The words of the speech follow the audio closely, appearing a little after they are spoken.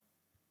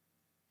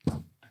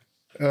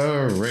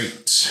All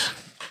right.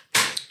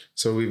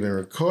 So we've been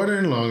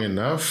recording long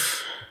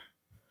enough.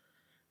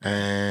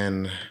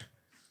 And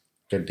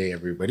good day,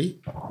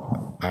 everybody.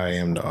 I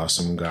am the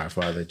awesome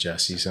Godfather,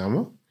 Jesse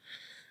Sama.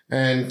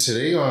 And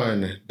today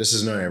on This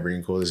Is Not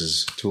Everything Cool, this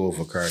is 2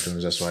 for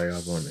Cartoons. That's why I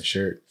have on the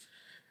shirt.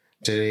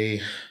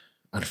 Today,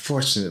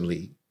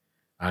 unfortunately,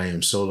 I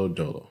am solo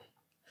dolo.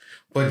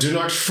 But do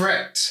not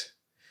fret.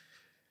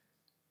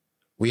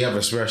 We have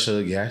a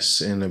special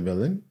guest in the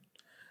building.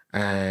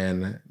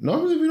 And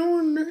normally we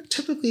don't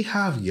typically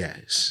have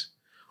guests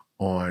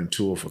on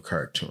 2 for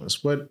Cartoons.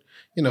 But,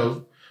 you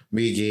know,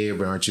 me,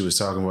 Gabe, and Archie was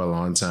talking about a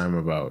long time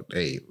about,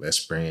 hey, let's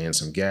bring in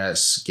some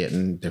guests,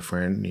 getting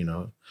different,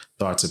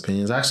 thoughts,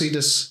 opinions. Actually,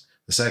 this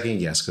the second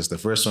guest, because the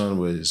first one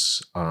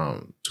was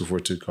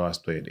 242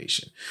 Cosplay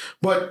Edition.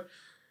 But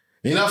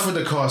enough with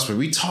the cosplay.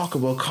 We talk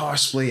about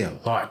cosplay a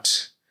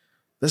lot.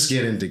 Let's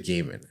get into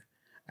gaming.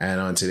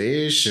 And on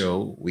today's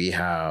show, we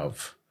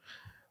have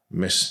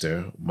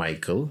Mr.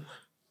 Michael.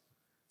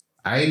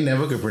 I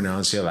never could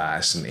pronounce your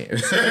last name.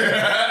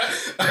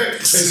 I'd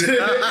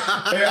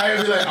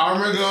be like,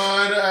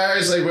 Armagon. I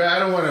was like, I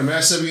don't want to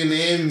mess up your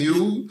name.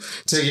 You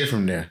take it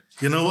from there.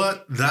 You know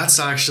what? That's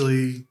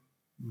actually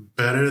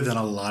better than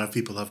a lot of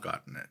people have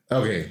gotten it.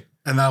 Okay.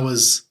 And that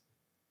was...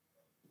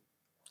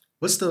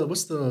 What's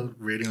the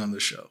rating on the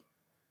show?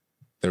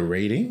 The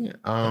rating?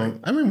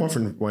 I mean, 1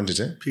 from 1 to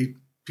 10.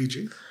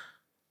 PG?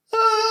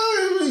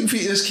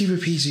 Let's keep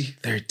it PG.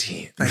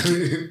 13. Thank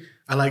you.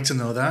 I like to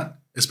know that,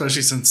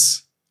 especially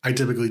since I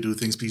typically do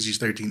things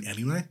PG-13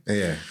 anyway.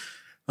 Yeah.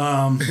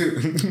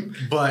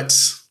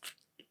 But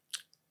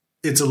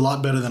it's a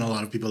lot better than a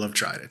lot of people have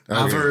tried it.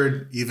 Okay. I've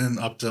heard even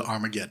up to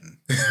Armageddon.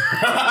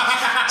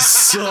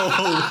 So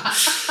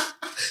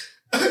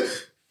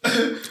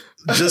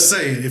just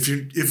saying,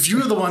 if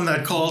you're the one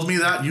that called me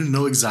that, you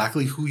know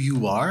exactly who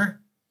you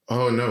are.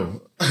 Oh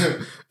no.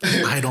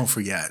 I don't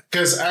forget.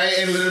 Because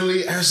I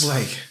was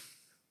like,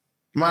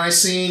 when I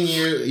seen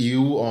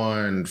you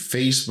on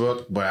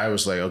Facebook, but I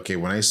was like, okay,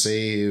 when I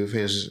save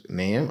his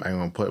name, I'm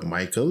gonna put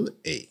Michael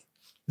A.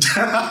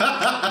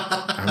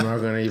 I'm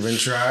not gonna even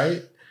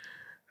try.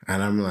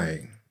 And I'm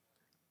like,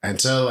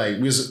 until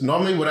because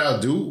normally what I'll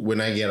do when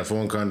I get a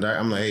phone contact,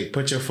 I'm like, hey,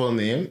 put your full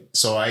name.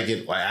 So I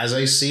get, as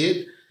I see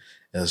it,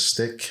 it'll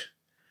stick.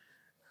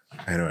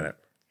 I know that.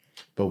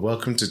 But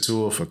welcome to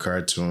 2 for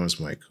Cartoons,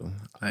 Michael.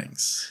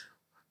 Thanks.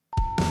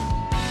 9, 8,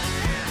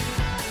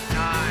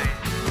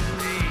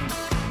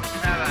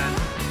 7,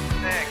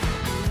 6,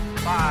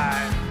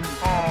 5,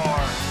 4,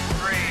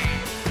 3,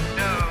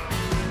 2,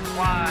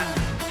 1,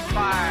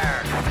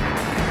 fire.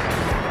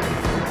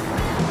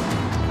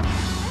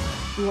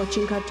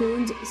 Watching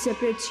cartoons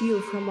separates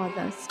you from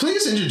others.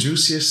 Please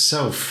introduce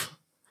yourself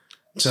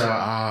to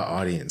our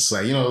audience.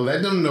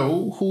 Let them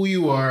know who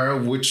you are,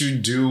 what you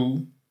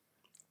do,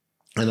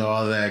 and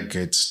all that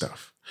good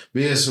stuff.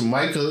 Because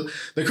Michael,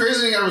 the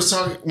crazy thing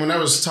when I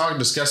was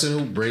discussing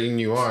who bringing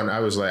you on, I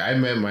was like, I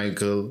met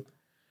Michael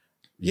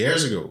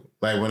years ago.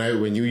 Like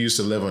when you used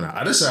to live on the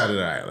other side of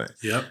the island.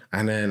 Yep.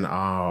 And then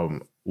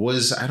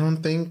was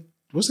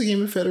the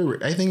Game of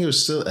Federation? I think it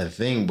was still a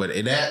thing, but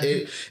it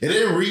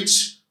didn't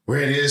reach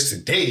where it is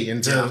today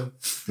until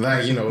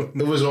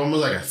it was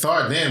almost like a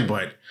thought then,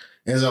 but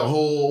it's a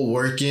whole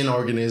working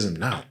organism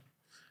now.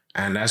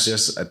 And that's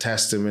just a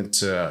testament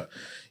to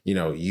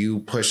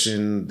you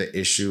pushing the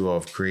issue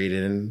of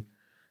creating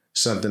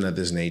something of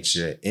this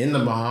nature in the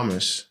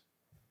Bahamas,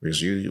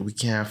 because we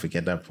can't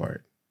forget that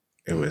part.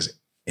 It was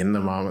in the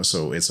Bahamas,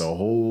 so it's a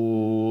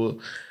whole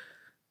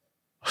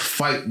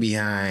fight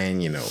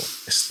behind,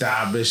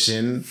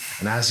 establishing.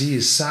 And as he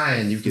is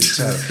sighing, you can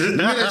tell. Let me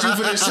let you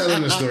finish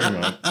telling the story,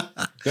 man.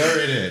 Go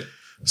right ahead.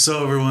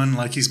 So everyone,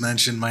 like he's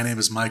mentioned, my name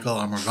is Michael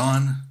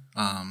Armagon.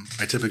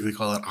 I typically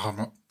call it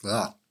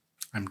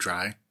I'm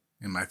dry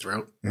in my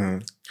throat. Mm-hmm.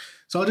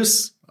 So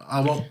I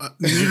won't,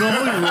 you know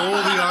how we roll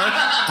the R?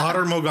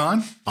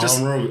 Armagon?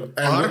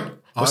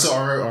 What's the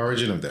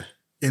origin of that?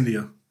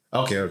 India.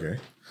 Okay.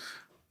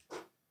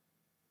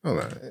 Hold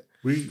on.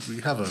 We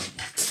have a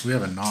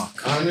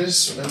knock.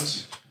 Honest.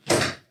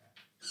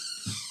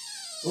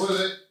 What was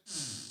it?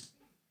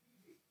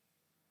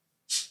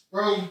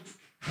 Bro,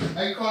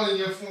 I'm calling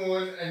your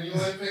phone and you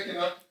ain't picking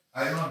up.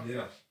 I don't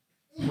know.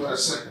 Well,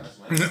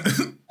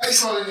 I'm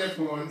calling your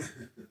phone.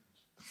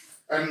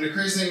 And the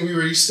crazy thing, we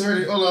already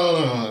started. Hold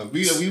on.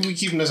 We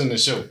keeping us in the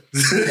show.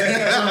 So,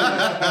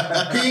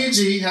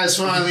 PG has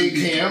finally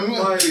came.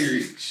 Finally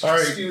reached. All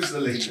right. Excuse the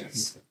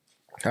lateness.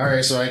 All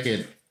right, so I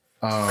could.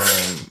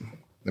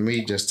 Let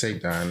me just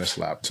take down this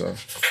laptop.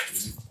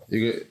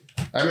 You good?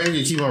 I mean,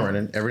 you keep on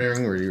running.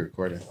 Everything already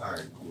recording. All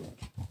right, cool.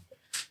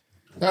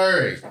 All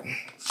right.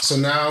 So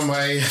now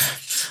I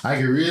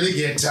can really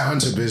get down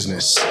to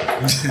business.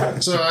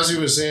 So as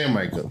you were saying,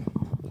 Michael.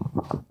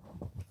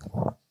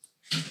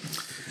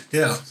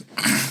 Yeah.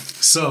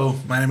 So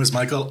my name is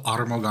Michael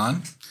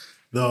Armagon,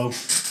 though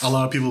a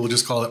lot of people will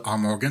just call it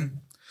Armorgan.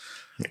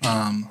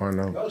 Or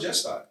no. Oh,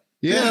 just thought.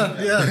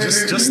 Yeah,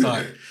 just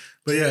thought.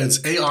 But yeah, it's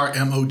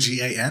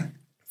Armogan.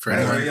 For I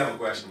anyone. already have a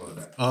question about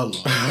that. Oh,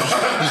 Lord.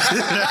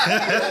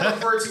 I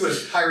refer to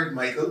as Pirate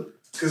Michael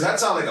because that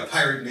sounds like a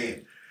pirate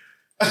name.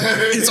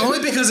 It's only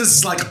because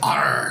it's like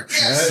R.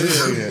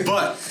 Yeah.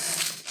 But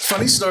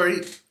funny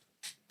story.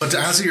 But to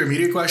answer your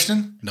immediate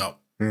question, no.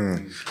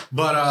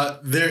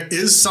 But there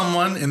is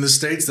someone in the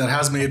States that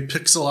has made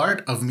pixel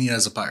art of me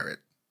as a pirate.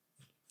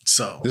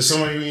 So There's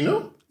someone you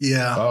know?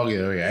 yeah,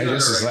 Okay. I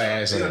just was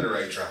like, You're on the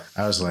right track.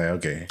 I was like,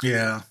 okay.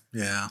 yeah.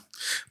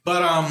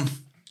 But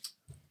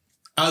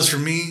as for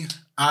me,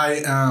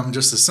 I am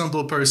just a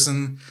simple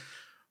person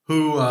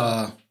who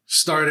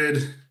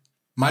started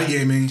my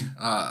gaming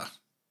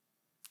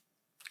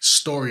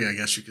story, I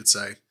guess you could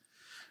say,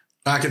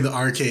 back in the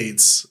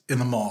arcades in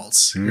the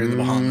malls here in the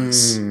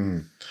Bahamas.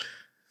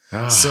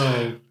 Ah,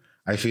 So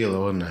I feel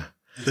old now.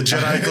 the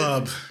Jedi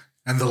Club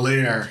and the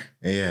Lair,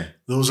 Yeah.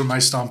 those are my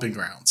stomping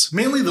grounds.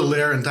 Mainly the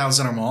Lair in Town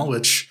Center Mall,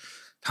 which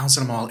Town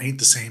Center Mall ain't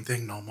the same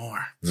thing no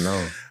more.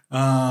 No.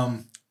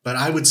 But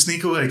I would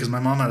sneak away because my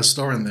mom had a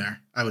store in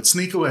there. I would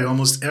sneak away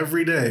almost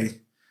every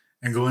day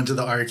and go into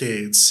the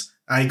arcades.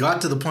 I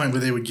got to the point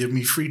where they would give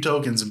me free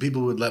tokens and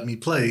people would let me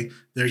play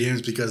their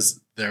games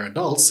because they're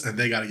adults and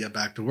they got to get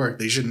back to work.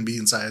 They shouldn't be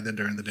inside there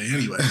during the day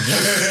anyway.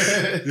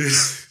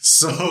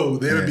 So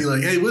they would be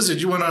like, "Hey, Wizard,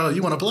 you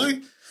wanna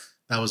play?"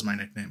 That was my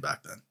nickname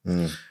back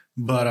then.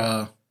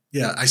 But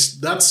yeah,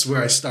 that's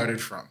where I started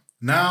from.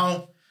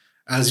 Now,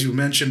 as you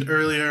mentioned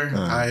earlier,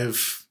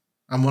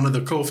 I'm one of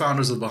the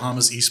co-founders of the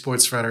Bahamas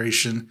Esports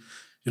Federation.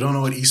 You don't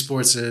know what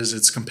esports is?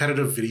 It's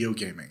competitive video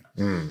gaming.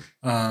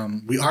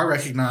 We are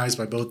recognized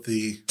by both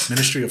the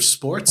Ministry of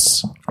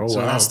Sports,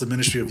 that's the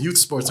Ministry of Youth,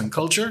 Sports and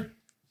Culture.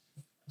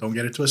 Don't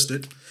get it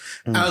twisted.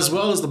 As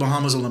well as the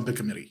Bahamas Olympic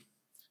Committee.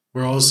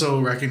 We're also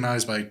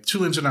recognized by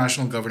two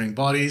international governing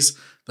bodies,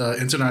 the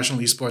International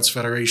Esports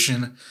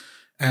Federation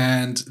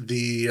and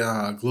the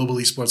Global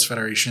Esports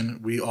Federation.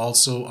 We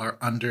also are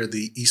under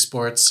the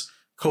Esports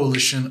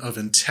Coalition of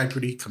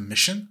Integrity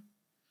Commission.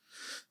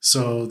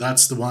 So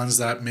that's the ones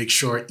that make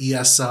sure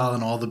ESL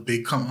and all the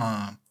big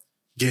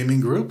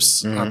gaming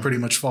groups are pretty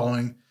much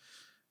following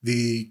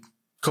the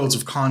codes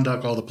of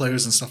conduct, all the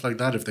players and stuff like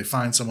that. If they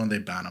find someone, they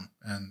ban them.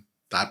 And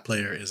that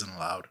player isn't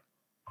allowed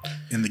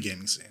in the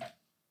gaming scene.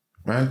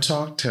 Man,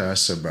 talk to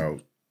us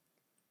about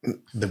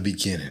the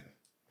beginning.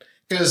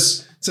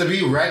 Because to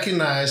be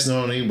recognized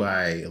not only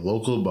by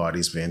local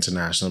bodies, but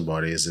international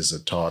bodies is a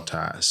tall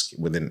task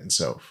within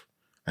itself.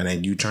 And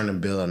then you trying to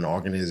build an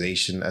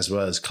organization as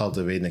well as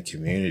cultivating a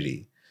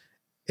community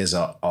is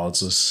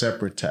also a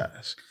separate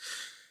task.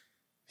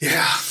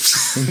 Yeah.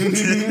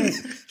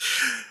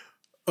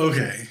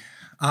 Okay.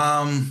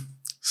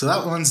 So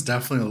that one's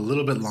definitely a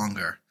little bit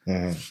longer.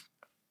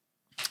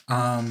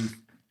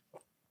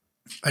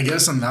 I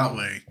guess in that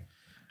way,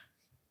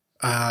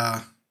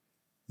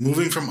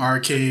 moving from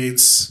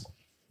arcades,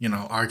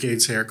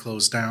 arcades here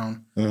closed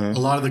down. A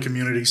lot of the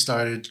community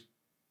started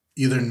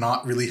either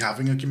not really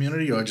having a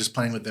community or just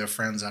playing with their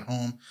friends at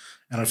home.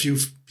 And a few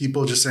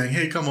people just saying,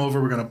 "Hey, come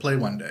over, we're going to play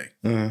one day."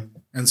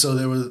 And so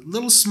there were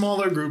little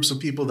smaller groups of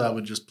people that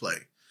would just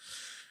play.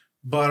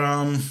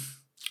 But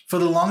for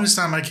the longest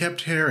time, I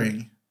kept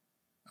hearing,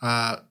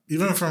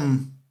 even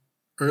from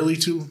early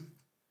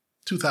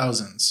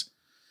 2000s,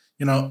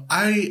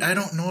 I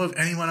don't know of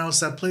anyone else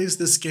that plays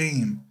this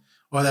game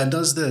or that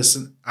does this.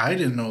 And I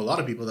didn't know a lot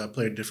of people that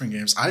played different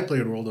games. I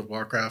played World of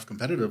Warcraft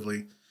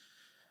competitively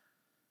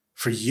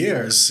for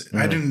years.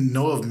 I didn't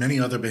know of many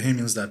other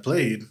Bahamians that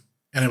played.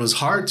 And it was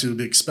hard to,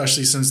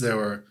 especially since there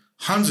were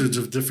hundreds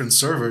of different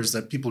servers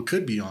that people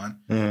could be on.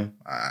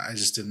 I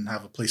just didn't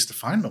have a place to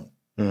find them.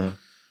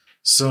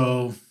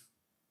 So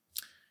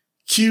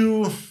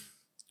cue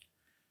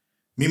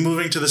me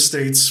moving to the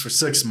States for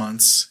 6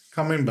 months,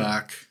 coming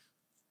back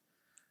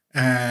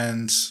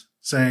and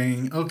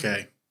saying,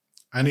 okay,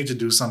 I need to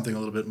do something a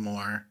little bit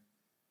more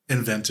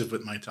inventive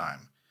with my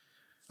time.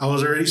 I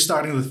was already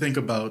starting to think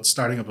about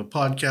starting up a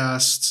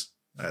podcast.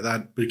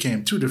 That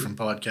became 2 different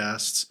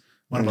podcasts.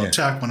 One about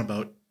tech, one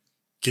about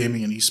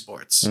gaming and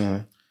esports.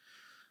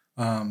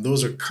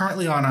 Those are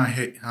currently on a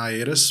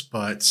hiatus,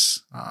 but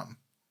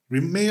we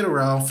made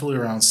fully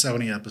around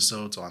 70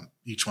 episodes on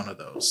each one of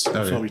those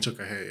before we took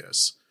a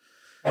hiatus.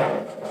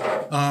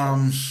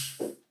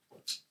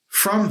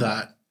 From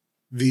that,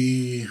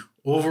 the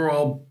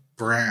overall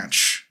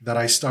branch that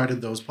I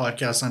started those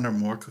podcasts under,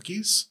 More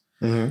Cookies,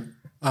 there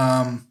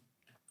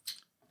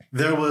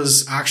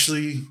was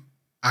actually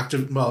at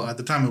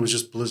the time it was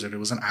just Blizzard. It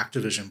was an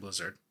Activision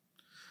Blizzard.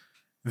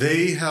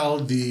 They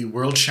held the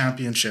World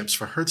Championships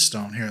for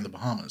Hearthstone here in the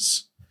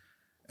Bahamas.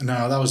 And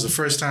now that was the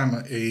first time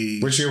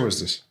Which year was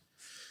this?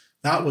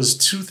 That was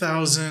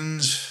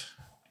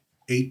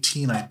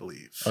 2018, I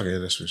believe. Okay,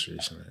 this was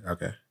recently.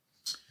 Okay.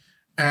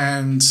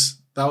 And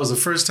that was the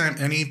first time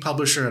any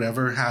publisher had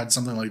ever had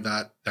something like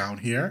that down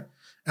here.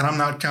 And I'm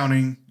not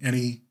counting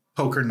any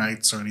poker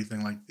nights or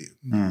anything like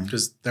that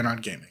because they're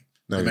not gaming.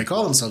 They may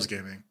call themselves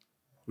gaming.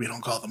 We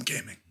don't call them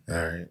gaming. All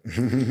right.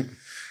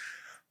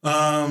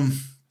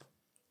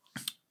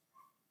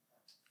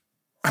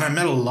 And I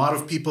met a lot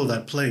of people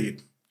that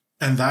played.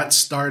 And that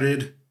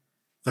started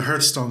the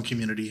Hearthstone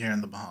community here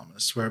in the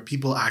Bahamas, where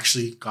people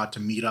actually got to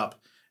meet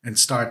up and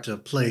start to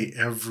play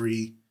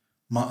every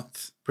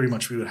month. Pretty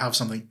much, we would have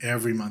something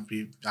every month.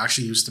 We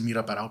actually used to meet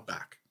up at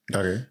Outback.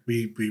 Okay.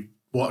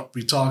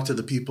 We talked to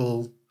the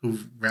people who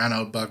ran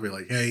Outback. We're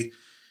like, hey,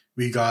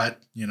 we got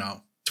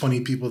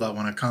 20 people that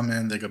want to come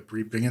in. They could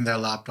bring in their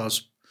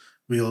laptops.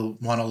 We'll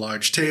want a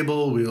large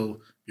table.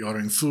 We'll be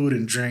ordering food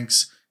and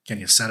drinks. Can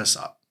you set us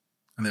up?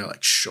 And they're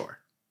like, sure.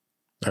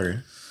 Okay.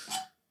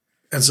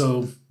 And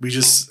so we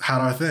just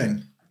had our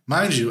thing.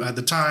 Mind you, at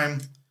the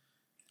time,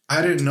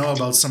 I didn't know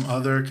about some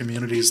other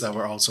communities that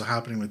were also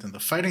happening within the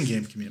fighting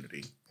game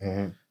community.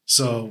 Mm-hmm.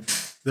 So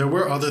there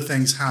were other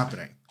things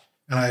happening.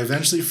 And I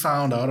eventually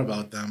found out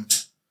about them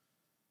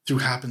through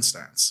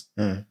happenstance.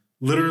 Mm.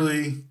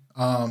 Literally,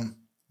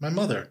 my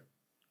mother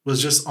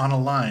was just on a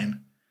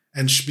line.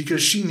 And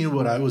because she knew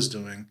what I was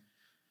doing,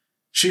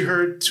 she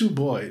heard two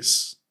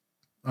boys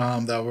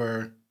that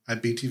were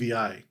at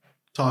BTVI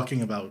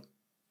talking about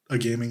a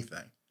gaming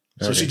thing.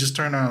 So Okay. she just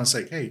turned around and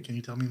said, hey, can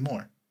you tell me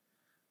more?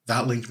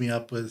 That linked me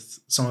up with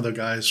some of the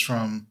guys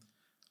from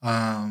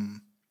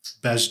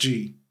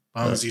BESG,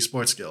 Bahamians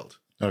Esports Guild.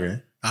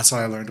 Okay. That's how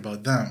I learned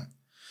about them.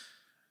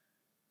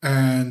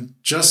 And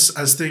just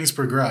as things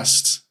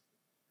progressed,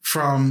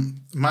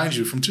 from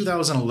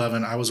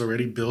 2011, I was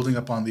already building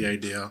upon the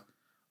idea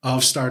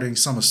of starting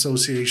some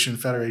association,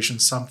 federation,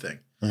 something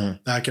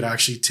that I could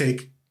actually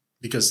take,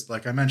 because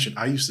like I mentioned,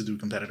 I used to do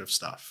competitive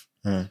stuff.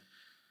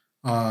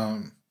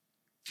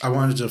 I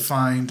wanted to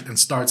find and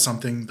start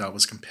something that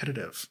was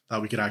competitive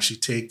that we could actually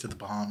take to the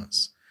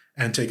Bahamas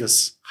and take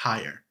us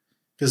higher.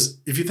 Because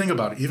if you think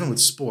about it, even with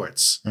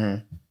sports,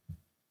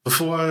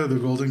 before the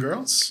Golden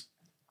Girls,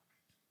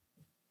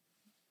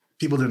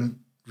 people didn't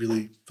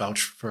really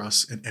vouch for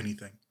us in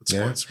anything with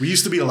sports. We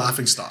used to be a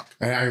laughing stock.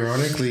 And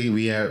ironically,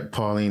 we had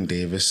Pauline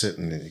Davis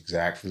sitting in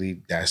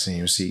exactly that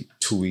same seat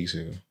 2 weeks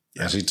ago.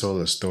 Yeah. And she told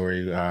a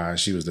story.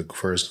 She was the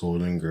first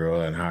Golden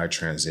Girl and how it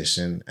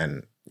transitioned,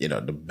 and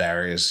the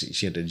barriers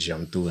she had to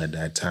jump through at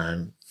that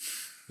time,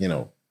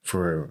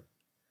 for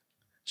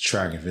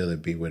track and field to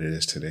be what it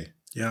is today.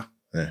 Yeah.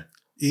 Yeah.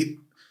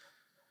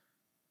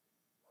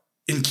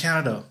 In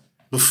Canada,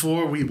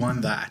 before we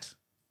won that,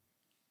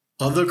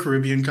 other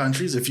Caribbean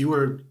countries, if you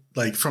were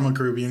like from a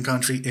Caribbean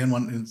country in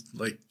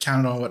like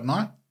Canada and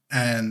whatnot,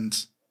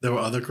 and there were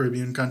other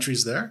Caribbean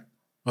countries there,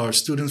 or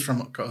students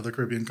from other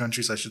Caribbean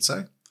countries, I should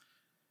say,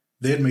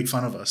 they'd make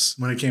fun of us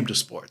when it came to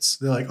sports.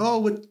 They're like, oh,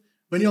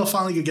 when y'all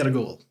finally could get a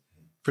goal,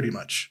 pretty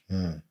much.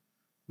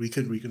 We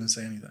couldn't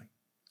say anything.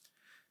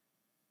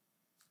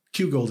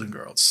 Cue Golden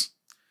Girls.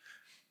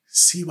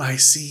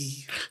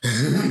 CYC.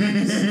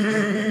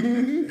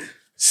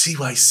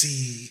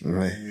 CYC.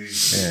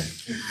 Yeah.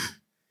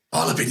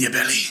 All up in your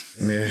belly.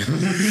 Yeah.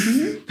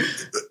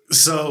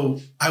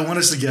 So I want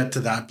us to get to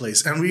that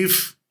place. And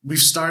we've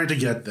started to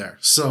get there.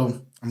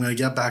 So I'm going to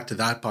get back to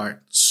that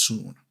part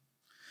soon.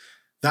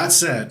 That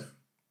said,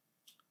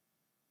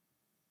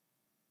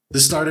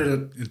 this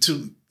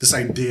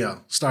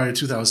idea started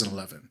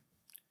 2011.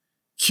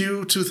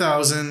 Q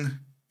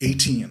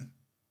 2018.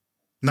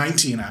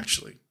 19,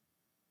 actually.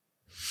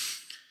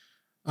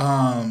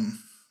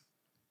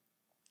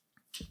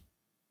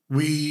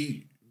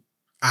 We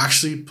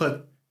actually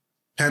put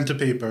pen to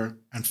paper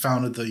and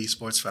founded the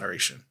Esports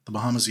Federation, the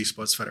Bahamas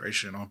Esports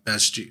Federation, or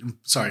BESG.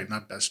 Sorry,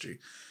 not BESG.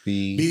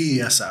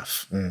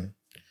 BESF.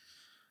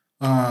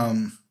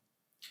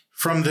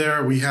 From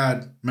there, we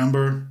had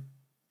member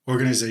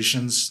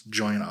organizations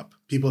join up,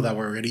 people that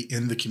were already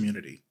in the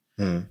community.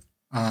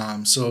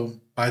 So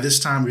by this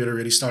time, we had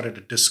already started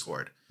a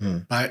Discord.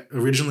 I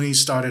originally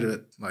started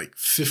at like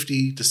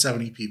 50 to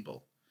 70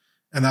 people.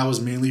 And that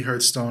was mainly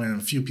Hearthstone and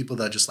a few people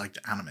that just liked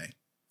anime.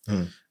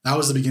 That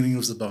was the beginning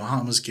of the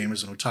Bahamas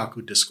Gamers and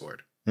Otaku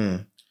Discord,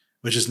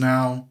 which is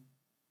now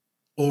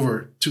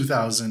over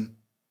 2,000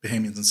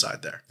 Bahamians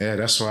inside there. Yeah,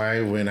 that's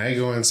why when I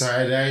go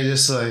inside, I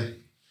just like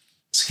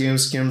skim.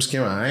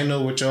 I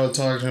know what y'all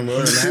talking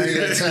about, and I ain't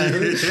got time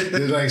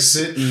to like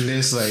sit in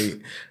this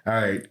like, all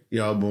right,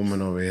 y'all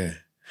booming over here.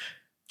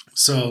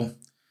 So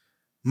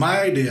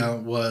my idea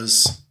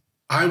was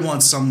I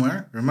want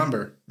somewhere.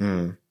 Remember,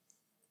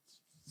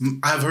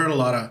 I've heard a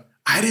lot of,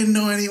 I didn't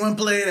know anyone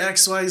played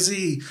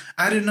XYZ.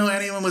 I didn't know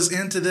anyone was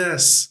into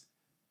this.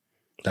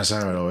 That's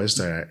how it always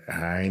started.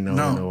 I know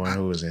no one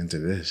who was into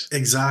this.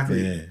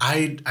 Exactly. Yeah.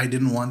 I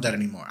didn't want that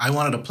anymore. I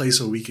wanted a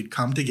place where we could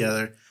come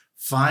together,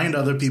 find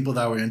other people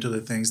that were into the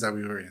things that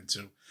we were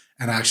into,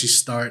 and actually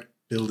start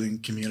building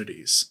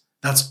communities.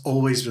 That's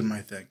always been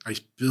my thing. I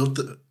built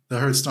the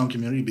Hearthstone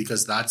community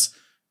because that's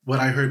what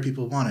I heard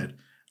people wanted.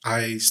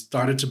 I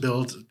started to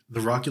build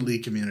the Rocket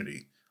League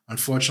community.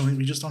 Unfortunately,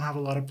 we just don't have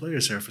a lot of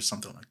players here for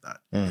something like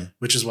that,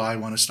 which is why I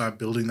want to start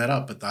building that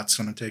up, but that's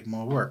going to take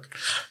more work.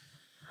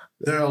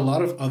 There are a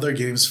lot of other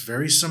games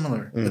very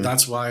similar, but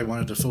that's why I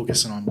wanted to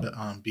focus on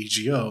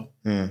BGO,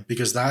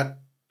 because that,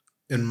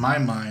 in my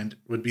mind,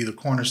 would be the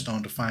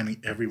cornerstone to finding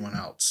everyone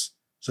else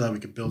so that we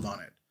could build on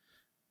it,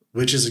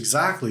 which is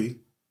exactly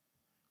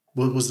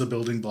what was the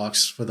building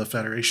blocks for the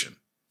Federation.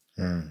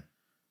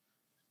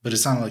 But it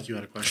sounded like you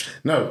had a question.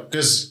 No,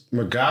 because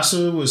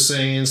Magasa was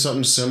saying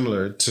something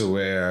similar to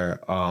where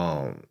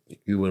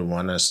you would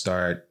want to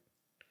start.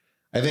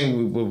 I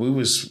think what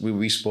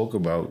we spoke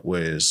about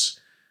was,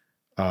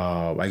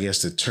 I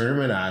guess, the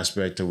tournament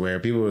aspect of where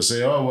people would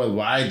say, "Oh, well,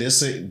 why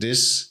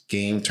this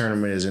game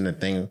tournament isn't a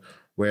thing?"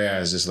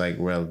 Whereas it's like,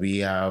 well, we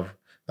have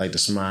like the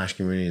Smash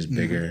community is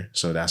bigger,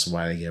 so that's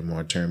why they get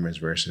more tournaments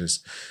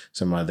versus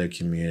some other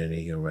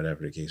community or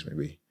whatever the case may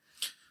be.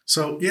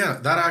 So yeah,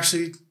 that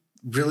actually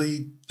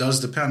really does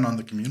depend on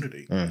the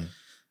community.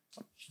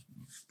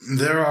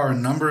 There are a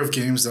number of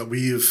games that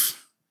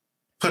we've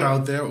put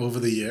out there over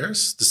the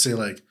years to say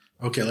like,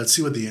 okay, let's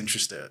see what the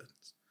interest is.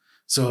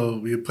 So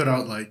we put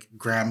out like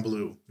Grand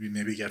Blue. We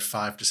maybe get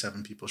 5 to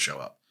 7 people show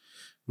up.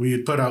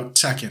 We'd put out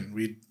Tekken.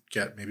 We'd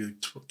get maybe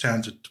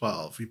 10 to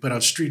 12. We put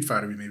out Street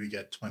Fighter. We maybe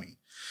get 20.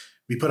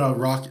 We put out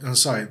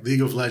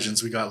League of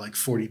Legends. We got like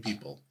 40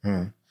 people.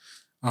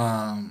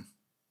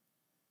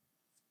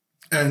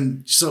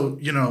 And so,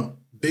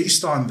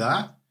 based on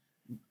that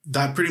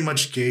pretty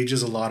much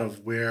gauges a lot of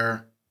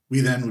where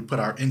we then would put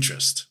our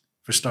interest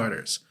for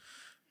starters.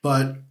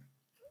 But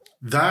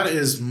that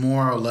is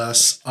more or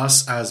less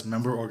us as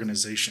member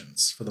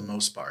organizations for the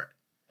most part.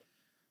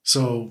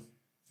 So,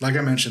 like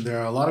I mentioned, there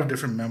are a lot of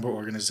different member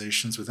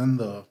organizations within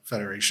the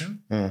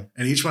federation, and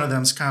each one of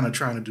them is kind of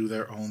trying to do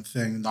their own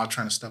thing, not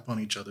trying to step on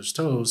each other's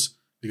toes,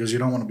 because you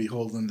don't want to be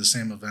holding the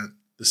same event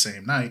the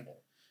same night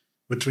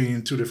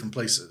between 2 different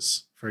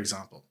places, for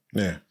example.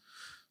 Yeah.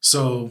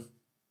 So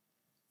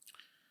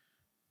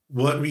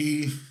what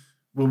we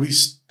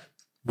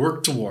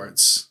worked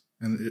towards,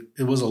 and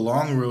it was a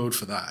long road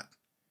for that,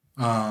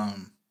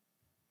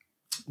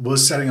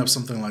 was setting up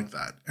something like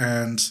that.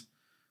 And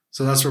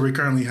so that's where we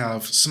currently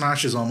have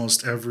Smashes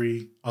almost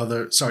every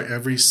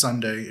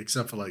Sunday,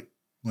 except for like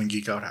when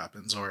Geek Out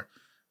happens or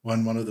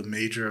when one of the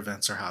major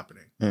events are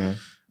happening.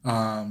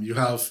 You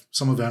have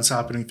some events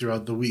happening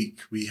throughout the week.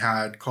 We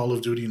had Call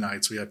of Duty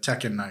nights. We had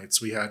Tekken nights.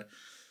 We had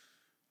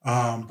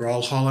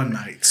Brawlhalla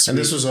nights. And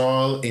this was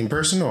all in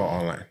person or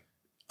online?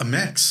 A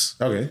mix.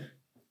 Okay.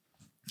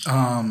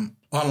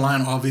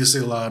 Online obviously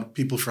allowed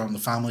people from the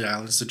Family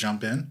Islands to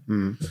jump in.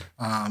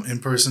 In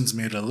person's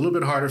made it a little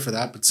bit harder for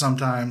that, but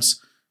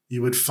sometimes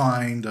you would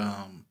find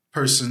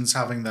persons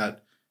having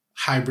that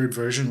hybrid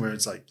version where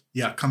it's like,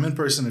 yeah, come in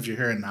person if you're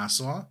here in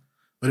Nassau,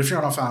 but if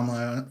you're on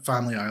a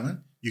Family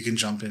Island, you can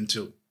jump in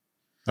too.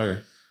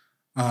 Okay.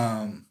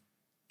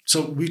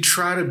 So we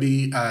try to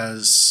be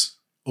as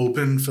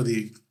open for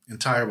the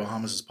entire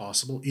Bahamas as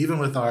possible, even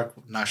with our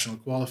national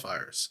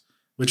qualifiers,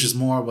 which is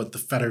more what the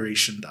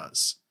federation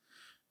does.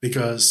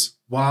 Because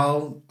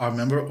while our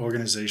member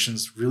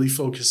organizations really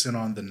focus in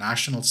on the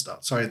national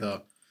stuff,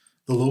 the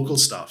local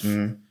stuff,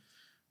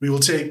 we will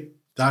take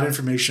that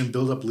information,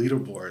 build up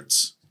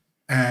leaderboards,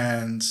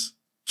 and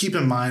keep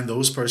in mind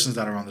those persons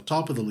that are on the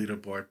top of the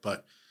leaderboard,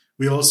 but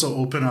we also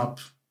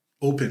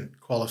open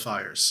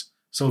qualifiers.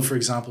 So for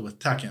example, with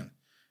Tekken,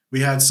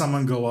 we had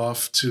someone go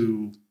off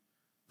to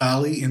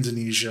Bali,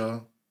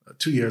 Indonesia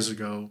 2 years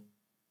ago.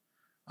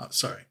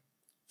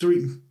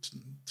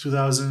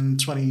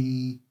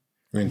 2020.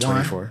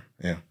 24,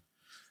 yeah.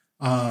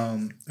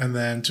 And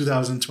then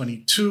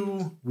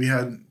 2022, we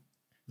had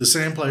the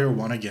same player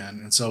won again.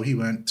 And so he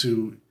went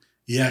to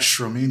Yesh,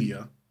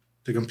 Romania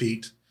to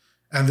compete.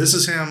 And this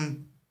is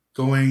him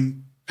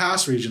going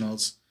past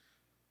regionals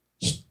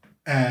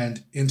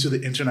and into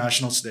the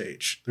international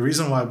stage. The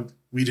reason why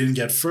we didn't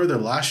get further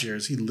last year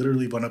is he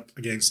literally went up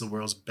against the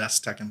world's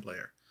best Tekken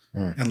player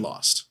and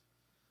lost.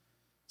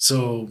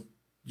 So,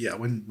 yeah,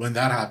 when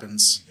that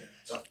happens,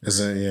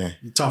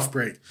 tough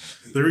break.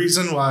 The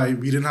reason why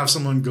we didn't have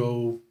someone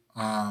go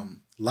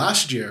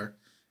last year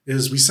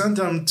is we sent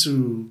them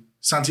to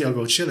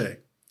Santiago, Chile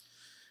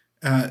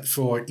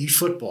for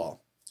eFootball.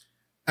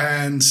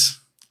 And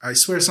I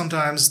swear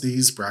sometimes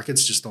these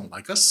brackets just don't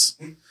like us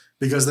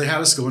because they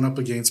had us going up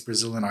against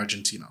Brazil and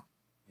Argentina.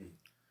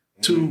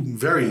 2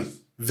 very,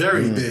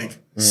 very big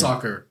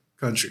soccer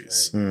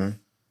countries.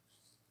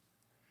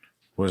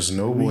 Was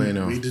no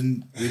bueno. We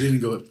didn't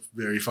go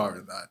very far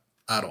in that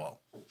at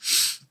all.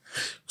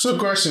 So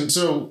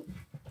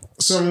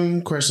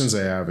some questions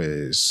I have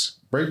is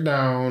break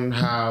down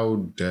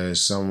how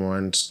does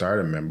someone start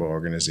a member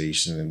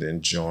organization and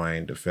then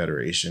join the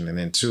federation, and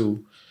then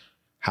 2,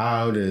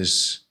 how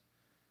does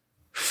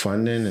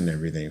funding and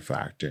everything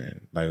factor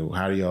in? Like,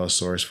 how do y'all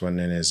source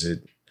funding?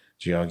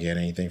 Do y'all get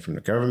anything from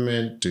the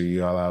government? Do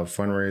y'all have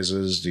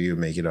fundraisers? Do you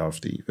make it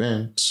off the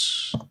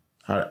events?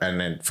 And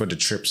then for the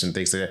trips and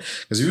things like that,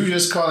 because you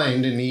just call it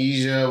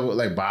Indonesia,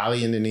 like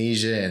Bali,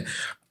 Indonesia, and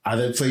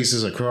other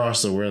places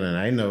across the world, and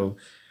I know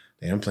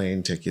them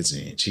plane tickets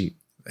ain't cheap.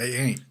 They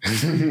ain't.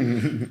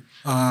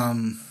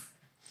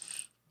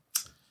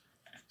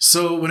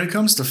 So when it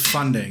comes to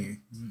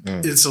funding,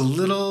 it's a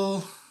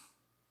little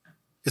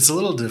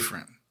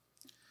different,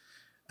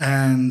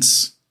 and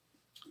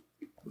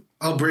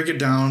I'll break it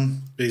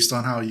down based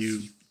on how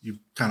you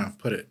kind of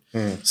put it.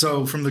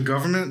 So from the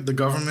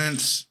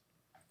government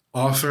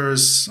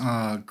offers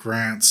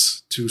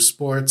grants to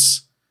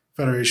sports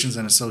federations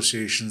and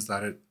associations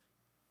that it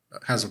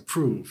has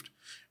approved.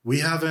 We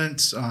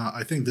haven't,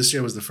 I think this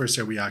year was the first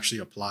year we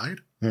actually applied.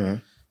 Mm-hmm.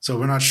 So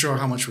we're not sure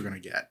how much we're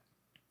going to get,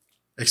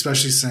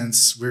 especially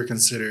since we're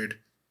considered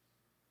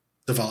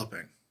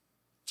developing.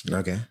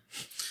 Okay.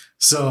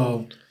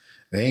 So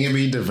they ain't gonna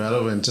be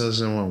developed until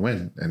someone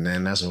wins, and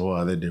then that's a whole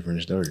other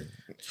different story.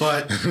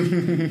 But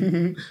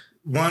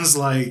ones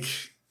like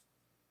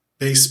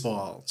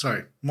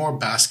more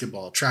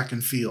basketball, track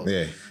and field,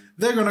 Yeah.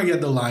 they're going to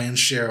get the lion's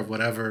share of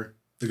whatever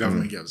the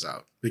government gives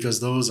out, because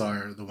those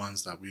are the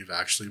ones that we've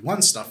actually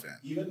won stuff in.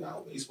 Even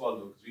now, baseball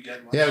though,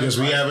 Because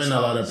we having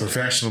a lot of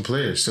professional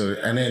players. So,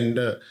 and then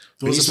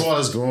baseball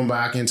is going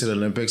back into the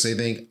Olympics. I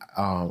think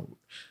I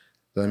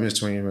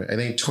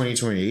think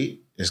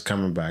 2028 is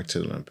coming back to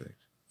the Olympics.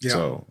 Yeah.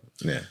 So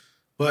yeah.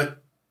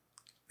 But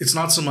it's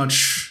not so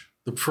much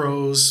the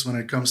pros when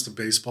it comes to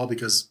baseball,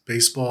 because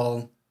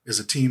baseball is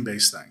a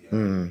team-based thing.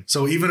 Mm-hmm.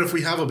 So even if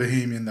we have a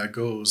Bahamian that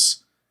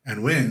goes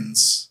and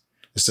wins,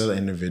 It's still an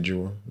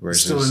individual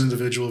versus still an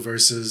individual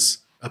versus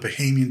a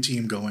Bahamian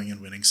team going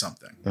and winning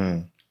something.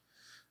 Mm.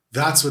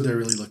 That's what they're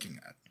really looking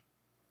at.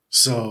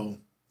 So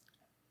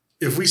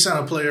if we send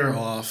a player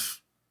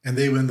off and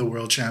they win the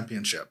world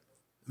championship,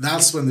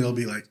 that's when they'll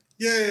be like,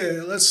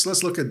 yeah, let's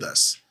look at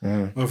this.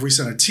 Mm. Or if we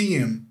send a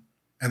team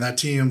and that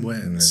team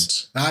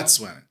wins, that's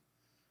when.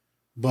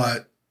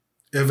 But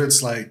if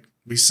it's like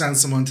we send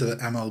someone to the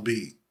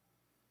MLB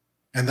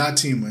and that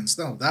team wins,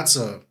 no, that's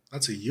a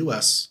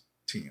US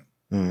team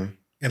Mm.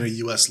 in a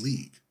US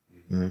league.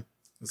 Mm.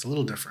 It's a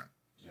little different.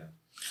 Yeah.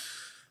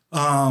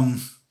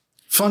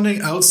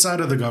 Funding outside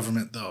of the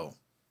government, though,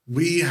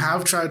 we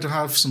have tried to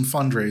have some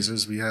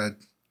fundraisers. We had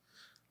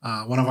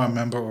one of our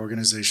member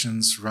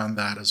organizations run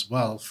that as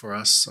well for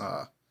us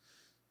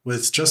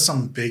with just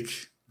some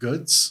baked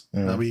goods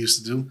that we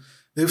used to do.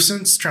 They've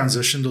since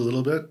transitioned a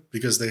little bit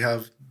because they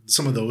have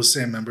some of those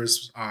same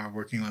members are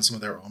working on some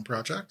of their own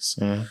projects.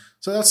 Mm.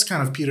 So that's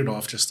kind of petered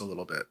off just a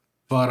little bit.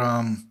 But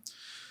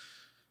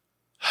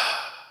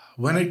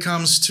when it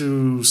comes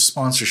to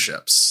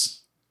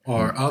sponsorships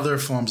or other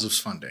forms of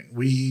funding,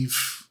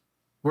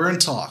 we're in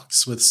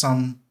talks with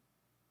some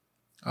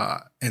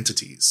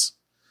entities.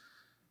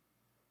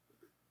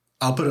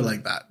 I'll put it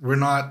like that. We're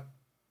not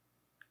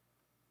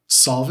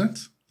solvent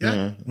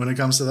yet when it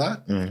comes to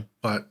that,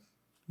 but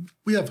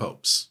we have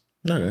hopes.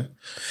 Okay.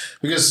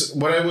 Because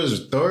what I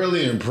was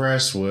thoroughly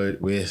impressed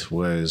with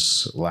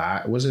was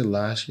it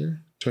last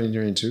year,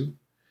 2022,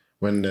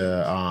 when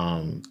the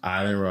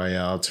Island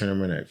Royale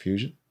tournament at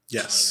Fusion?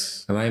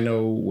 Yes. And I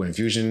know when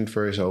Fusion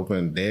first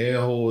opened,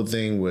 their whole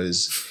thing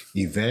was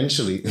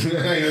eventually.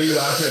 I know you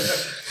laughing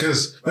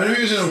because when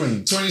Fusion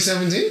opened,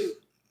 2017,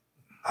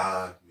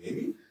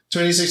 Maybe.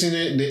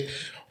 2016.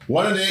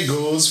 One of their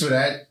goals for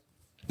that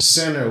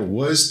center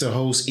was to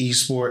host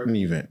esports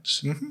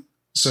events. Mm-hmm.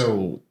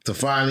 So to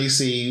finally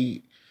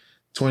see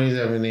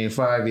 2017,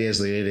 5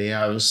 years later, they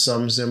have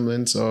some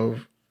semblance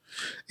of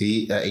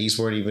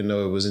esport, even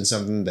though it wasn't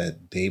something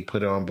that they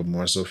put on, but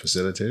more so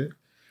facilitated.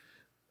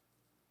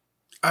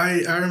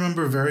 I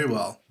remember very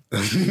well.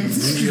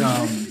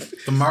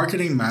 The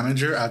marketing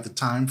manager at the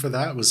time for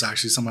that was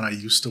actually someone I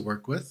used to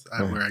work with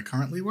at where I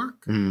currently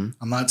work. I'm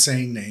not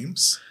saying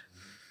names.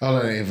 Oh,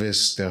 if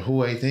it's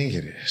who I think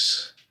it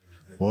is.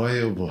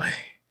 Boy, oh boy.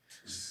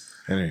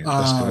 Anyway,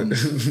 that's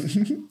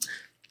good.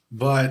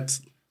 But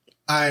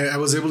I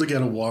was able to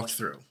get a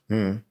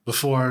walkthrough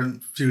before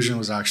Fusion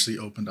was actually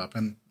opened up.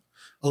 And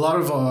a lot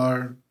of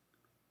our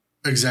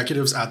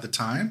executives at the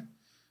time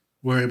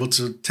were able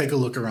to take a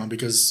look around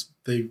because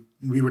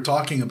we were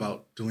talking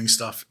about doing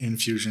stuff in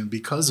Fusion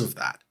because of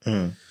that.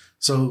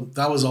 So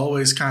that was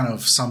always kind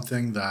of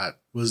something that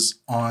was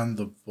on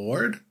the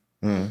board,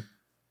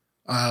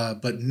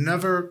 but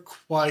never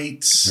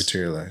quite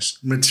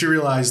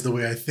materialized the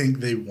way I think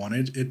they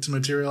wanted it to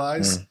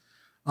materialize.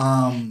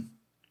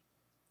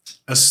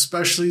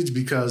 Especially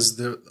because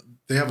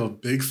they have a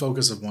big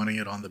focus of wanting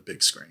it on the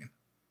big screen.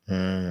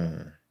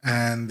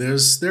 And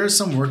there's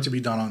some work to be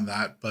done on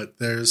that, but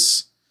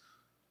there's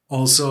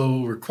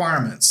also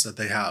requirements that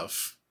they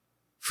have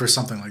for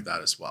something like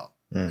that as well.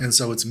 And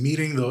so it's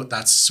meeting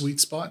that sweet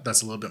spot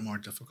that's a little bit more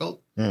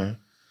difficult. And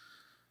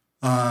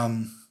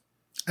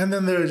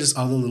then there are just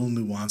other little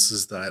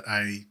nuances that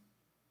I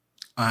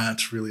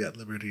aren't really at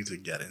liberty to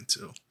get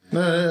into.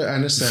 No,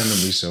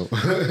 understandably so.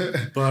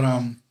 But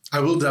I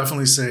will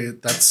definitely say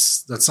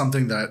that's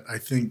something that I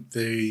think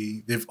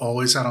they've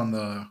always had on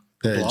the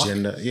block.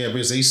 Agenda. Yeah,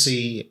 because they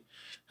see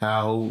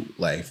how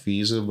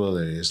feasible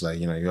it is.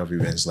 You have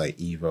events like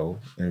Evo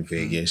in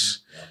Vegas.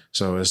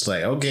 So it's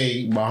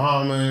okay,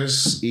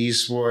 Bahamas,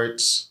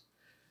 esports.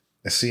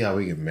 Let's see how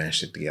we can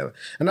mash it together.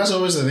 And that's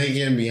always the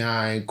thinking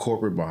behind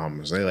corporate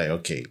Bahamas. They're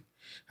okay,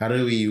 how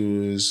do we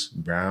use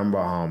Brown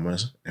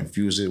Bahamas and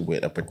fuse it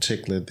with a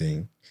particular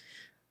thing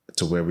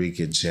to where we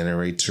could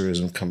generate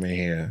tourism coming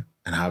here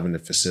and having the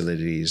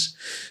facilities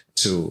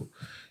to,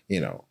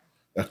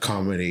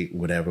 accommodate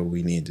whatever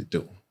we need to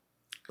do.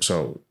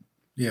 So,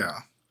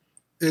 yeah,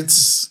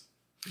 it's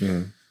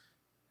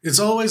It's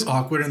always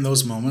awkward in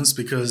those moments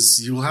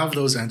because you'll have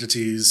those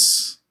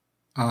entities,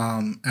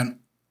 and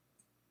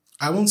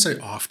I won't say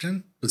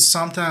often, but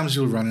sometimes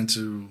you'll run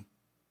into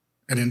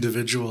an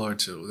individual or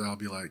two that'll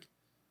be like,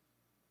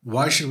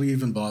 why should we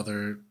even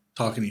bother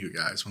talking to you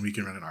guys when we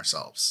can run it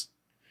ourselves?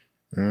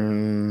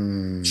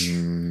 Listen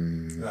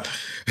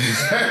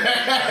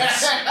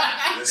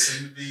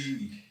to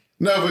me.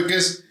 No,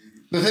 because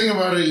the thing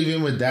about it,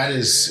 even with that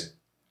is,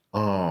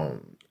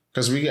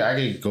 because I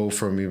could go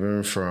from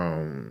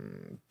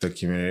the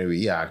community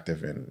we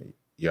active in.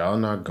 Y'all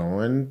not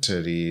going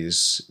to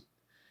these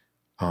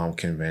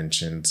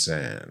conventions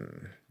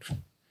and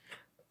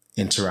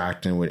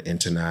interacting with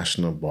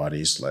international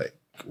bodies like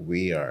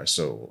we are.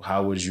 So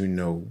how would you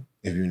know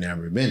if you've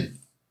never been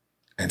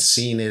and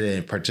seen it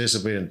and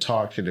participate and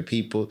talk to the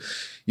people?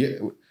 Yeah,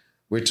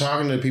 we're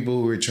talking to people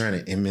who we're trying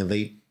to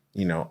emulate,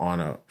 on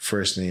a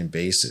first name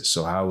basis.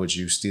 So how would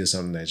you steal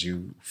something that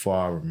you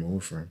far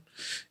removed from,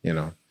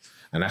 And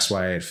that's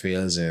why it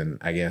fails. And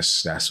I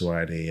guess that's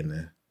why they in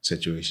the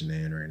situation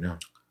they're in right now.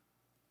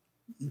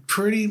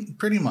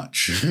 Pretty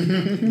much.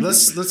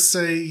 Let's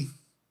say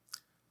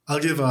I'll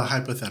give a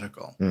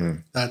hypothetical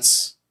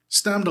that's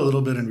stemmed a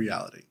little bit in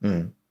reality.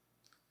 And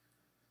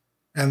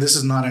this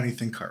is not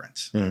anything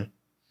current.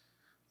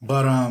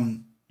 But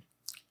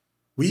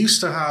we used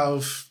to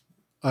have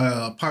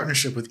a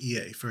partnership with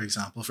EA, for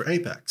example, for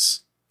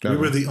Apex. We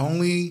were the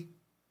only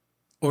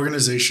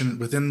organization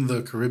within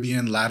the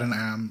Caribbean,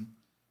 LATAM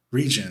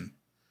region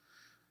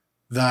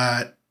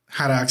that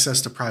had access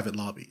to private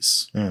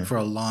lobbies for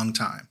a long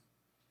time.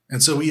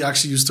 And so we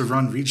actually used to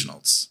run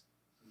regionals.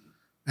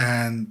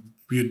 And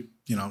we'd,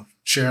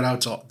 share it out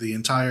to the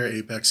entire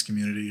Apex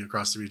community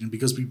across the region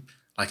because we,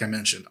 like I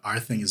mentioned, our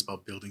thing is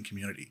about building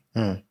community.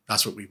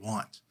 That's what we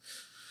want.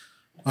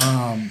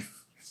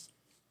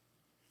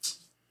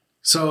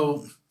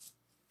 So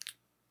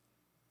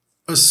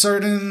a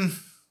certain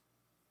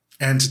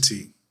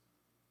entity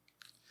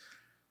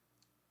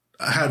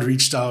had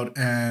reached out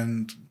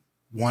and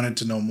wanted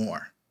to know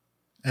more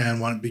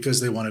and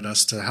because they wanted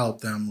us to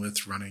help them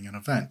with running an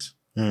event.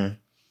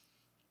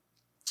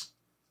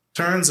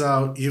 Turns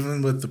out,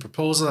 even with the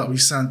proposal that we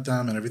sent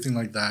them and everything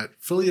like that,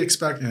 fully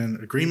expecting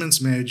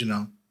agreements made,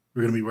 we're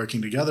going to be working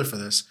together for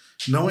this,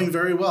 knowing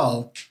very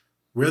well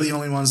we're the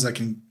only ones that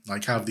can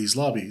have these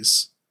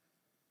lobbies.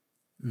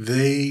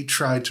 They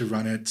tried to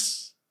run it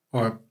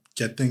or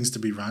get things to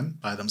be run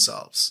by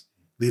themselves,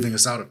 leaving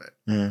us out of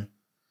it.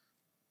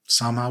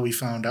 Somehow we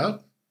found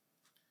out.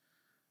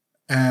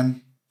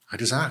 And I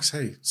just asked,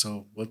 hey,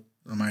 so what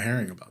am I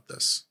hearing about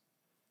this?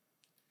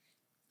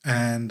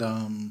 And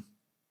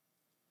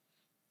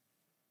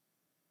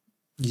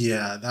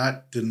yeah,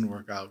 that didn't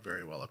work out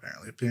very well,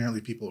 apparently.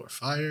 Apparently people were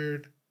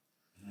fired.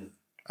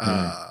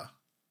 But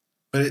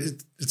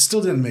it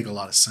still didn't make a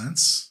lot of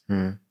sense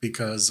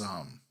because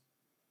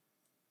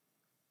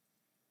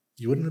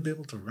you wouldn't be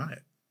able to run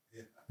it.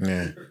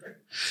 Yeah.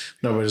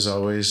 No, but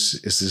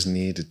it's this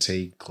need to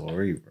take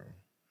glory,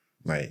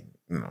 bro.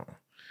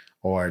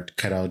 Or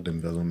cut out the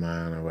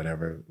middleman or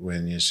whatever,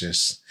 when it's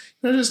just,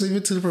 just leave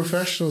it to the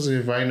professionals.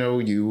 If I know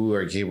you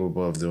are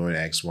capable of doing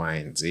X, Y,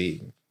 and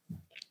Z,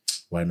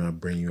 why not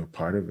bring you a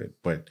part of it?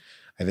 But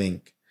I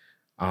think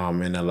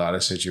in a lot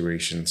of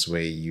situations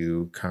where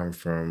you come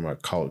from a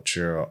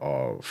culture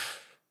of,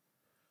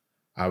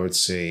 I would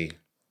say,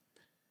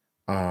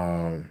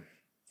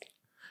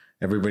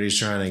 everybody's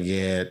trying to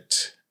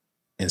get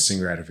instant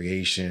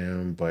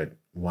gratification, but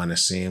want to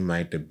seem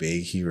like the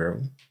big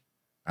hero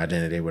at the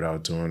end of the day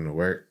without doing the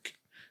work,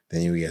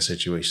 then you get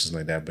situations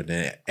like that. But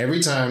then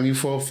every time you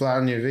fall flat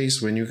on your face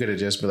when you could have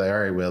just been like, all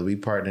right, well, we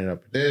partnered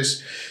up with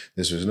this.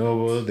 This was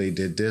noble. They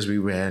did this. We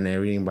ran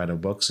everything by the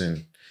books,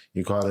 and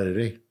you call it a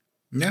day.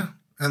 Yeah.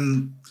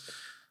 And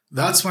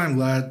that's why I'm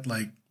glad,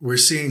 we're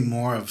seeing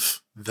more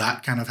of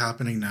that kind of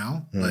happening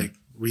now.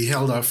 We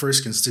held our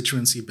first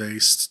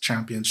constituency-based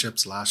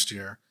championships last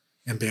year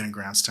in Bay and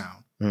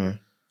Grantstown.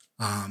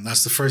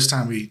 That's the first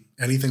time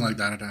anything like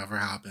that had ever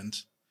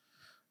happened.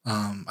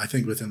 I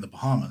think within the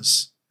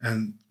Bahamas.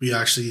 And we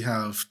actually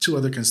have 2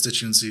 other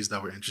constituencies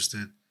that were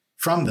interested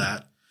from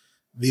that.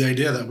 The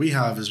idea that we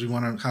have is we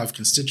want to have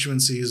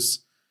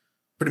constituencies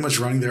pretty much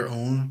running their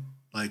own,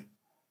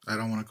 I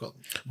don't want to call it.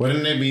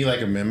 Wouldn't it be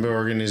like a member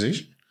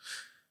organization?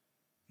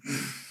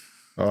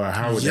 Or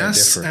how would that differ?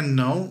 Yes and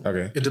no.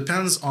 Okay. It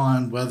depends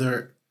on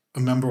whether a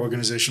member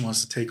organization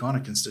wants to take on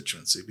a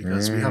constituency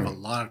because we have a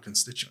lot of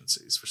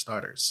constituencies for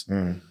starters.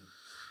 And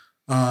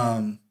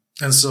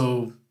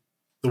so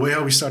the way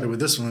how we started with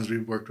this one is we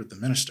worked with the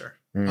minister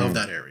of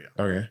that area.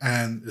 Okay.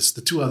 And it's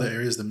the 2 other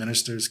areas the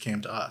ministers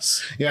came to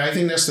us. Yeah, I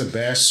think that's the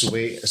best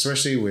way,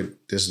 especially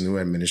with this new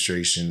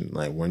administration.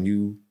 When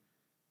you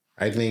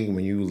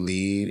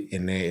lead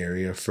in their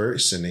area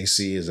first and they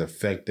see it's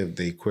effective,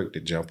 they quick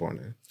to jump on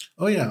it.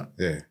 Oh, yeah.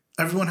 Yeah.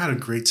 Everyone had a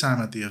great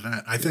time at the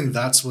event. I think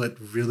that's what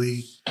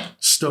really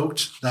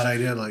stoked that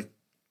idea.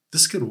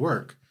 This could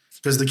work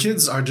because the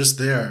kids are just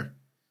there,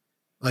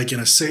 in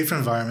a safe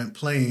environment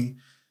playing.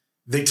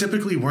 They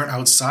typically weren't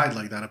outside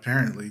like that,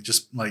 apparently,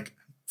 just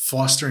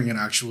fostering an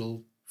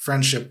actual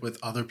friendship with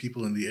other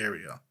people in the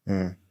area.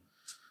 Mm.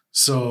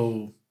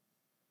 So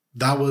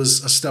that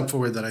was a step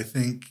forward that I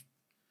think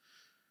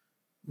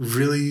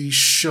really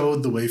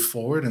showed the way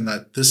forward, and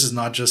that this is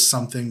not just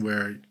something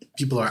where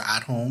people are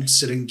at home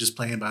sitting just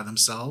playing by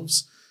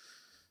themselves.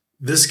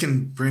 This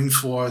can bring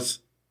forth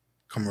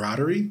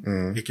camaraderie.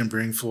 It can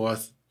bring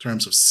forth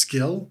terms of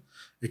skill.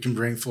 It can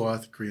bring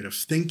forth creative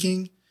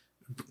thinking.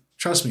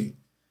 Trust me,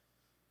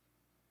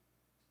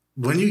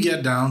 when you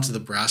get down to the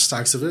brass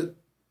tacks of it,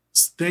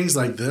 things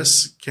like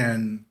this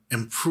can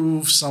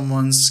improve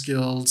someone's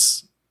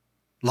skills,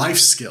 life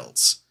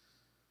skills,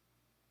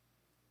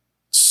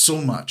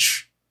 so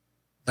much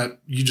that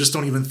you just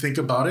don't even think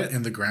about it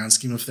in the grand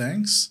scheme of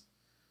things.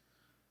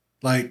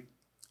 Like,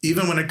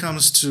 even when it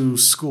comes to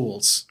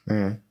schools,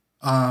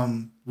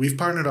 we've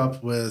partnered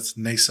up with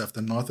NASEF,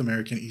 the North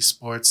American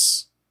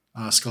Esports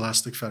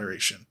Scholastic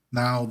Federation,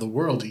 now the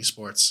World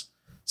Esports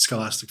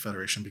Scholastic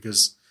Federation,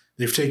 because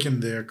they've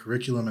taken their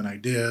curriculum and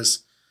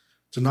ideas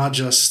to not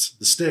just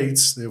the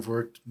States.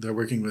 They're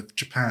working with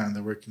Japan,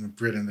 they're working with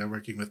Britain, they're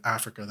working with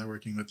Africa, they're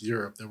working with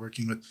Europe, they're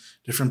working with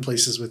different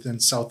places within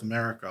South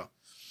America.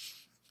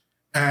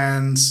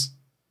 And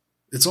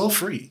it's all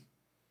free.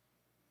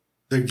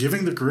 They're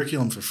giving the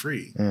curriculum for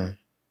free.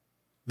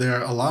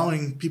 They're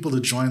allowing people to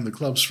join the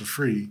clubs for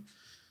free.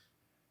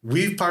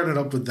 We've partnered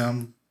up with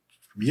them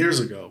years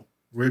ago.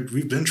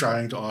 We've been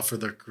trying to offer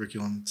their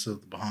curriculum to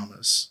the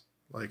Bahamas.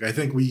 Like, I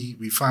think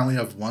we finally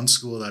have one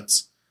school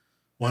that's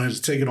wanted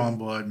to take it on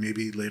board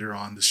maybe later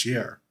on this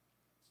year.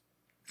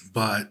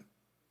 But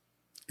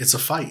it's a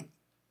fight.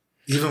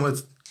 Even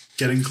with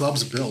getting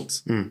clubs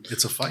built,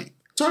 it's a fight.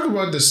 Talk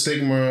about the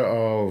stigma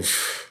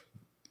of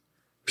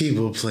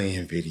people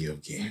playing video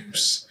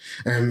games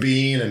and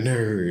being a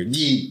nerd,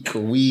 geek,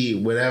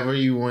 weeb, whatever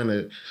you want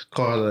to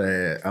call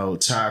it,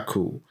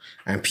 otaku.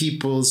 And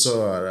people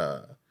sort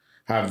of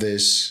have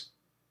this,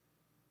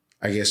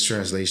 I guess,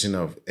 translation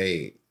of,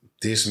 hey,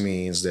 this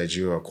means that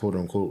you're a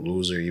quote-unquote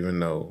loser, even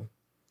though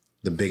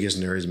the biggest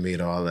nerds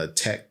made all the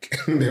tech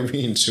that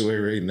we enjoy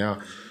right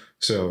now.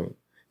 So,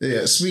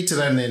 yeah, speak to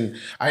that. And then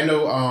I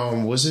know,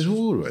 was it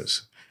who it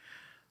was?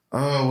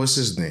 What's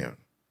his name?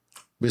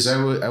 Because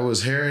I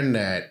was hearing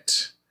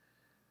that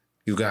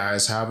you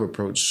guys have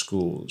approached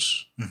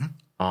schools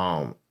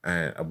and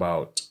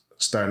about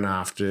starting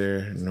after,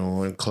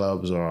 in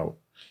clubs or,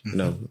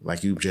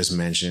 like you just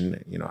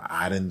mentioned,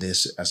 adding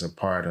this as a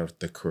part of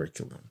the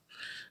curriculum.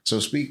 So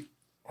speak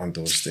on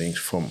those things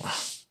for me.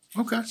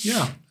 Okay,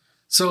 yeah.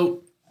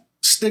 So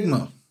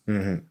stigma.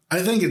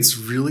 I think it's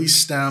really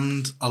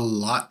stemmed a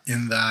lot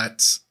in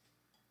that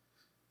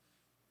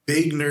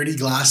big nerdy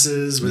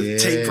glasses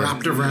with tape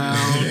wrapped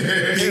around,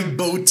 big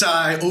bow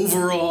tie, not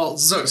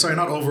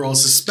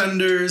overalls,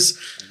 suspenders,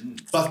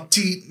 buck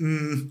teeth,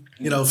 and,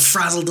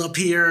 frazzled up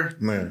here.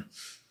 Man.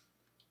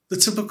 The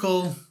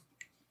typical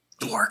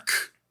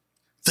dork,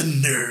 the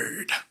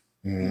nerd,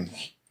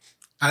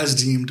 as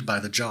deemed by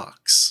the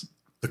jocks,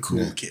 the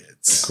cool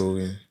kids. Cool,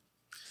 yeah.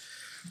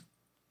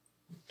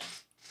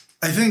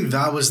 I think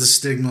that was the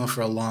stigma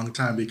for a long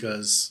time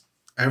because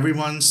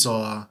everyone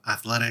saw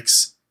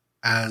athletics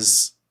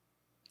as,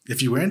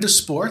 if you were into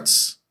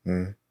sports,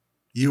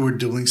 you were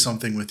doing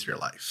something with your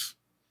life,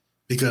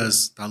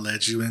 because that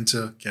led you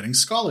into getting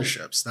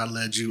scholarships. That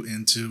led you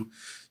into,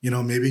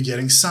 maybe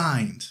getting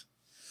signed,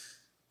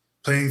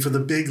 playing for the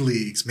big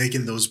leagues,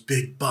 making those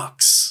big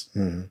bucks.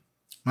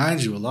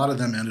 Mind you, a lot of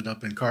them ended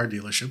up in car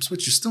dealerships,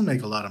 which you still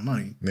make a lot of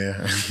money.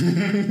 Yeah.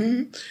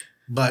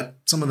 But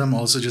some of them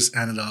also just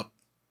ended up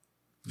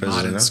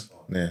not in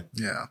school.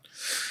 Yeah.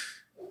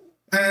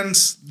 And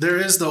there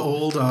is the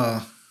old,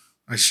 I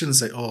shouldn't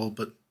say old,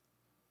 but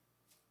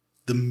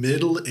the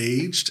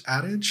middle-aged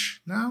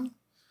adage now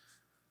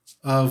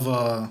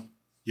of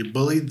you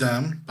bullied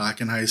them back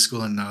in high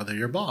school and now they're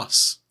your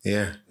boss.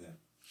 Yeah.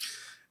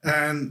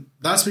 And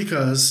that's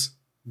because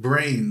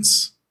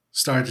brains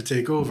started to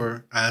take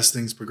over as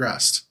things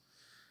progressed.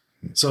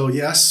 So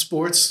yes,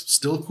 sports,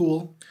 still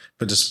cool.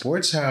 But the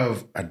sports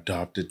have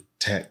adopted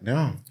tech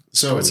now.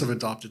 Sports have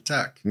adopted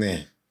tech.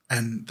 Yeah.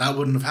 And that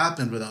wouldn't have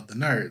happened without the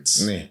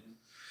nerds. Yeah.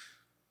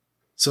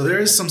 So there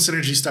is some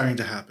synergy starting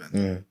to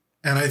happen.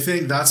 And I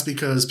think that's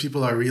because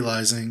people are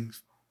realizing,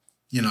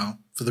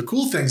 for the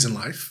cool things in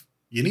life,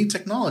 you need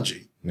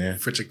technology. Yeah.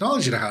 For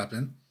technology to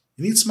happen,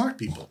 you need smart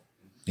people.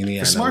 You need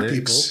For analytics. smart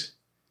people,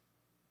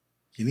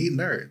 you need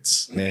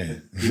nerds. Yeah.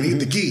 You need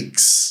the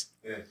geeks.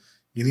 Yeah.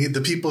 You need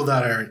the people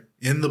that are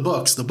in the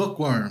books, the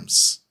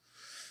bookworms.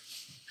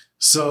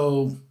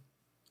 So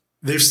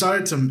they've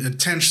started to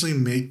intentionally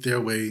make their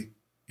way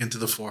into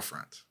the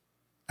forefront.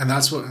 And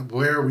that's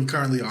where we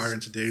currently are in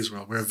today's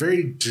world. We're a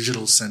very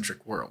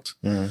digital-centric world.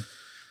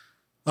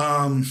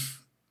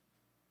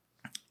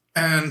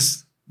 And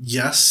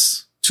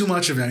yes, too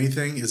much of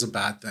anything is a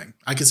bad thing.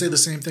 I could say the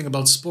same thing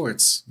about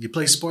sports. You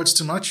play sports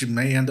too much, you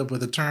may end up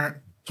with a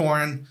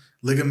torn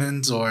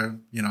ligament or,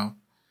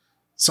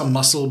 some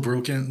muscle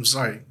broken,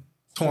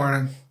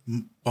 torn,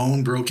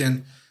 bone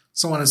broken,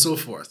 so on and so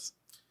forth.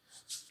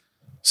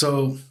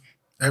 So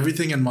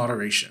everything in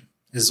moderation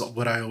is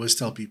what I always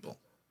tell people.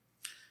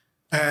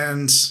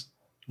 And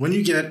when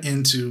you get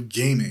into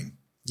gaming,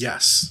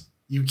 yes,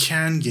 you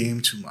can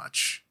game too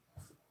much,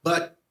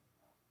 but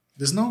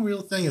there's no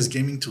real thing as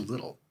gaming too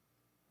little.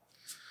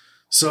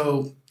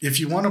 So if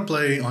you want to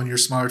play on your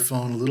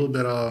smartphone a little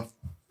bit of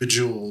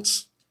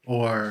Bejeweled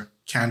or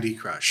Candy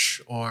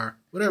Crush or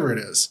whatever it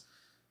is,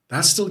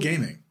 that's still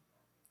gaming.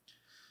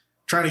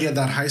 Trying to get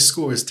that high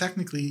score is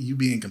technically you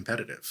being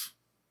competitive.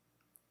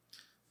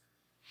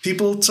 Did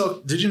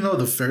you know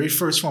the very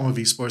first form of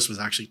esports was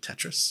actually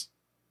Tetris?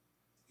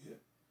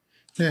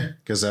 Yeah,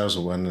 because that was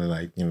one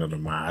of the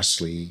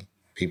massively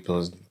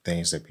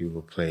things that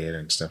people played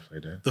and stuff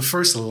like that. The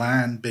first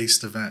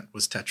LAN-based event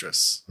was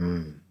Tetris,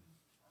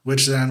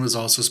 which then was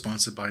also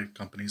sponsored by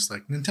companies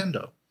like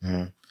Nintendo.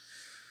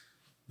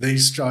 They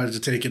started to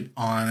take it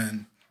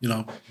on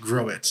and,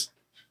 grow it.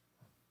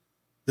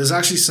 There's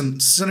actually some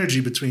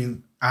synergy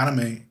between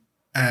anime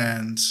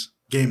and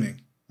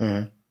gaming.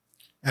 And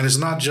it's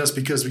not just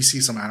because we see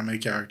some anime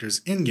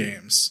characters in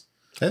games.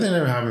 That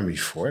never happened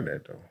before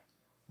that, though.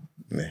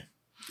 Yeah.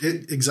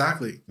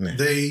 Exactly. Yeah.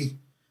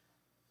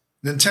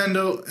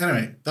 Nintendo,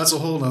 anyway, that's a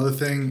whole other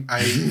thing. I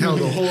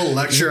held a whole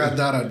lecture at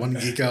that at One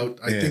Geek Out.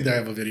 I think I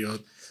have a video.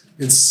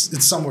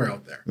 It's somewhere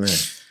out there. Yeah.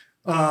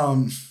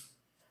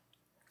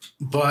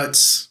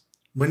 But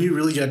when you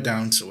really get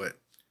down to it,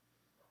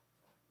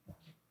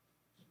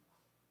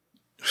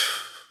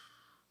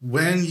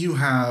 when you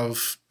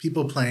have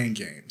people playing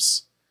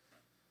games,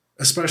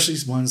 especially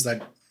ones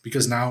that,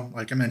 because now,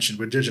 like I mentioned,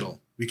 we're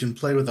digital. We can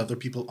play with other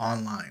people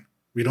online.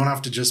 We don't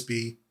have to just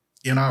be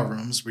in our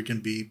rooms. We can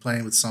be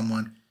playing with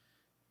someone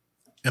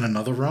in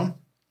another room,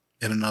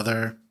 in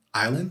another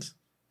island,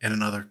 in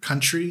another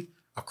country,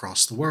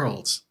 across the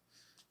world.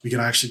 We can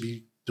actually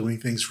be doing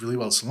things really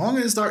well, so long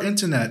as our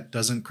internet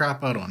doesn't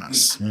crap out on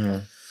us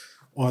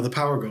or the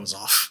power goes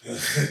off.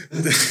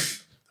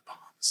 The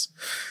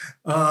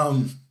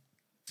bombs.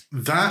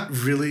 That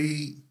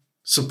really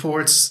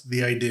supports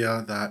the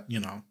idea that,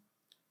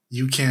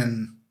 you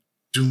can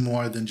do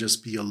more than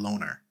just be a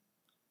loner,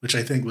 which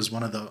I think was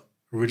one of the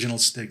original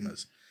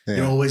stigmas. Yeah.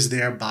 You're always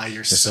there by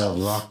yourself.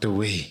 Locked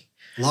away.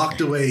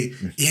 Locked away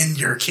in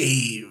your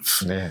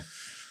cave. Yeah.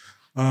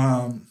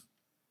 No,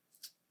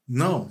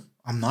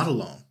 I'm not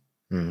alone.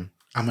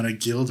 I'm in a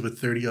guild with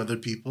 30 other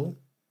people.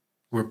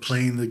 We're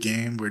playing the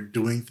game. We're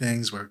doing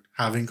things. We're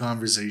having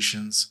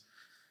conversations.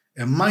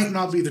 It might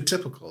not be the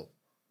typical,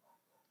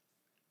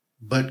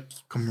 but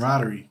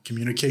camaraderie,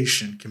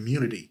 communication,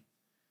 community,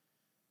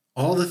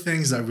 all the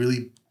things that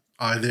really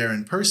are there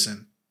in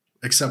person,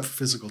 except for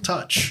physical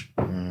touch,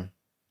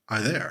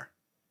 are there.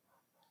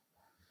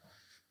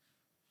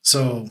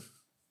 So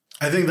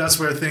I think that's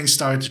where things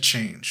started to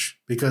change,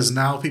 because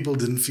now people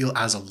didn't feel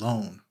as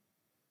alone.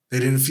 They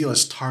didn't feel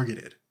as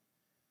targeted.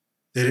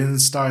 They didn't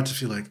start to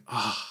feel like,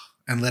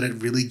 and let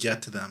it really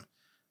get to them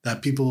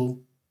that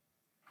people,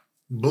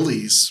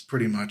 bullies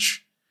pretty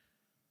much,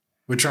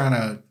 were trying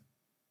to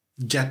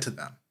get to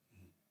them.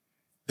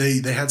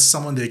 They had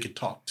someone they could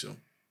talk to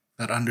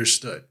that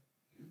understood.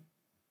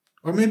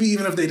 Or maybe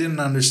even if they didn't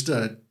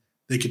understood,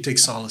 they could take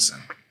solace in.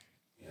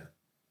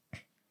 Yeah.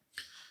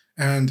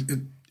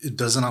 And it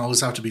doesn't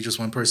always have to be just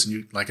one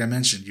person. Like I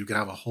mentioned, you could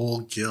have a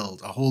whole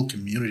guild, a whole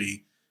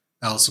community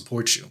that'll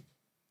support you.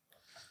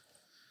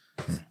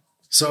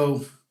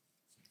 So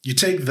you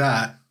take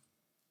that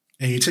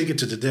and you take it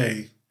to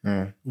today,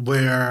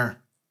 where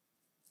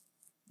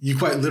you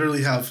quite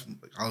literally have,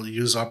 I'll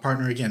use our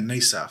partner again,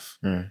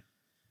 NASEF.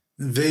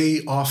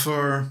 They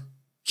offer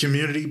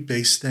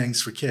community-based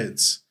things for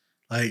kids,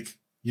 like,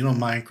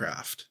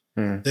 Minecraft.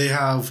 They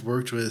have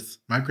worked with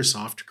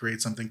Microsoft to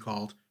create something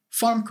called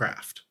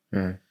Farmcraft.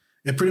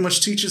 It pretty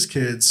much teaches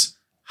kids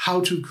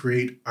how to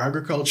create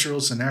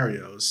agricultural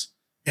scenarios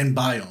in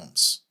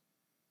biomes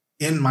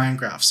in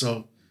Minecraft.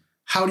 So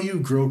how do you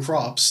grow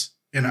crops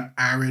in an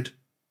arid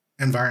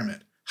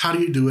environment? How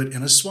do you do it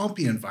in a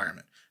swampy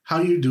environment?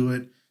 How do you do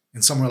it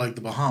in somewhere like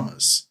the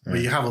Bahamas, where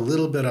you have a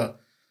little bit of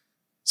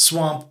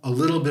swamp, a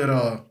little bit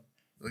of,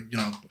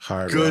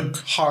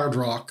 hard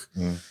rock,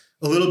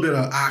 a little bit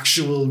of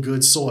actual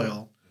good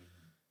soil,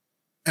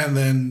 and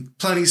then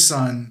plenty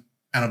sun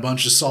and a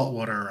bunch of salt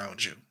water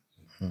around you.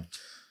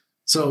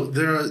 So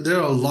there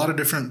are a lot of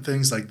different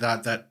things like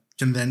that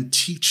can then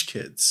teach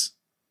kids.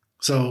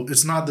 So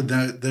it's not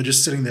that they're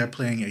just sitting there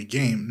playing a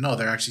game. No,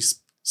 they're actually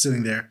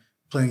sitting there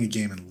playing a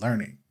game and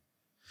learning.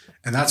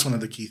 And that's one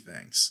of the key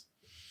things.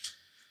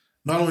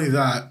 Not only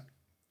that,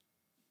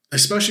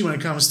 especially when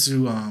it comes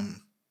to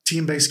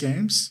team-based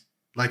games,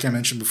 like I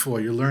mentioned before,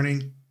 you're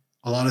learning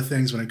a lot of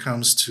things when it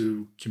comes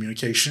to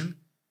communication,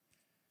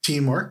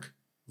 teamwork,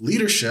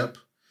 leadership,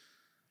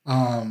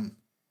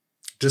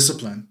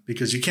 discipline,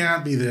 because you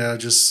can't be there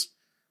just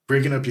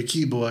breaking up your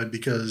keyboard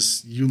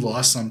because you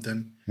lost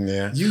something.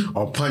 Yeah.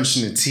 Or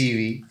punching the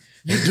TV.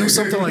 You do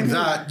something like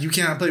that, you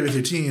can't play with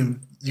your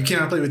team. You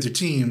can't play with your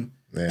team.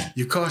 Yeah.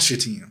 You cost your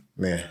team.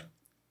 Yeah.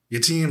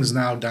 Your team is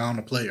now down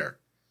a player.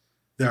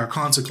 There are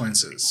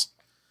consequences.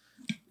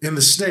 In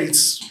the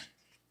States,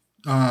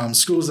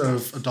 schools that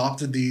have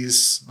adopted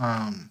these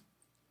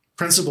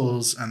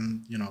principles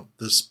and,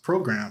 this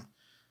program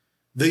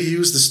they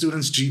use the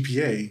student's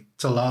GPA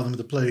to allow them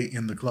to play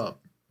in the club.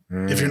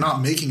 If you're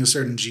not making a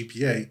certain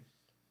GPA,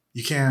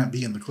 you can't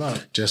be in the club.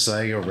 Just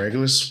like a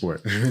regular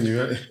sport.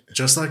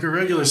 Just like a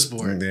regular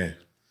sport. Yeah.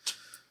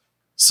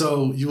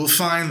 So you will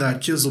find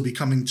that kids will be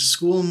coming to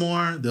school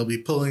more. They'll be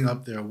pulling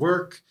up their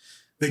work.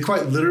 They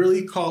quite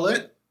literally call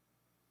it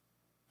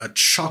a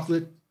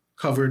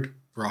chocolate-covered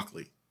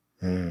broccoli.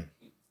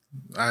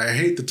 I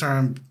hate the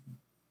term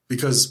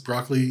because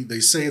broccoli,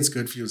 they say it's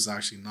good for you. It's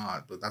actually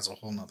not, but that's a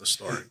whole nother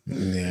story.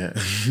 Yeah.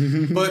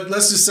 But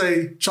let's just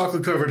say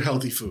chocolate-covered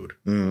healthy food.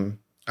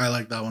 I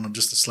like that one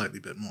just a slightly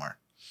bit more.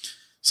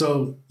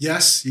 So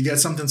yes, you get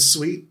something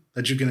sweet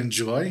that you can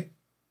enjoy,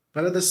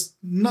 but at this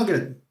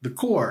nugget, the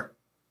core,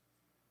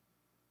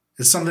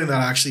 it's something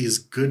that actually is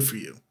good for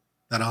you,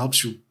 that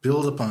helps you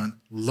build upon,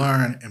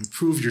 learn,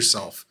 improve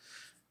yourself.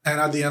 And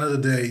at the end of the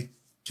day,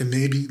 can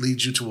maybe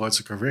lead you towards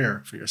a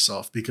career for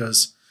yourself.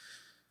 Because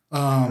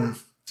I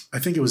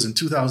think it was in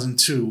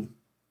 2002,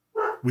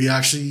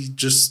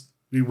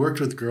 we worked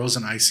with girls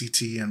in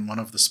ICT and one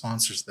of the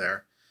sponsors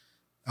there.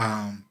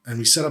 And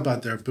we set up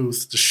at their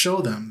booth to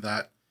show them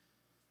that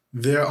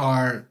there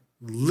are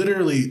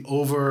literally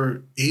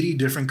over 80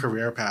 different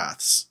career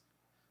paths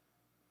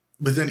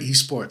within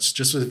esports,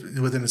 just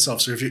within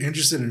itself. So if you're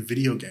interested in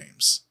video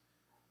games,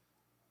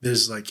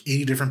 there's like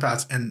 80 different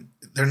paths, and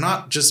they're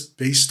not just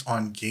based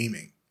on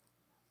gaming.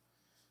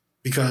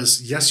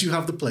 Because yes, you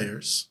have the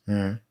players,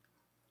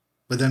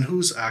 but then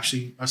who's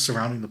actually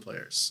surrounding the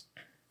players?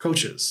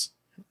 Coaches,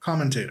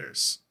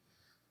 commentators,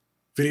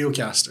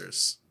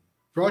 videocasters,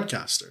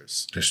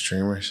 broadcasters. The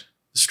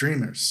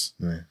streamers.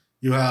 Yeah.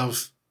 You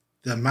have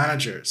the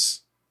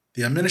managers,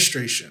 the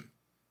administration,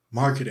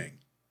 marketing,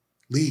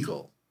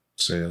 legal,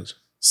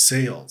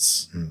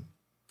 sales,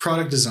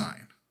 product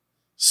design,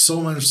 so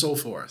on and so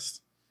forth.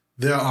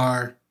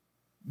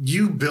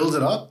 You build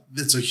it up,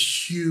 it's a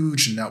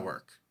huge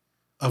network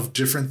of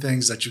different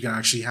things that you can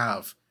actually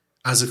have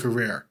as a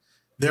career.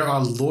 There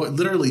are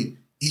literally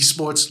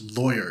esports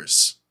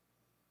lawyers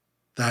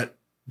that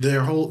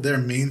their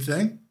main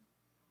thing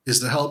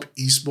is to help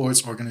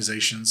esports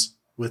organizations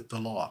with the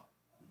law.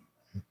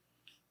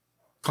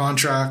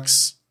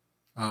 Contracts,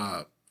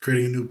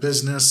 creating a new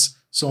business,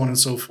 so on and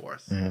so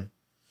forth.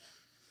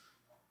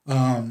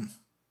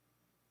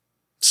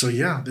 So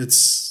yeah,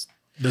 there's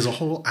a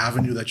whole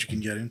avenue that you can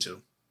get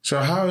into. So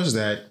how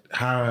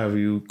have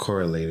you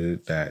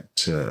correlated that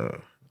to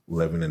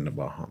living in the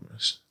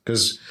Bahamas?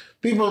 Because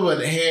people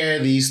would hear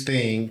these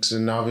things,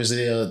 and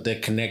obviously the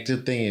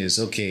connected thing is,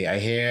 okay, I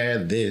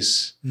hear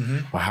this,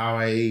 but how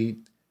I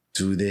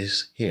do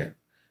this here.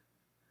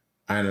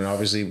 And then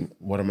obviously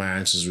one of my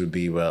answers would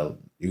be, well,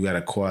 you got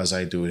to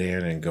quasi do it here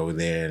and then go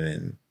there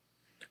and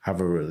have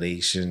a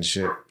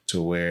relationship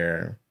to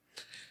where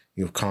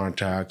you have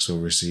contacts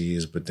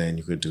overseas, but then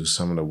you could do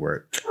some of the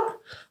work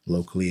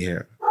locally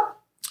here.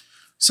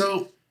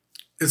 So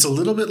it's a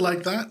little bit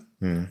like that,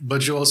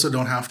 but you also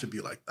don't have to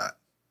be like that.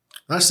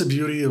 That's the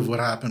beauty of what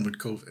happened with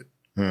COVID.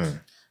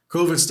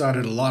 COVID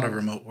started a lot of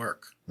remote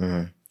work.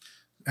 And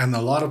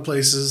a lot of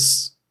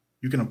places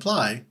you can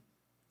apply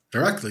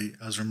directly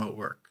as remote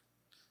work.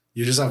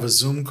 You just have a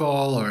Zoom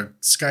call or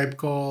Skype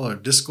call or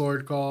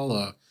Discord call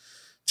or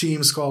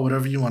Teams call,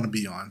 whatever you want to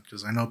be on,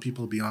 because I know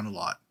people be on a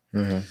lot.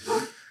 Even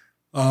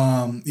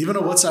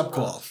a WhatsApp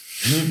call,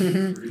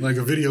 like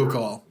a video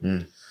call.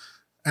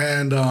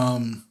 And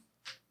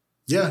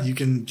yeah, you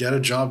can get a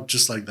job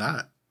just like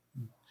that.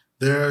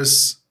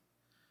 There's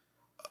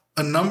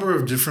a number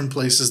of different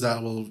places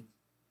that will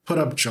put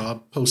up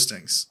job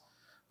postings.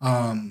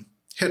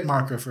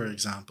 Hitmarker, for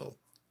example,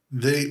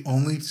 they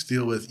only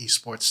deal with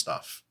esports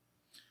stuff.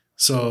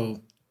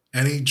 So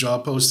any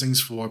job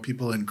postings for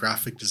people in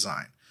graphic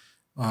design,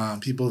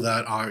 people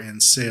that are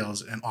in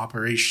sales and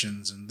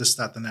operations and this,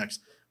 that, the next,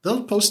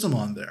 they'll post them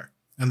on there.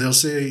 And they'll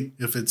say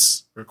if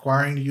it's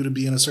requiring you to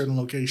be in a certain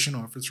location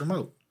or if it's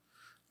remote.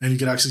 And you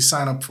can actually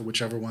sign up for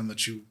whichever one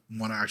that you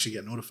want to actually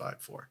get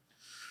notified for.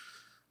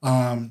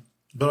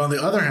 But on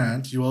the other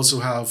hand, you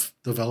also have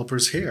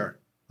developers here.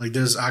 Like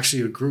there's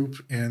actually a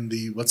group in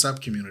the WhatsApp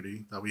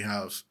community that we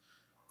have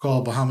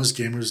called Bahamas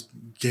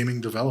Gaming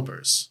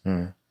Developers.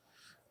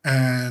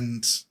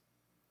 And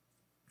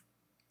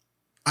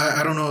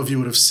I don't know if you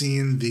would have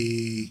seen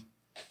the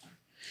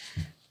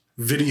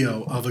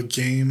video of a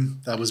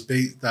game that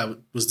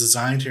was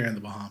designed here in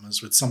the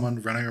Bahamas with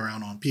someone running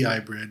around on PI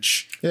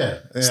Bridge.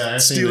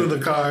 Stealing the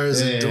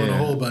cars and doing a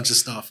whole bunch of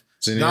stuff.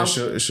 So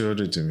you showed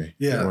it to me.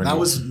 Yeah, that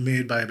was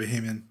made by a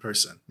Bahamian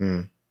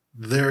person.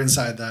 They're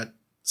inside that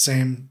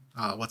same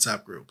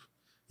WhatsApp group.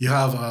 You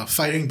have a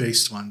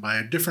fighting-based one by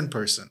a different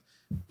person,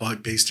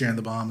 but based here in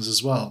the Bahamas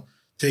as well,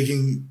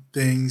 taking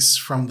things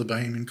from the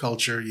Bahamian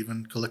culture,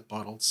 even Kalik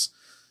bottles,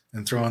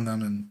 and throwing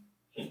them in.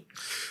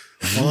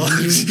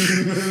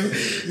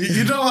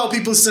 You know how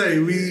people say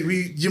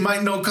you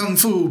might know kung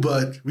fu,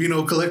 but we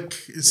know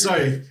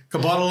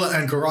kabadal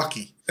and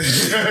karate.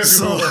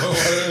 So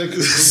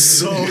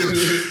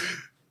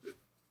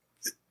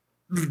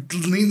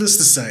needless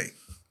to say,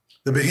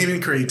 the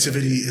Bahamian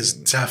creativity is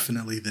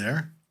definitely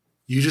there.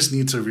 You just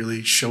need to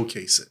really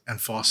showcase it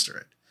and foster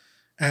it.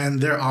 And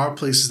there are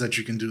places that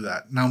you can do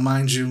that. Now,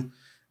 mind you,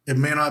 it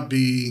may not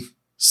be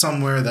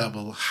somewhere that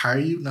will hire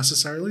you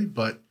necessarily,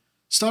 but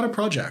start a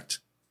project.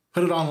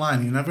 Put it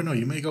online. You never know.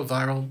 You may go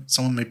viral.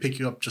 Someone may pick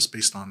you up just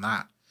based on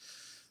that.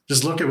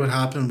 Just look at what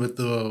happened with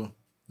the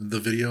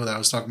video that I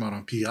was talking about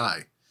on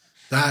PI.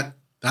 That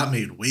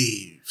made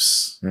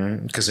waves.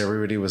 Because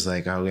everybody was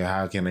like, oh, yeah,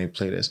 how can I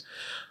play this?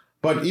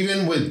 But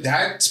even with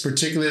that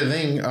particular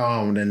thing,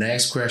 the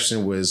next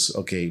question was,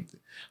 okay,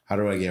 how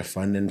do I get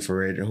funding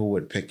for it? Who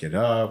would pick it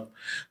up?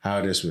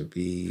 How this would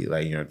be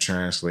like,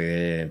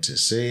 translated into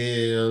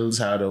sales?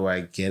 How do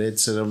I get it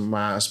to the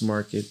mass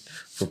market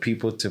for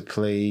people to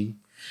play?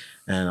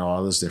 And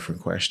all those different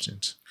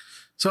questions.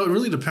 So it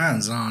really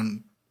depends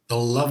on the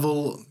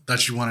level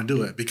that you want to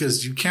do it,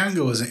 because you can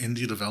go as an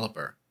indie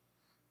developer.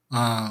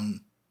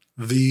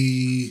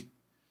 The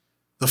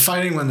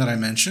fighting one that I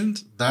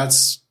mentioned,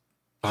 that's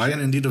by an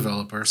indie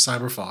developer,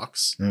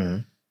 CyberFox. Mm-hmm.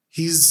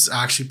 He's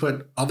actually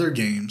put other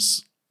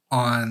games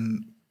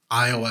on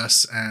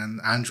iOS and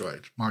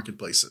Android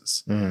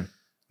marketplaces. Mm-hmm.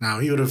 Now,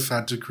 he would have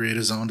had to create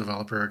his own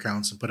developer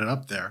accounts and put it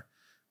up there.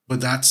 But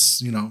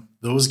that's,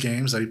 those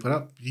games that he put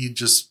up, he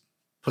just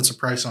puts a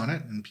price on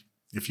it. And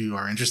if you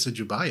are interested,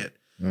 you buy it.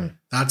 Mm.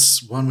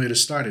 That's one way to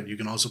start it. You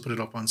can also put it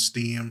up on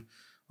Steam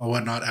or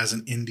whatnot as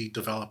an indie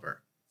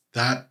developer.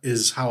 That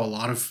is how a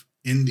lot of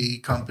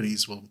indie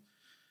companies will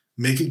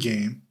make a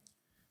game,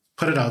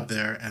 put it out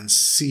there, and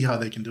see how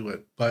they can do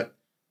it. But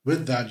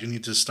with that, you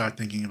need to start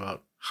thinking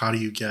about how do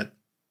you get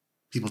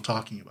people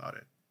talking about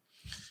it.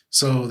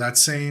 So that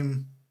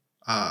same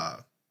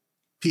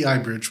PI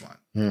Bridge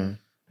one,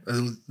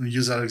 I'll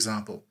use that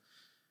example.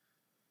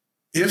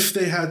 If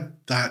they had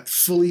that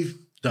fully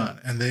done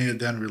and they had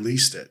then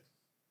released it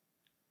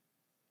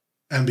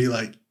and be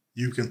like,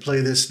 you can play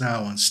this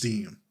now on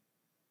Steam,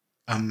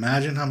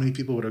 imagine how many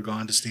people would have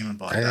gone to Steam and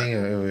bought that. I think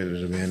it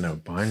would have been a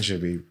bunch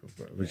of people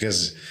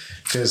because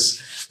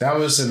that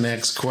was the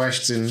next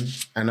question.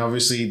 And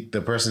obviously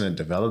the person that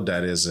developed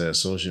that is a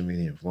social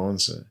media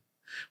influencer.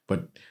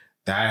 But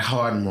that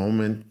hard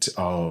moment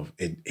of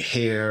it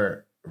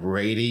here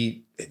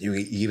ready, you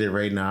can eat it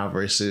right now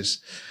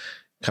versus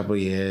a couple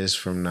of years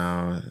from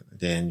now,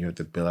 then you have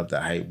to build up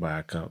the hype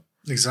back up.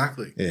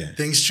 Exactly. Yeah.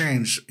 Things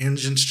change.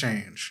 Engines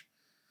change.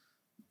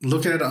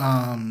 Look at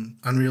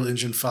Unreal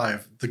Engine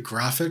 5. The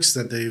graphics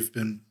that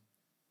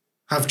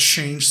have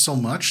changed so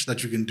much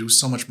that you can do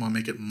so much more,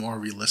 make it more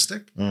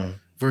realistic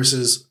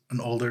versus an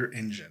older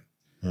engine.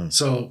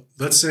 So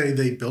let's say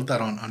they built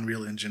that on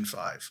Unreal Engine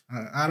 5.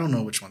 I don't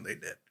know which one they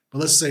did, but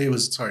let's say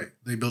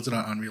they built it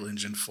on Unreal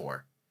Engine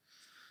 4.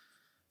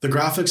 The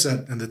graphics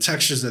and the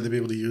textures that they'll be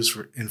able to use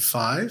in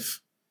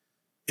 5,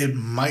 it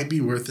might be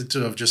worth it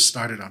to have just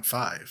started on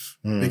 5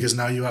 because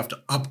now you have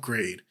to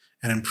upgrade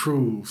and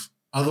improve.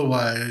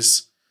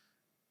 Otherwise,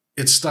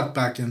 it's stuck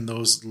back in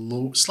those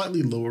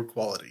slightly lower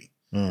quality.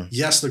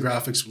 Yes, the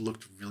graphics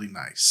looked really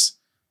nice,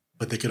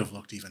 but they could have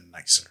looked even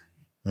nicer.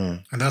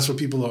 And that's what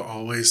people are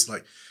always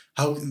like,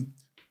 how can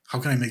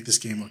I make this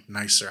game look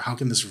nicer? How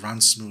can this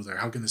run smoother?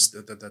 How can this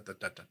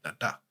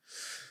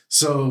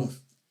So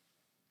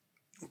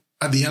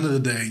at the end of the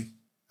day,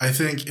 I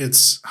think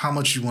it's how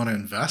much you want to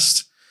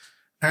invest.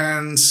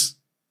 And,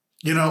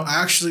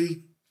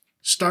 actually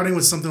starting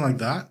with something like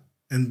that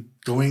and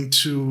going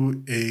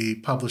to a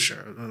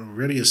publisher, an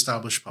already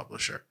established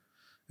publisher,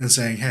 and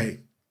saying,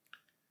 hey,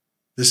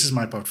 this is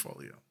my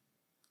portfolio.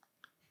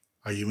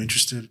 Are you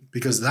interested?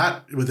 Because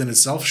that within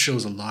itself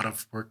shows a lot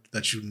of work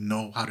that you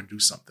know how to do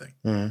something.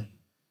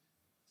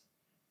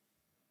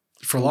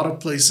 For a lot of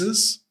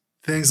places,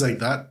 things like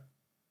that,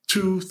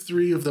 2,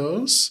 3 of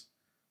those,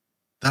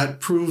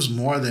 that proves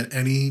more than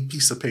any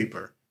piece of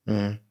paper.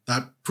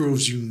 That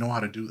proves you know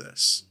how to do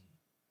this.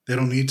 They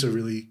don't need to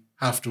really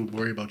have to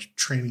worry about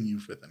training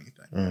you with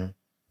anything.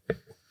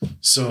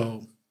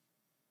 So,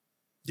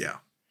 yeah,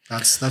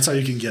 that's how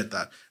you can get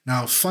that.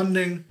 Now,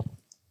 funding,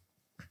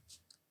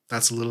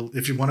 that's a little,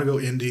 if you want to go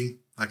indie,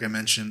 like I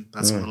mentioned,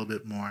 that's a little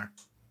bit more,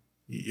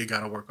 you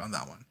got to work on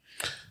that one.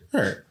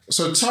 All right.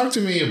 So talk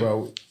to me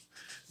about,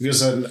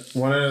 because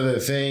one of the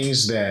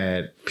things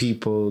that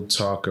people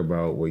talk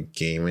about with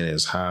gaming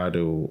is how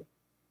do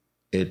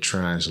it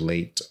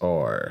translate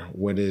or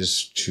what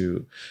is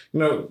to,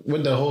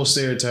 with the whole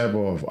stereotype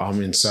of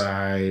I'm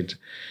inside,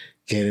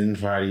 getting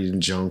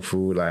eating junk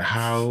food, like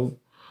how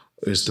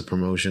is the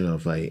promotion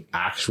of like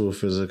actual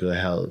physical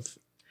health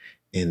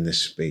in this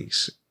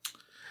space?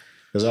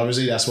 Because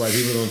obviously that's why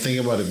people don't think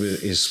about it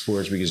is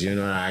sports, because you're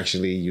not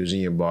actually using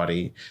your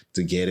body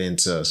to get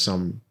into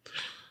some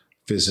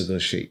physical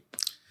shape.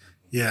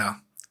 Yeah.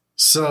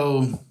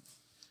 So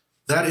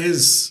that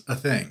is a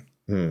thing.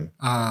 There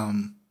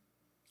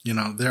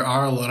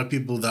are a lot of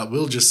people that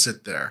will just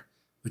sit there,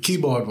 the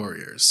keyboard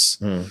warriors.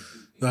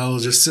 They'll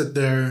just sit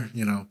there,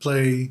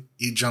 play,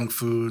 eat junk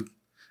food.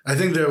 I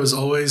think there was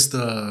always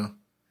the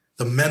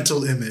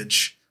mental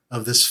image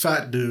of this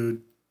fat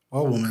dude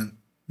or woman,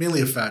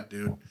 mainly a fat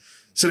dude,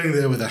 sitting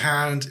there with a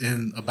hand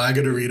in a bag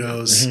of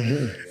Doritos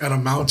and a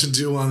Mountain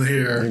Dew on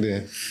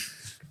here.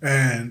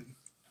 And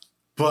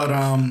But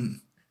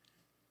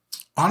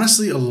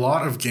honestly, a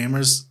lot of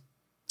gamers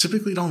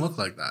typically don't look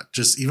like that,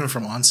 just even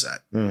from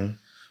onset. Mm.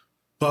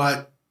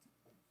 But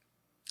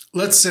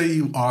let's say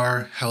you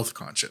are health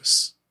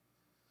conscious.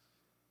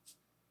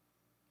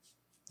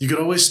 You could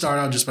always start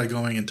out just by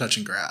going and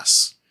touching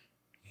grass.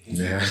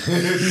 Yeah.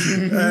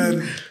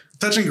 And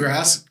touching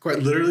grass quite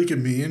literally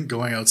could mean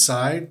going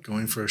outside,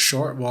 going for a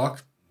short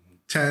walk,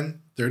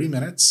 10, 30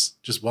 minutes,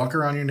 just walk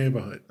around your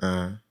neighborhood.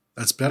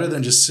 That's better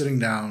than just sitting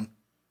down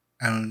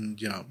and,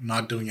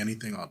 not doing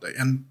anything all day.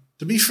 And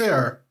to be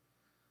fair,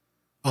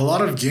 a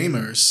lot of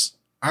gamers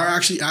are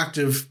actually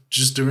active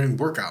just during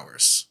work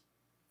hours.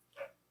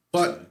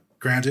 But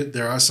granted,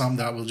 there are some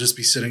that will just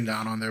be sitting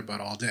down on their butt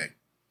all day.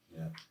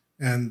 Yeah.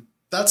 And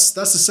that's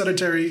a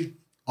sedentary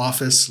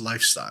office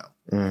lifestyle.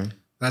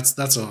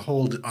 That's a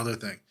whole other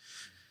thing.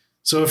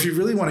 So if you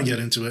really want to get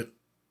into it,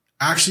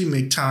 actually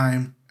make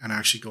time and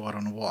actually go out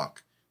on a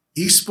walk.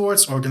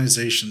 Esports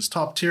organizations,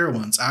 top tier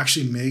ones,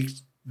 actually make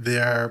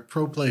their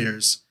pro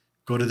players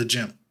go to the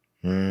gym.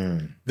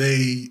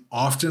 They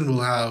often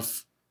will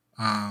have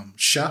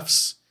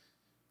chefs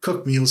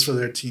cook meals for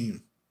their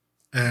team,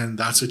 and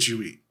that's what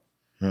you eat.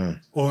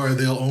 Or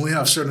they'll only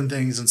have certain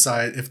things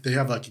inside. If they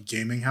have like a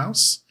gaming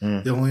house,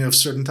 they'll only have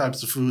certain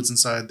types of foods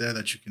inside there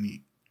that you can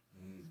eat.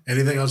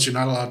 Anything else, you're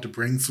not allowed to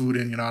bring food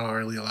in. You're not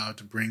really allowed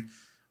to bring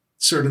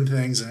certain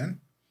things in.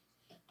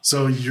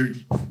 So you're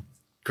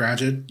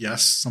granted,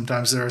 yes,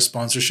 sometimes there are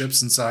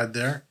sponsorships inside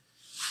there.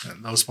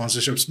 And those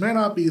sponsorships may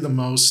not be the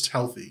most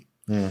healthy,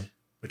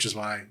 which is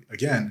why,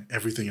 again,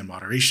 everything in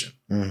moderation.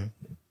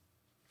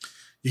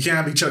 You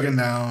can't be chugging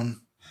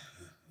down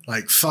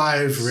like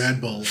 5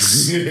 Red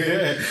Bulls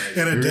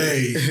in a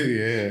day.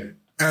 Yeah.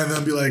 And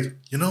then be like,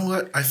 you know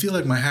what? I feel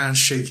like my hand's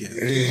shaking.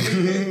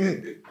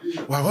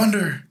 Well,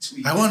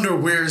 I wonder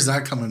where's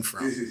that coming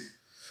from?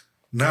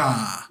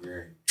 Nah.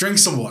 Drink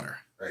some water.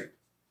 Right.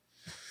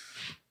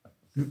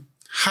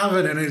 Have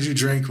an energy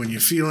drink when you're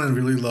feeling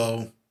really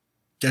low.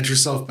 Get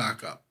yourself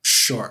back up.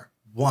 Sure.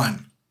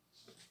 1.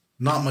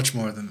 Not much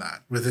more than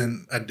that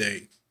within a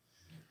day.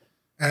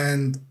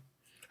 And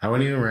I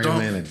wouldn't even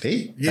recommend a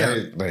date.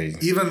 Yeah.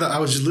 I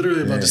was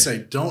literally about to say,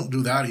 don't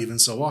do that even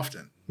so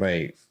often.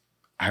 Like,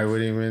 I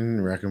wouldn't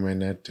even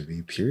recommend that to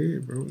be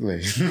period, bro.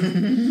 Like,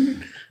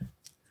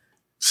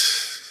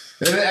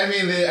 I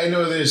mean, I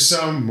know there's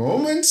some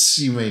moments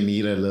you may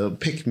need a little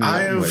pick me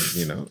up, but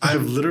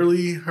I've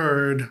literally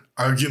heard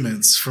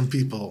arguments from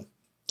people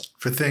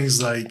for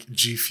things like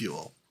G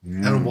Fuel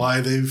and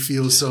why they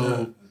feel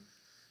so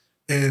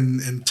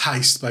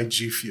enticed by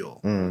G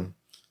Fuel.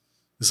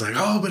 It's like,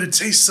 oh, but it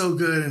tastes so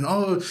good, and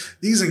oh,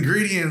 these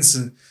ingredients,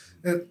 and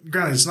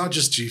granted, it's not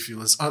just G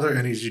Fuel; it's other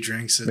energy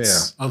drinks,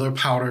 it's other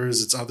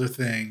powders, it's other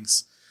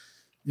things.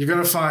 You're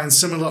gonna find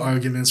similar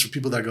arguments for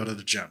people that go to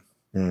the gym,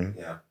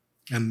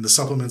 and the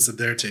supplements that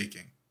they're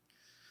taking.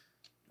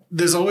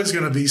 There's always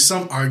gonna be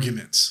some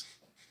argument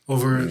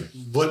over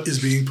what is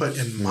being put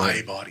in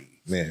my body.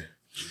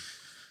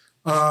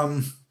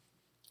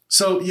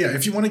 So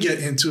if you want to get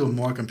into a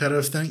more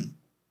competitive thing,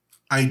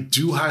 I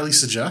do highly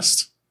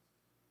suggest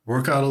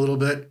work out a little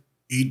bit,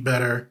 eat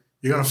better.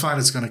 You're going to find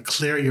it's going to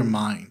clear your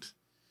mind.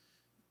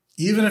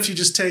 Even if you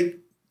just take,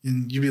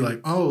 and you'd be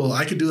like, oh, well,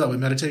 I could do that with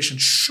meditation.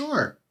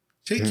 Sure.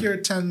 Take your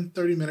 10,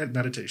 30-minute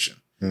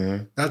meditation.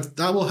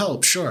 That will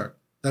help, sure.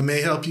 That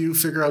may help you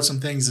figure out some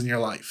things in your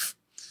life.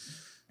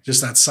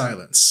 Just that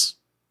silence.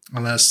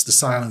 Unless the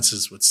silence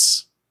is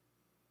what's...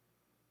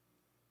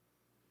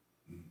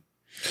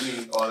 I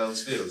mean, all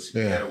else fails.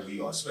 You gotta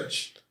Wii or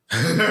Switch.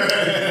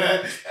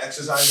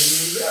 Exercising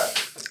means that.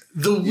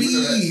 The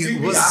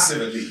Wii was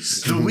active at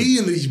least. The Wii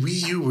and the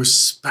Wii U were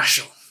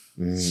special.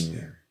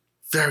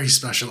 Very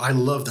special. I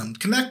love them.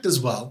 Connect as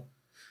well.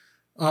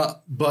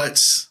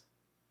 But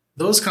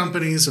those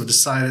companies have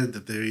decided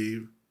that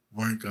they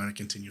weren't going to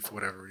continue for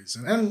whatever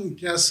reason.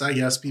 And yes, I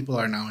guess people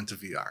are now into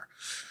VR.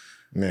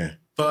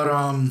 But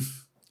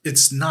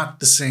it's not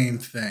the same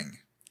thing.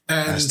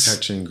 And that's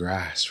touching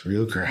grass,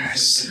 real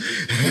grass.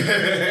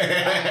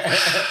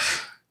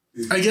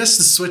 I guess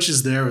the Switch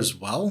is there as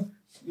well.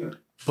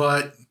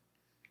 But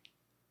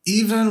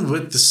even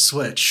with the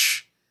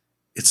Switch,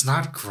 it's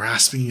not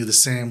grasping you the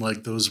same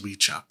like those Wii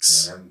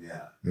Chucks.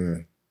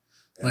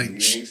 Like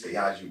they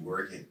had you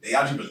working. They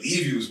had you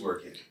believe you was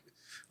working.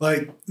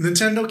 Like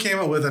Nintendo came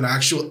out with an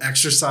actual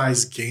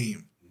exercise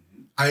game.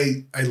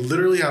 I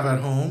literally have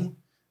at home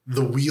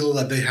the wheel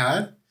that they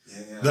had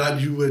that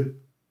you would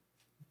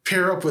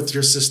pair up with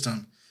your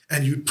system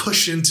and you'd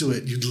push into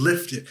it, you'd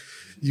lift it,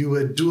 you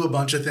would do a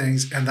bunch of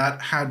things, and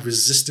that had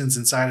resistance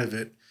inside of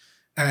it.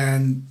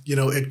 And,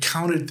 it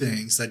counted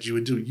things that you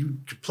would do. You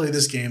could play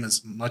this game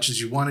as much as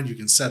you wanted. You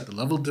can set the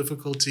level of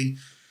difficulty.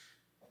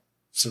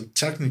 So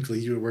technically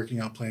you were working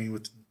out playing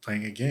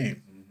a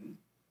game.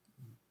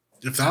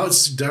 If that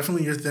was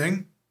definitely your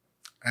thing,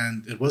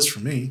 and it was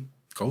for me,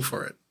 go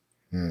for it.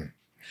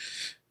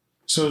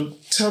 So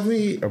tell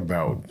me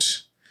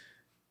about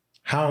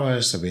how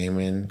has the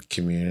Bahamian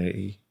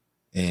community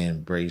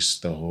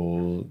embraced the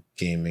whole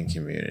gaming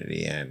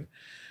community, and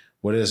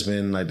what has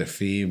been like the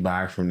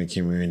feedback from the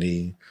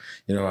community?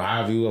 You know,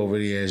 have you over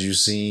the years you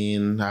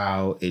seen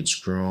how it's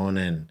grown,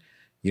 and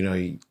you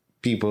know,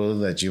 people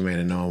that you may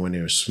have known when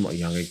they were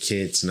younger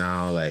kids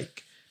now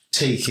like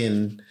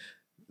taking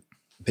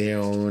their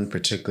own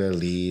particular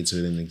leads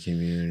within the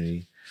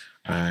community,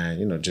 and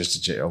you know,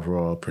 just the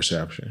overall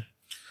perception.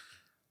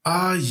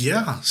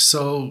 Yeah.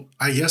 So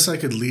I guess I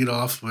could lead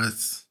off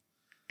with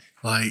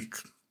like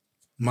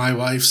my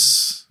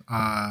wife's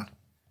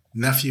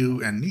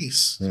nephew and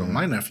niece. So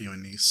my nephew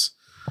and niece.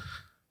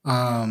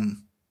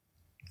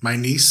 My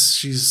niece,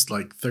 she's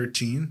like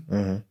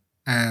 13,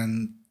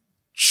 and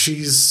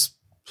she's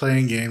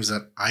playing games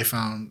that I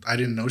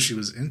didn't know she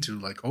was into,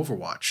 like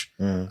Overwatch.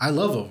 I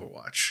love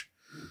Overwatch.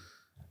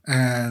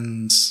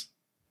 And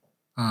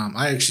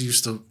I actually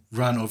used to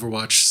run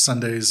Overwatch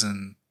Sundays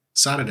and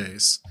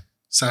Saturdays.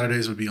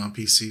 Saturdays would be on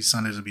PC,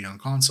 Sundays would be on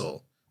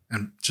console.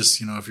 And just,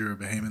 you know, if you're a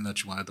Bahamian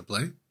that you wanted to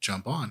play,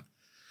 jump on.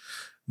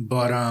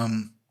 But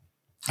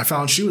I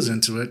found she was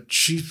into it.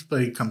 She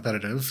played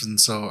competitive, and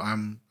so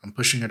I'm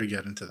pushing her to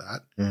get into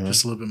that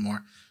just a little bit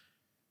more.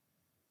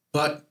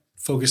 But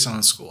focus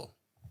on school.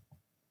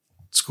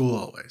 School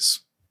always.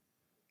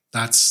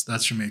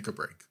 That's your make or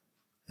break.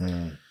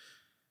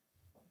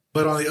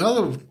 But on the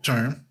other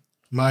term,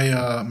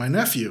 my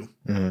nephew,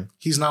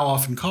 he's now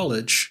off in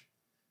college,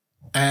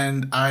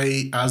 and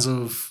as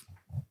of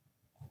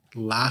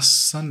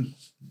last Sunday,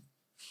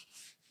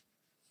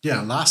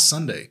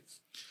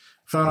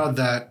 found out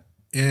that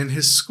in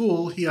his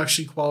school he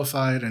actually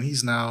qualified, and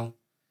he's now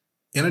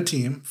in a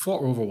team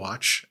for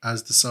Overwatch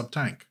as the sub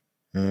tank.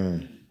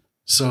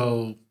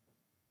 So,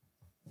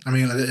 I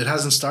mean, it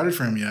hasn't started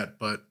for him yet,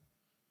 but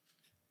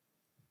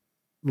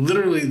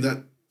literally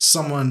that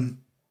someone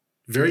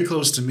very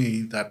close to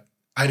me that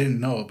I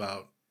didn't know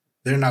about,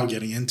 they're now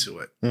getting into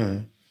it.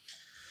 Then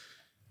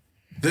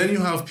you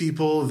have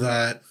people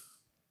that,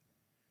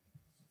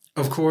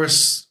 of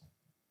course,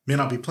 may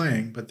not be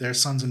playing, but their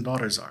sons and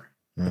daughters are,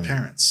 the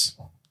parents.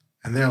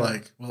 And they're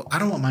like, well, I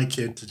don't want my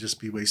kid to just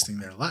be wasting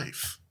their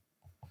life.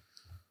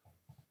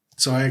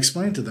 So I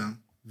explained to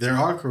them, there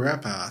are career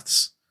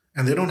paths,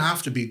 and they don't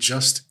have to be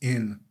just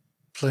in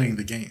playing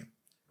the game.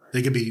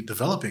 They could be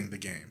developing the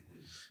game.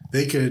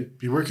 They could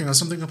be working on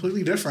something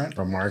completely different.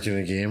 For marketing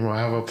the game, we'll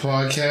have a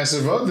podcast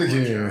about the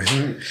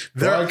game.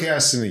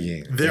 Broadcasting the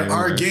game. There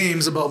are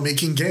games about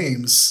making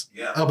games.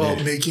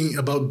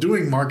 About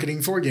doing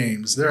marketing for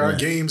games. There are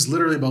games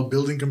literally about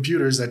building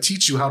computers that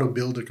teach you how to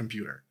build a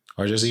computer.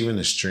 Or just even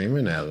the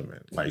streaming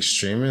element. Like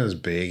streaming is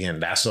big,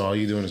 and that's all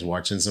you're doing is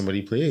watching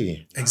somebody play a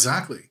game.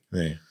 Exactly.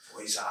 Yeah.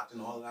 Voice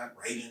acting, all of that,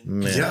 writing,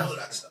 all of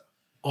that stuff.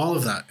 All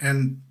of that.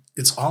 And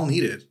it's all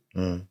needed.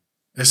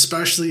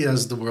 Especially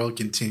as the world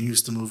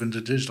continues to move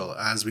into digital,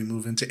 as we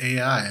move into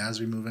AI, as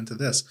we move into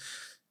this.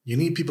 You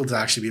need people to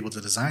actually be able to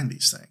design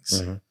these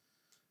things.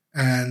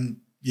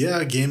 And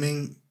yeah,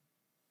 gaming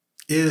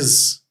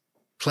is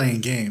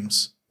playing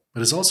games,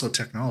 but it's also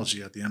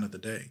technology at the end of the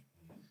day.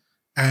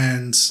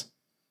 And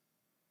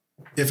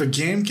if a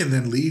game can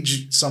then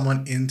lead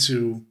someone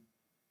into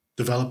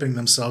developing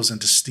themselves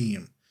into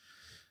STEAM,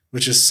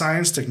 which is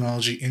science,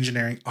 technology,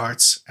 engineering,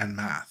 arts, and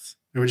math.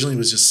 Originally it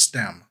was just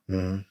STEM.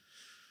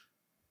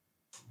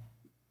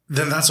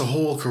 Then that's a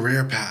whole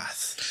career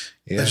path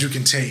that you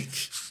can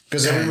take.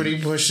 Because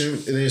everybody pushing,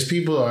 there's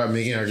people are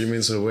making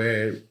arguments of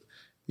where,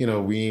 you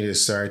know, we need to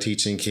start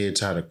teaching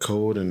kids how to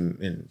code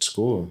in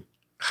school.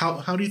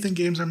 How do you think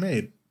games are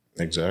made?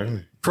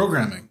 Exactly.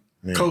 Programming,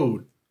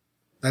 code.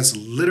 That's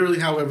literally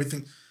how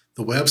everything,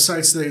 the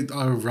websites they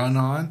are run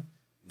on,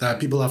 that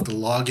people have to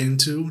log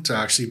into to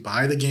actually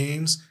buy the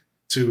games,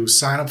 to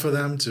sign up for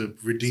them, to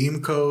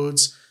redeem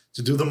codes,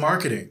 to do the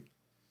marketing.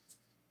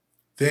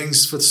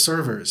 Things for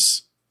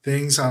servers.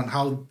 Things on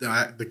how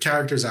the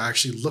characters are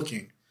actually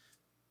looking.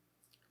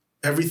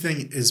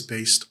 Everything is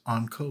based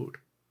on code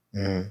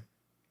and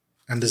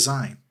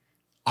design,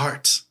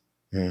 art.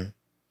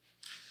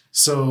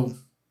 So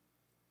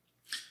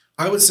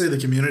I would say the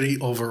community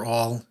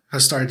overall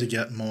has started to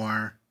get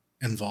more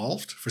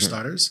involved, for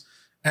starters,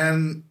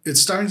 and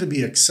it's starting to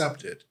be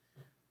accepted.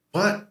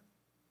 But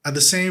at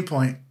the same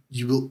point,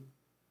 you will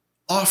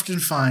often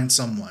find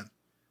someone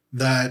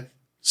that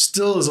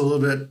still is a little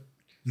bit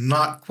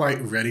not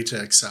quite ready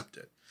to accept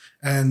it.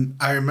 And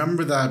I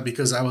remember that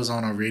because I was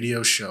on a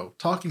radio show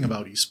talking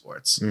about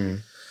esports.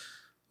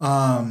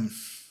 And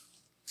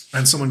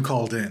someone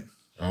called in.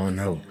 Oh,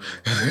 no.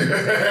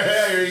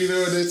 I already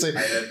know what they say.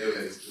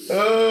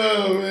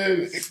 Oh,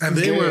 man. And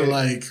they were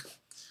like,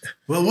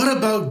 well, what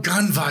about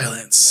gun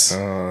violence?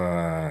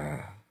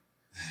 Uh,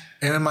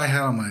 And in my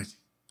head, I'm like,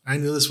 I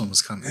knew this one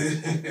was coming.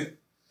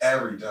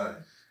 Every time.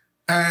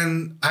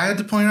 And I had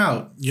to point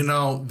out, you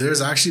know,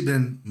 there's actually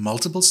been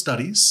multiple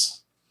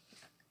studies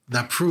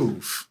that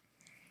prove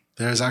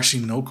there's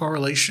actually no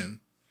correlation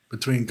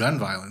between gun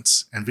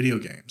violence and video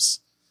games.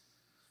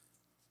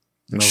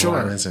 no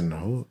violence in the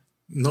whole.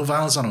 No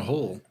violence on a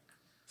whole.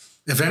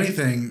 If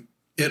anything,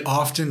 it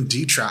often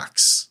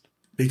detracts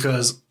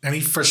because any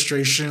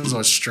frustrations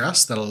or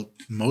stress that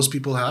most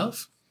people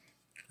have,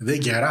 they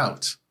get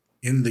out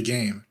in the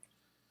game.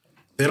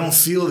 They don't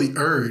feel the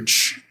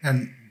urge.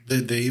 And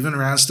they even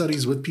ran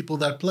studies with people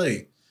that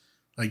play.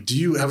 Like, do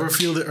you ever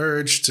feel the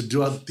urge to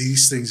do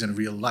these things in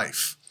real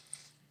life?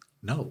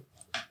 No.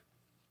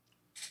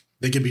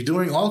 They could be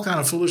doing all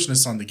kind of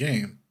foolishness on the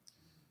game,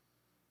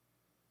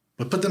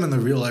 but put them in the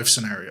real life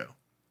scenario.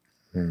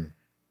 The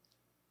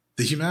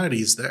humanity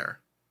is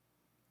there.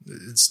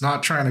 It's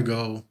not trying to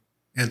go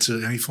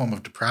into any form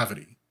of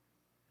depravity.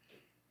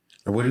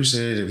 What do you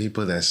say to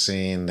people that's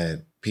saying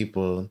that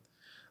people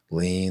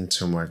lean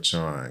too much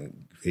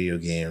on video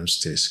games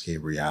to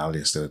escape reality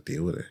instead of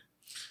deal with it?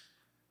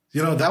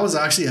 You know, that was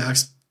actually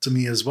asked to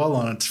me as well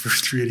on a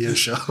radio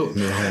show.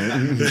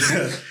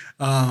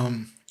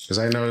 Because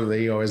I know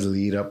they always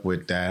lead up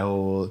with that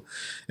whole,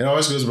 it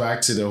always goes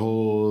back to the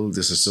whole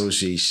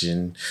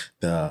disassociation,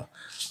 the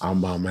I'm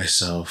by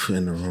myself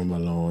in the room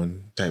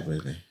alone type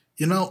of thing.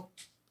 You know,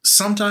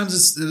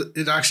 sometimes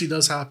it actually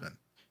does happen.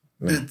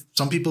 Yeah.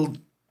 Some people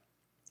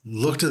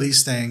look to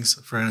these things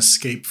for an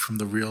escape from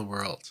the real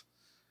world.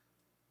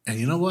 And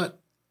you know what?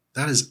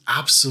 That is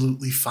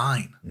absolutely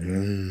fine.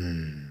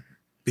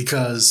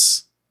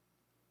 Because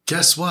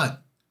guess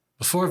what?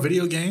 Before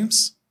video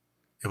games,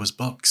 it was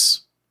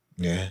books.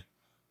 Yeah.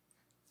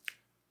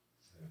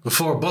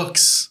 Before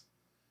books,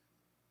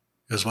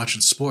 it was watching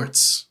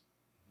sports.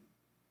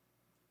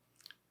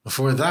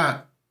 Before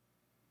that,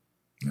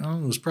 you know,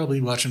 it was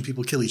probably watching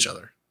people kill each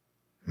other.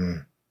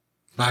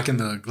 Back in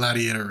the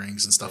gladiator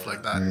rings and stuff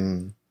like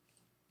that.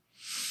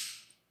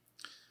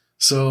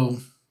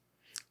 So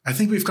I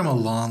think we've come a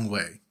long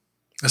way,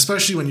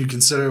 especially when you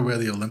consider where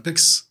the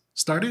Olympics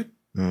started,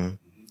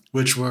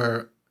 which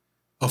were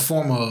a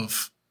form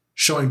of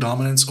showing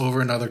dominance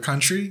over another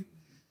country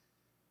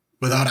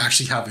without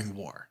actually having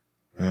war.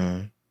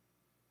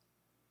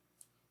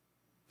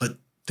 But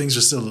things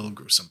were still a little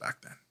gruesome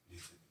back then.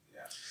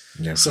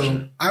 Yeah, so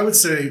sure. I would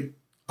say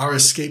our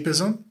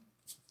escapism,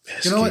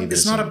 you know what?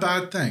 It's not a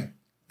bad thing.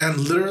 And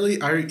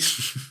literally, I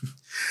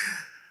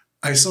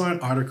saw an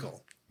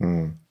article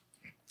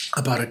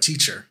about a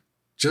teacher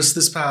just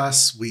this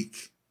past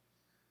week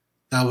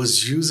that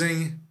was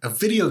using a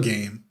video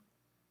game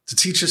to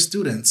teach his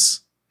students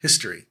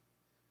history.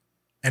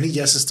 Any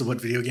guesses to what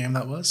video game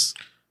that was?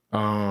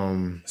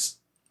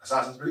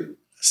 Assassin's Creed?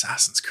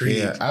 Assassin's Creed.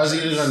 Yeah, I was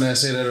either gonna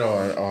say that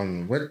or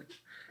on what?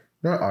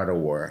 Not Art of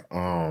War.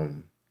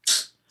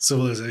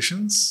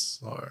 Civilizations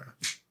or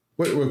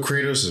what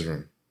Kratos is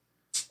from?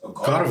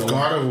 God of War.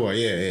 God of War.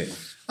 Yeah.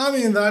 I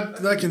mean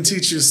that can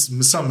teach us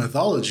some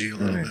mythology a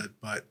little bit,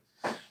 but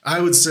I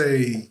would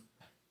say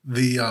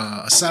the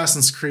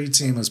Assassin's Creed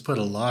team has put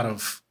a lot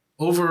of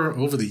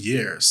over the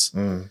years.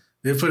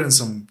 They've put in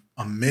some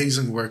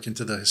amazing work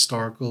into the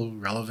historical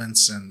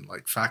relevance and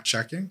like fact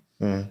checking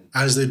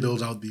as they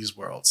build out these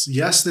worlds.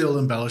 Yes, they'll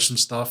embellish some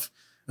stuff,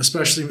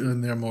 especially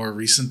in their more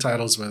recent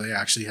titles where they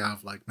actually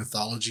have like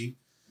mythology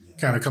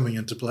kind of coming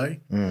into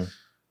play.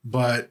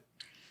 But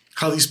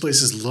how these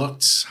places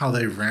looked, how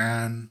they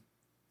ran,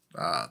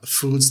 the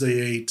foods they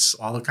ate,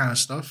 all that kind of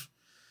stuff.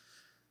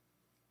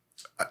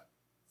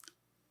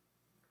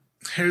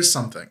 Here's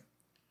something.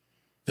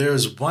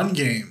 There's one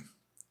game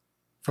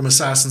from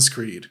Assassin's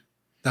Creed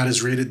that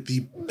is rated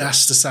the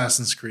best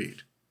Assassin's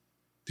Creed.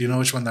 Do you know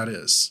which one that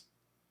is?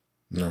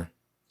 No.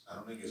 I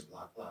don't think it's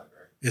Black Flag,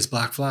 right? It's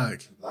Black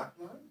Flag. Black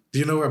Flag? Do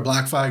you know where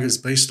Black Flag is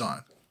based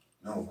on?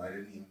 No, I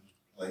didn't even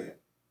play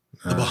it.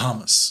 The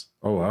Bahamas.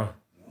 Oh, wow.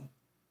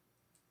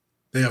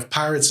 They have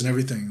pirates and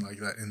everything like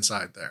that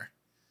inside there.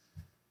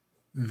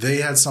 They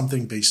had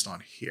something based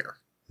on here.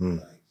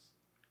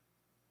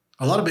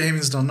 A lot of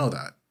Bahamians don't know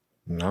that.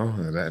 No,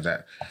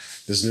 that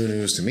this new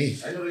news to me.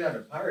 I know they had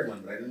a pirate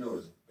one, but I didn't know it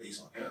was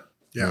based on him.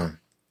 Yeah.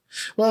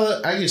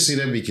 Well, I can see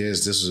that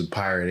because this was a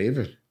pirate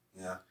haven.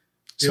 Yeah.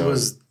 It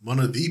was one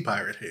of the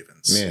pirate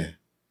havens. Yeah.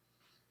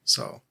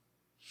 So.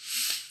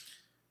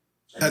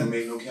 And you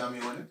made no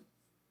cameo in it?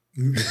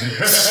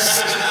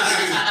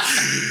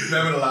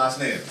 Remember the last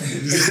name?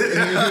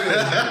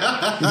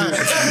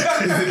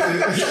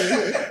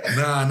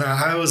 No,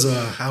 I was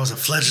a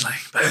fledgling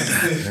back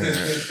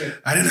then.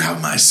 I didn't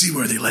have my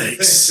seaworthy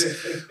legs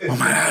or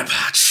my eye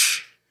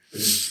patch.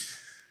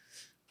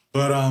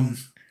 But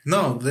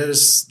no,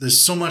 there's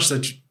so much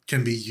that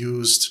can be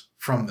used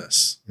from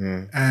this.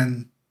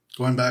 And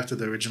going back to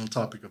the original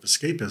topic of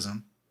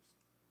escapism,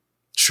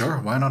 sure,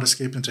 why not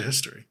escape into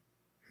history?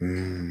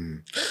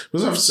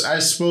 I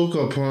spoke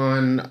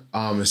upon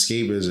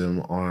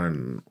escapism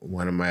on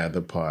one of my other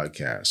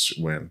podcasts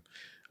when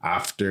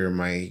after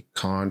my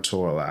con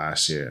tour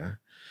last year,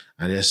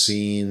 I just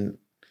seen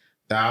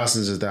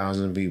thousands of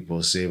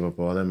people save up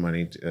all their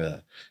money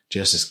to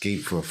just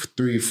escape for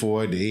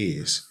 3-4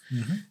 days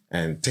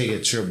and take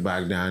a trip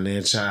back down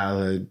their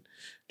childhood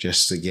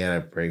just to get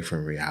a break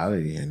from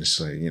reality. And it's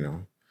like, you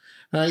know,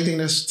 I think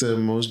that's the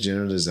most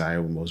general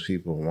desire most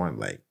people want,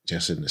 like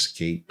just an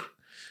escape.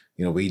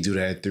 You know, we do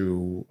that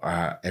through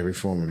every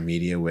form of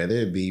media, whether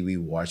it be we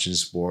watching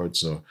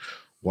sports or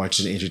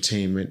watching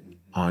entertainment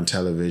on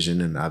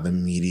television and other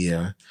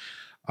media.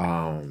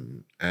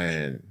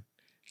 And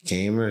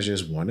game is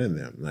just one of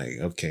them. Like,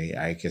 okay,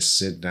 I can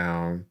sit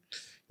down,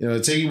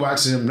 take you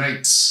watching them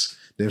nights,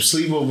 them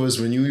sleepovers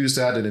when you used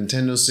to have the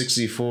Nintendo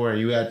 64 and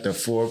you had the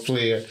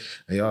 4-player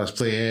and y'all was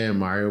playing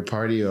Mario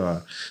Party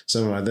or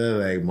some other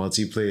like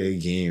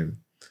multiplayer game,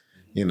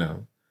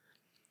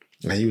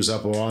 and he was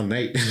up all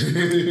night.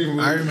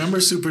 I remember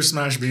Super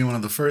Smash being one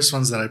of the first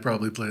ones that I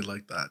probably played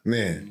like that.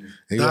 Man.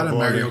 That and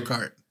Mario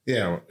Kart.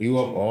 Yeah, you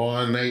up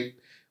all night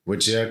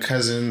with your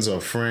cousins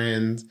or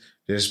friends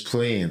just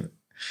playing.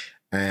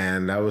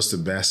 And that was the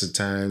best of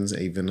times,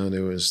 even though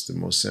there was the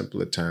most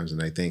simpler times.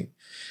 And I think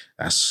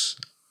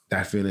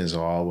that feeling is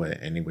all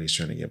what anybody's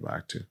trying to get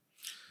back to.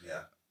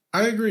 Yeah.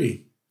 I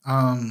agree.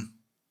 I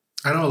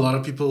know a lot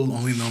of people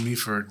only know me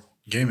for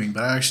gaming,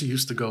 but I actually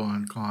used to go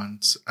on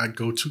cons. I'd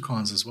go to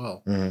cons as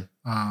well. Mm-hmm.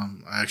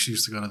 I actually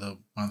used to go to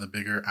one of the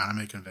bigger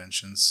anime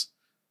conventions,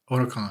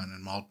 Otakon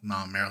in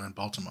Maryland,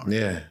 Baltimore.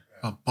 Yeah.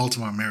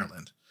 Baltimore,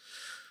 Maryland.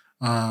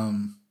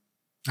 And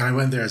I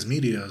went there as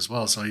media as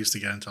well, so I used to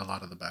get into a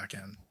lot of the back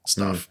end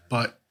stuff.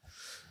 But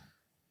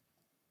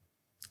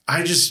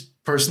I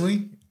just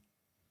personally,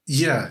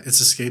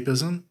 it's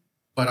escapism,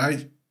 but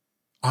I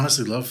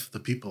honestly love the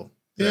people.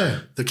 Yeah.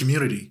 The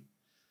community.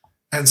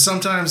 And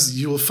sometimes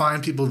you will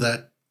find people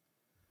that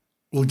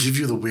will give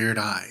you the weird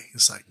eye.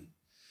 It's like,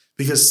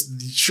 because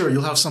sure,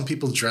 you'll have some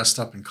people dressed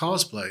up in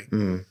cosplay,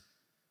 and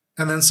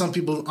then some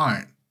people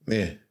aren't.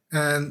 Yeah.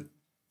 And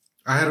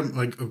I had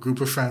a group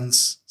of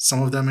friends,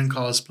 some of them in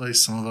cosplay,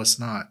 some of us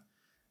not.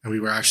 And we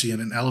were actually in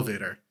an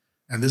elevator.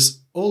 And this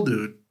old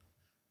dude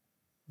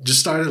just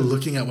started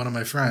looking at one of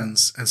my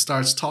friends and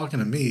starts talking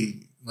to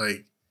me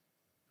like,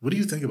 what do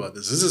you think about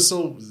this?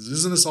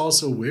 Isn't this all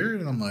so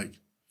weird? And I'm like,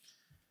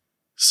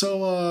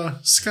 so,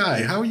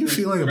 Sky, how are you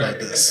feeling about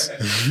this?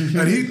 And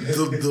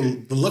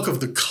the look of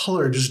the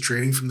color just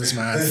draining from this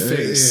man's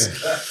face.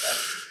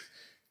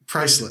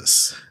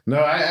 Priceless.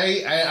 No,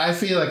 I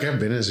feel like I've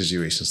been in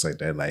situations like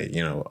that. Like,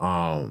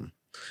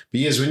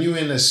 because when you're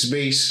in a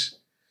space,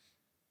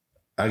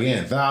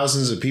 again,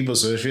 thousands of people,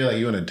 so it feel like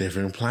you're on a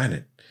different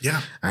planet.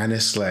 Yeah. And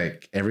it's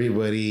like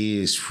everybody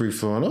is free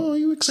flowing. Oh, are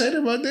you excited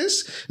about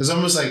this? It's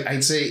almost like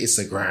I'd say it's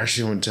the grand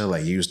show until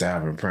like you used to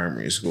have in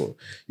primary school.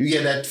 You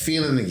get that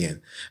feeling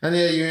again. And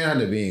then you ain't have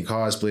to be in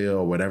cosplay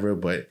or whatever,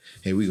 but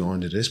hey, we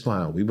going to this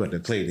planet. We about to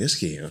play this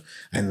game.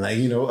 And like,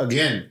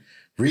 again,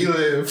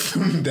 relive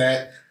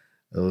that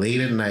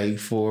late at night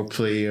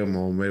 4-player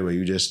moment where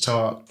you just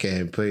talk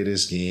and play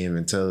this game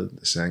until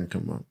the sun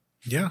come up.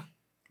 Yeah.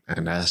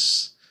 And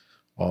that's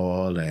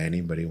all that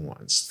anybody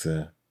wants,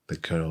 the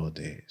good old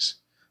days.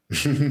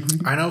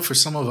 I know for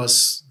some of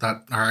us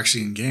that are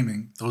actually in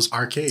gaming, those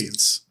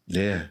arcades.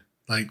 Yeah.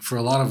 Like for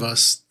a lot of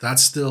us,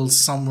 that's still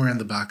somewhere in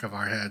the back of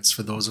our heads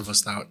for those of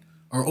us that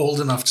are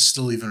old enough to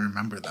still even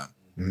remember them.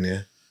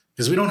 Yeah.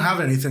 Because we don't have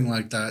anything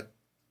like that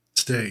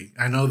today.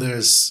 I know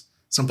there's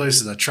some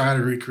places that try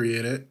to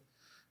recreate it,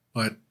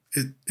 but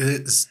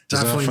it's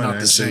definitely not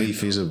the same.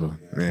 Feasible.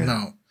 Yeah.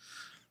 No.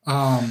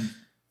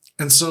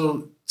 And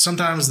so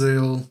sometimes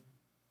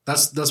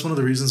that's one of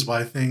the reasons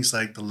why things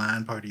like the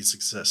LAN parties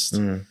exist.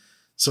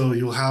 So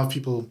you'll have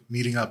people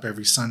meeting up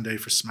every Sunday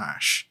for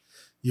Smash.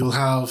 You'll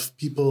have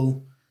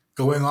people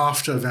going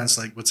off to events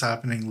like what's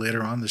happening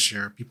later on this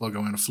year. People are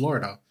going to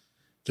Florida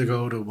to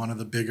go to one of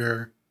the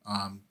bigger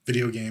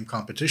video game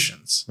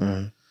competitions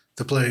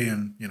to play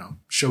and,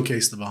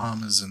 showcase the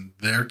Bahamas and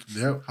their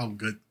how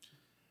good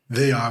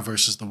they are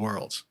versus the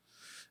world.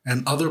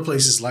 And other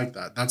places like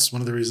that. That's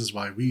one of the reasons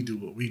why we do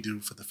what we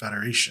do for the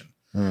Federation.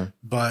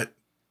 But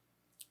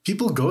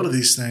people go to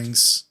these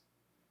things,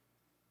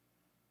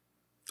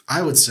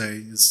 I would say,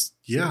 is,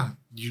 you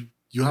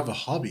have a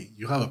hobby.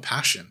 You have a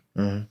passion.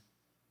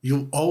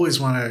 You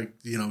always want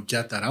to,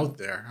 get that out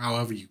there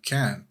however you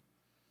can,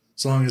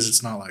 as long as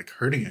it's not like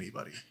hurting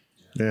anybody.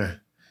 Yeah.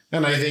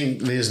 And I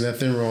think there's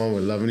nothing wrong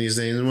with loving these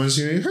things once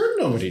you ain't hurt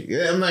nobody.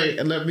 I'm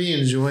like, let me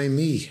enjoy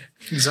me.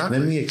 Exactly.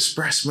 Let me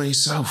express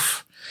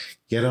myself.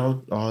 Get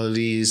out all of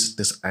this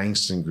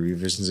angst and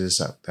grievances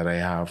that I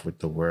have with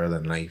the world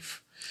and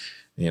life,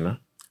 Let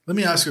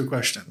me ask you a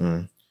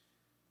question.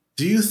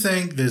 Do you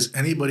think there's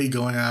anybody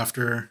going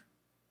after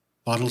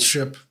bottle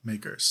ship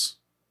makers?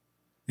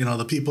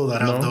 The people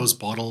that have those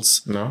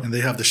bottles and they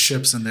have the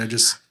ships and they're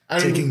just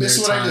taking their time. This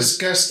is what I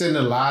discussed in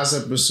the last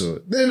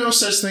episode. There's no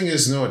such thing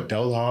as no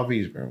adult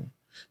hobbies, bro.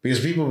 Because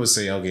people would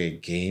say, okay,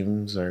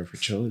 games are for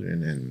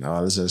children and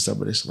all this other stuff,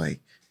 but it's like,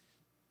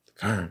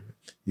 God,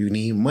 you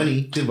need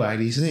money to buy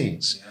these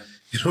things. Yeah.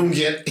 You don't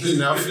get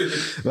enough, you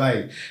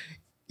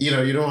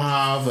don't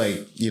have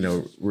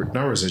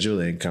not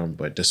residual income,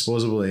 but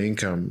disposable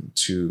income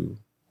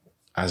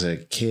as a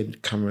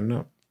kid coming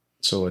up.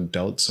 So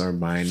adults are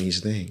buying these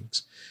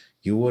things.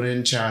 You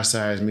wouldn't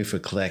chastise me for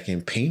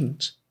collecting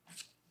paint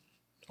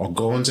or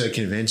going to a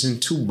convention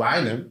to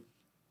buy them.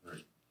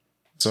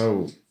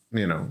 So,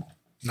 No.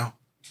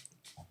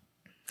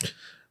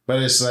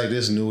 But it's like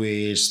this new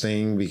age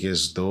thing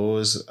because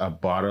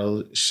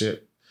a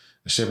ship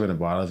in a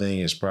bottle thing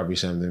is probably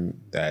something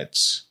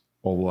that's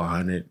over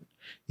 100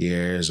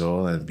 years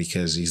old. And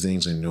because these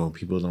things are new,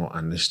 people don't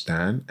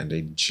understand and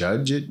they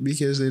judge it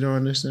because they don't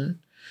understand.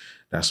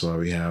 That's why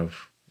we have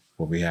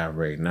what we have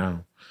right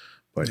now.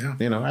 But Yeah.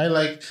 you know,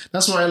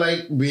 that's why I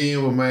like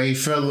being with my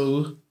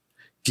fellow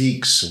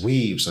geeks,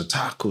 weebs,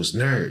 otakus,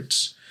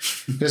 nerds.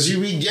 Because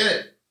we get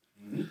it.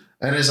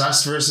 And it's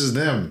us versus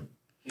them.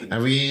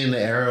 And we in the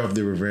era of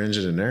the revenge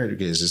of the nerd,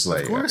 because it's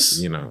like, Of course.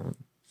 you know,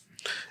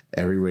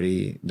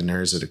 everybody, the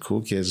nerds are the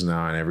cool kids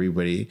now, and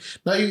everybody.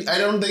 Now, I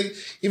don't think,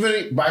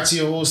 even back to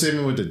your whole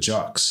statement with the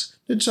jocks.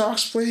 The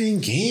jocks playing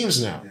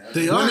games now.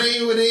 They are.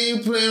 When they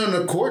ain't playing on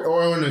the court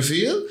or on the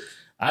field,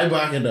 I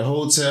back at the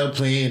hotel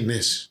playing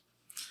this.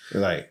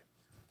 Like,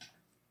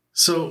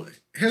 So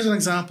here's an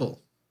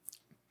example.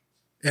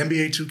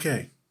 NBA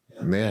 2K.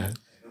 yeah.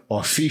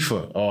 Or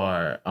FIFA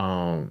or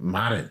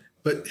Madden.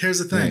 But here's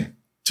the thing. Yeah.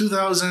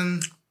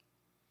 2000,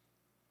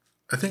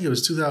 I think it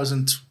was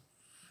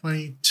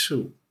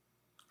 2022.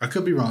 I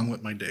could be wrong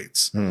with my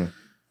dates.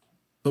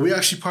 But we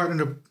actually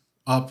partnered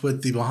up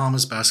with the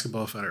Bahamas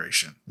Basketball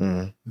Federation.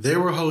 They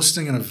were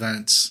hosting an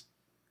event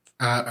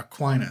at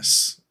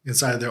Aquinas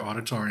inside their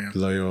auditorium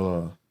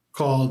Loyola.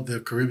 called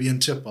the Caribbean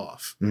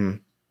Tip-Off.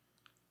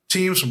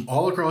 Teams from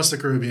all across the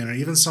Caribbean and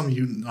even some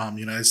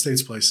United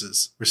States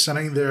places were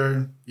sending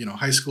their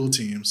high school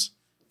teams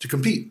to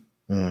compete.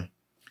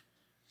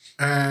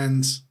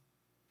 And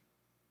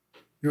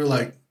you were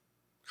like,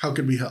 how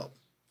could we help?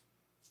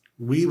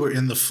 We were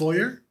in the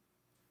foyer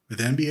with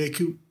NBA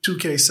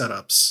 2K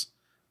setups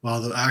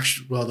while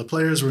the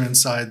players were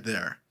inside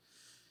there.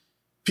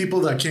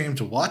 People that came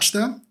to watch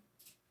them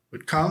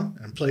would come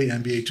and play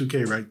NBA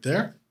 2K right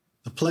there.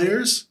 The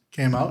players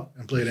came out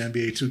and played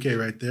NBA 2K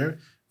right there.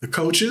 The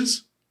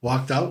coaches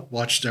walked out,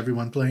 watched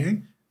everyone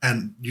playing,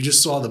 and you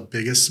just saw the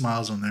biggest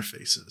smiles on their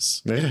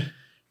faces. Yeah.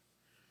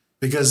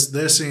 Because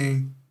they're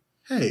seeing,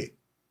 hey,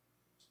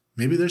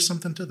 maybe there's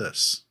something to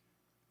this.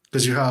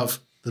 Because you have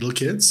little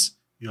kids,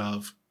 you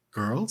have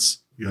girls,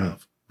 you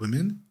have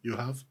women, you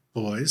have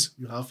boys,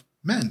 you have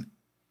men.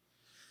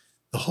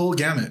 The whole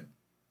gamut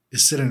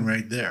is sitting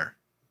right there,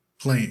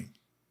 playing,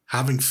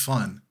 having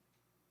fun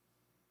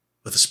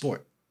with a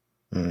sport.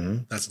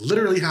 That's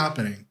literally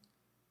happening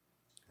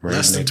Right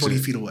less than next to 20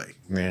 it. feet away.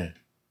 Yeah.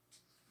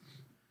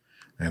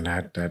 And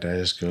that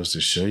just goes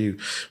to show you.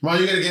 Well,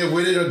 you're going to get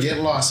with it or get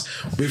lost.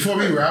 Before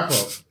we wrap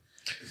up,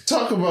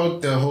 talk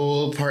about the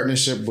whole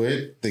partnership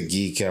with the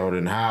Geek Out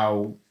and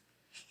how,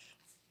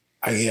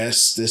 I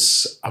guess,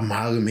 this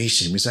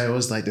amalgamation, which I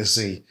always like to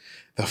say,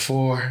 the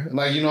four,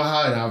 like, you know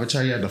how in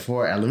Avatar you have the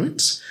four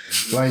elements?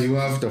 Like, you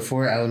have the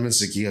four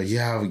elements of Geek Out. You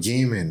have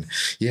gaming,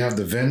 you have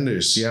the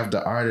vendors, you have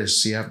the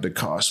artists, you have the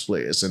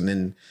cosplayers, and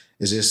then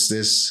it's just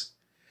this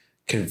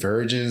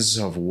convergence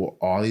of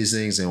all these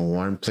things in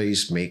one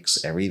place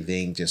makes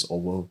everything just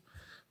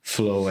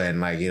overflow,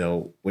 and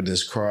with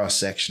this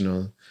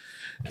cross-sectional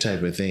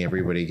type of thing,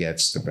 everybody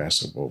gets the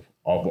best of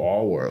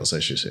all worlds,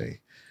 I should say.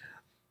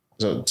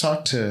 So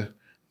talk to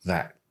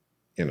that,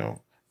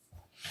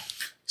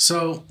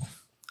 So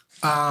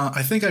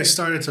I think I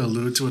started to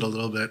allude to it a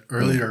little bit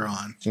earlier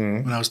on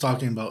when I was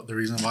talking about the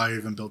reason why I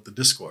even built the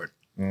Discord,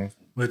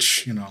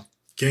 which,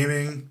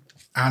 gaming,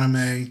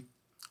 anime,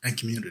 and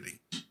community.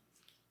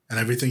 And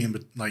everything in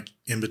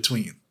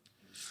between.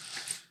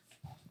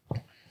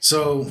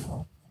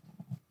 So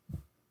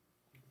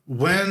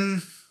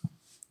when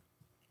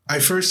I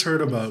first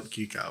heard about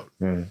Geek Out,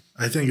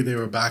 I think they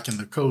were back in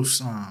the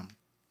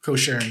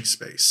co-sharing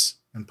space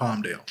in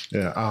Palmdale.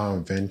 Yeah,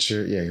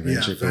 Venture. Yeah,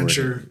 Venture.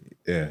 Venture.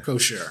 Yeah.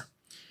 Co-share.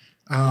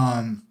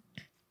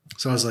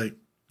 So I was like,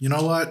 you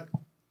know what?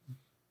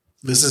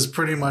 This is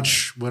pretty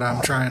much what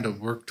I'm trying to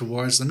work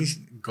towards. Let me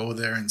go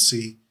there and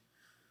see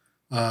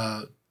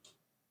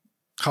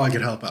how I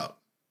could help out,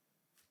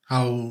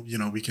 how,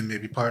 we can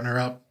maybe partner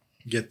up,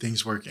 get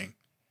things working.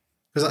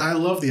 Because I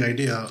love the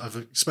idea of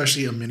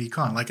especially a mini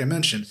con. Like I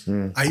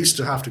mentioned, I used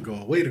to have to go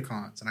away to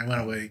cons, and I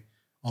went away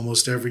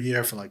almost every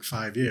year for like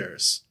 5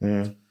 years.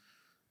 I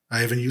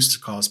even used to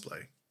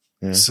cosplay.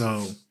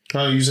 So.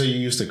 Oh, you say you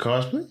used to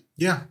cosplay?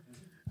 Yeah.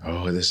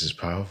 Oh, this is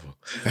powerful.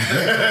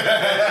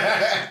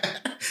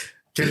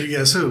 Can you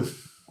guess who?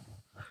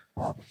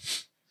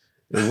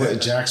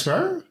 What, Jack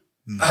Sparrow?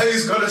 I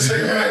was going to say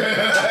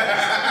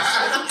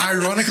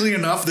Ironically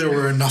enough, there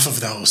were enough of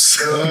those.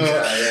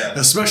 yeah.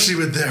 Especially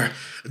with their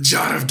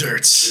jar of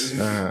dirts.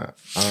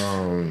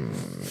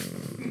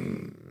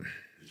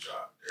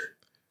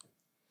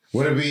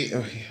 Would it be...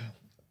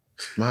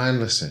 Mine,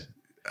 listen.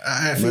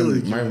 I feel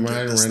like my mind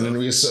running.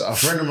 A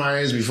friend of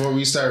mine, before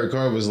we started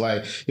recording, was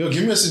like, yo,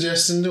 give me a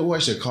suggestion to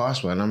watch your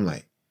cosplay. And I'm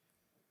like,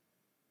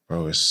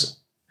 bro, it's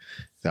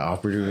the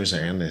operators are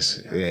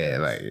endless. Yeah,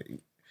 like...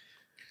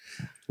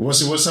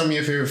 What's some of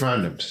your favorite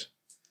fandoms?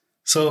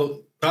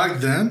 So back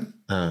then,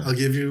 I'll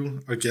give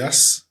you a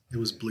guess. It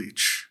was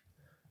Bleach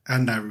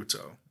and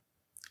Naruto.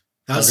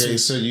 Okay,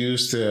 so you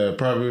used to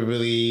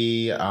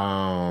probably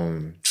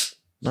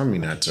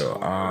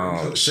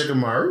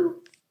Shikamaru?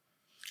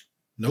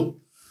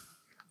 Nope.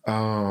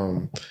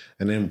 And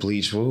then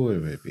Bleach, what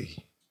would it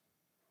be?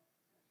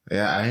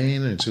 Yeah, I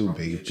ain't into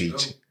big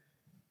Bleach.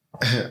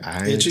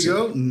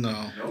 Ichigo?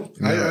 No.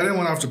 I didn't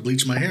want to have to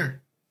bleach my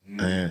hair.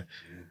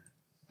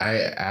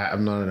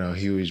 I'm not a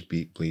huge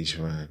Bleach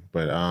fan,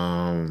 but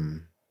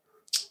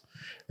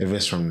if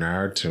it's from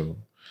Naruto,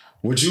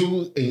 would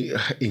you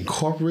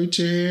incorporate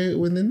your hair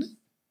within it?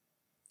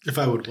 If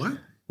I would what?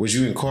 Would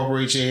you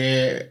incorporate your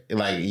hair,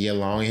 like your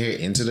long hair,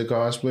 into the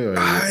cosplay? Or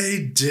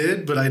I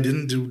did, but I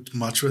didn't do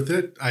much with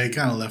it. I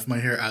kind of left my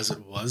hair as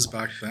it was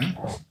back then.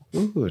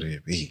 who would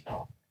it be?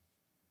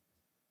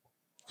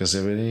 Because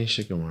if it ain't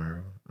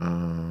Shikamaru,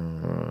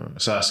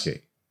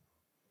 Sasuke.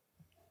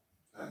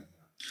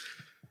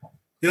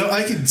 You know,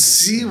 I can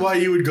see why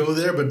you would go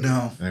there, but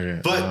no.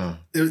 Okay. But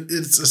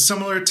it's a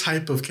similar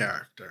type of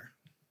character.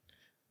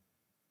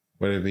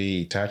 Would it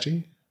be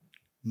Itachi?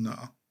 No.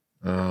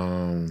 I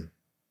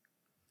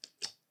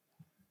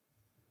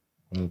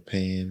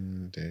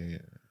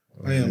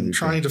am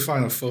trying to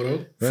find a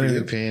photo.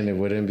 Wouldn't be Pain. It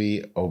wouldn't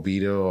be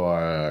Obito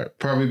or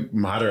probably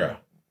Madara.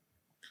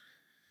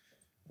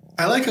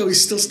 I like how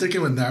he's still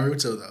sticking with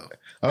Naruto though.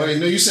 Okay,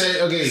 no, you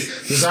said okay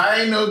because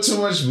I ain't know too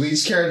much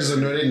Bleach characters. I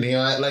know their name.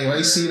 Like if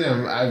I see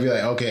them, I'd be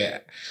like,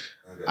 okay,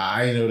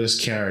 I know this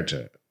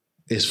character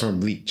is from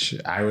Bleach.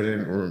 I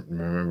wouldn't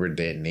remember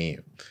their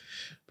name,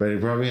 but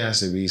it probably has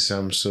to be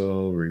some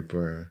Soul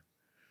Reaper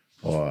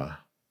or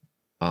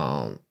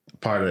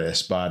part of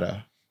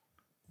Espada.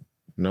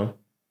 No.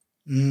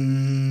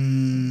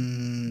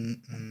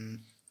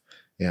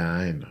 Yeah,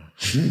 I know.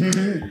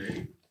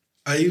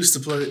 I used to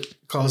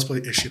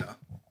cosplay Ishida.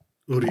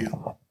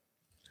 Uryu.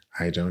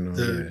 I don't know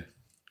that.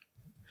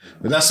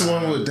 But that's the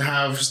one who would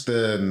have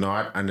the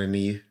knot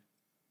underneath.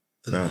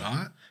 The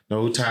knot?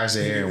 No, who ties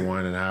the hair in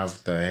one and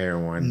have the hair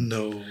in one.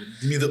 No.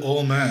 You mean the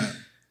old man?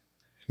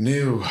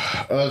 No.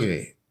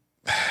 Okay.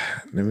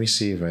 Let me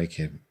see if I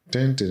can.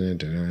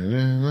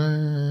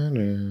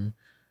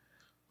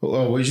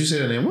 Oh, what did you say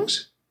the name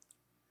was?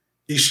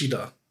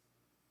 Ishida.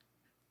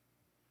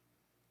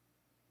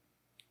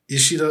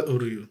 Ishida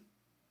Uryu.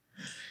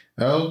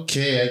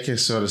 Okay, I can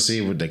sort of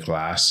see with the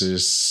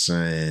glasses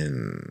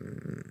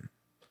and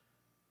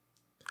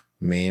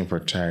main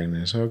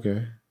protagonist.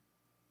 Okay.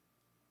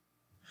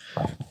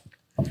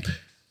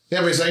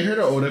 Yeah, but I heard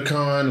of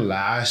Otakon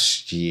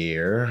last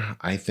year.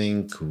 I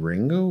think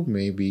Ringo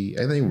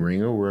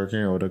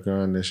working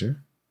Otakon this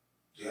year.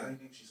 Yeah, I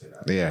think she said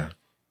that. Yeah.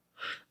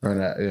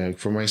 And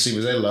for my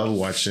sleepers, I love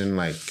watching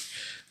like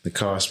the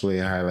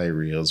cosplay highlight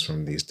reels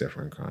from these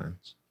different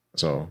cons.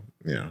 So,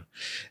 you know,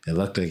 it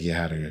looked like you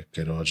had a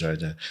good old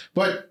judge.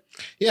 But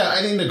yeah,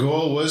 I think the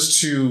goal was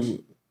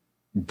to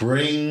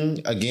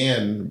bring,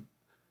 again,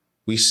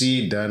 we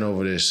see it done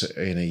over this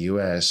in the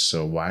US,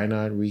 so why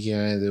not we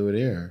can do it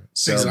here?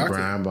 Sell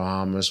brand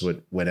Bahamas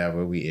with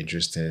whatever we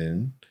interested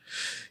in.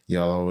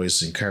 Y'all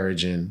always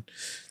encouraging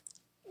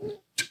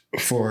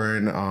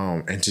foreign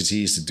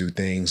entities to do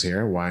things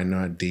here. Why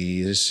not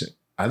these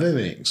other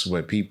things?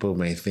 What people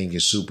may think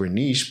is super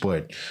niche,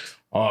 but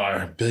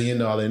are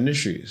billion-dollar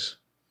industries.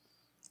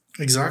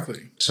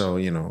 Exactly. So,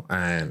 you know,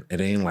 and it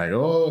ain't like,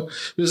 oh,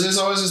 because there's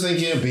always this thing,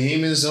 yeah,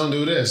 Bahamians don't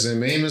do this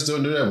and Bahamians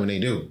don't do that when they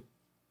do.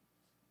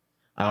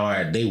 All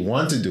right, they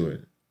want to do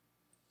it.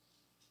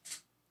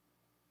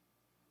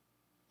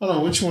 Hold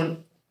on, which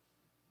one?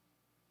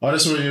 Oh,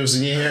 this one was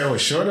in your hair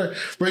was shorter?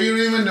 Bro, you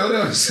didn't even know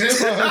that was him.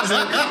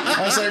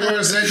 I was like, what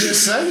was that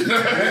just said?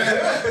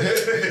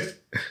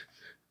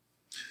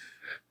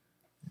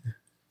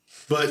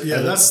 But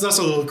yeah, that's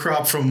a little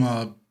crop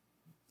from.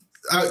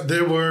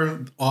 There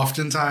were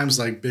oftentimes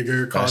like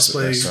bigger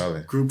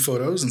cosplay group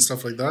photos and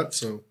stuff like that.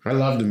 So I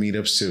love the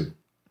meetups too.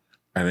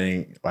 I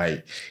think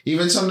like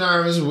even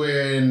sometimes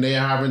when they're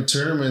having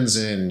tournaments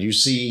and you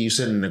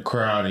sit in the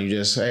crowd and you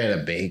just hear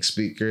the big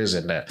speakers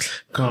and the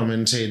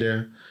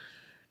commentator.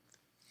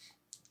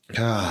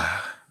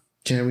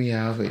 Can we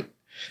have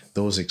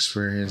those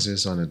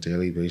experiences on a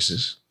daily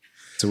basis?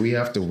 Do we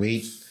have to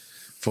wait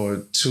for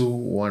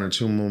 1 or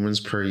 2 moments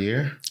per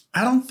year?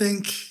 I don't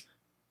think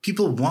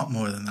people want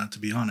more than that, to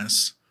be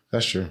honest.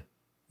 That's true.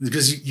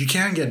 Because you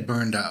can get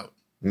burned out.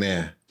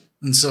 Yeah.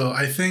 And so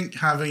I think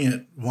having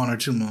it 1 or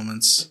 2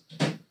 moments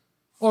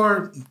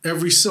or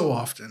every so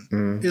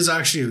often is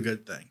actually a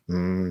good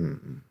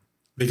thing.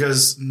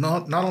 Because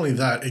not only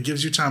that, it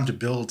gives you time to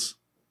build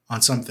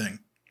on something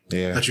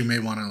that you may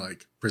want to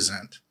like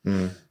present.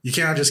 You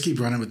can't just keep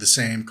running with the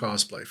same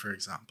cosplay, for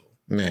example.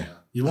 Yeah.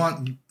 You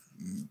want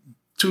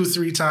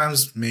 2-3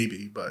 times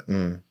maybe, but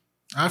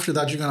after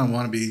that, you're going to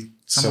want to be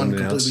someone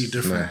completely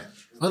different.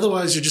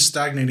 Otherwise, you're just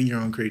stagnating your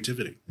own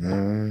creativity.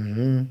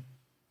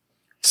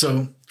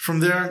 So from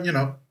there, you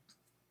know,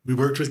 we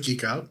worked with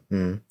Geek Out.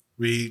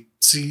 We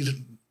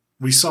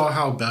saw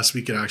how best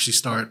we could actually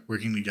start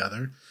working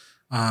together.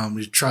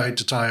 We tried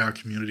to tie our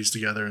communities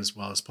together as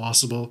well as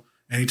possible.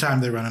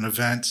 Anytime they run an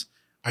event,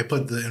 I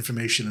put the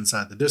information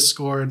inside the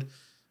Discord.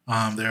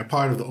 They're a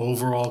part of the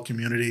overall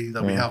community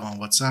that we have on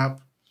WhatsApp.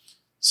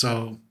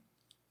 So,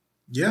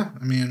 yeah,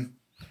 I mean,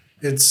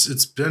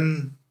 it's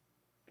been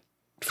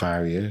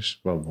 5 years.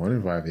 Well, more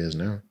than 5 years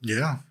now.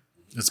 Yeah,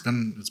 it's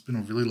been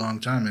a really long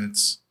time, and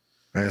it's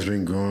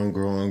been growing.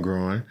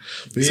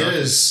 But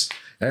yes,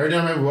 every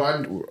time I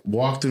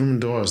walk through them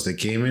doors, the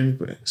gaming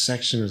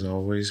section is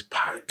always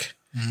packed.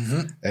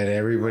 Mm-hmm. And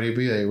everybody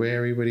be like, where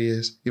everybody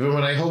is. Even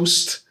when I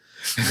host,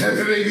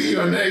 they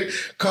on that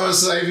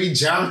cause I be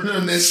jamming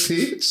on that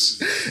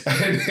stage.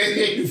 And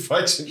they ain't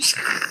watching.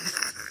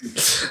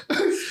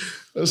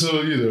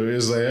 So,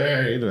 it's like,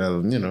 all right,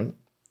 well,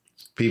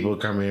 people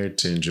come here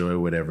to enjoy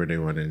whatever they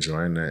want to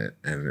enjoy,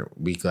 and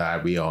be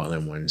glad we all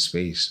in one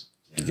space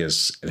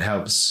because it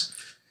helps.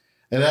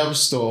 It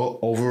helps the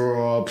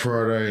overall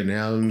product and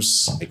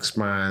helps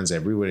expands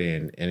everybody,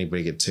 and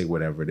anybody can take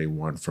whatever they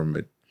want from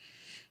it,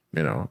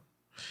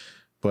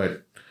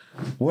 But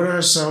what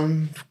are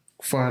some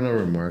final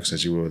remarks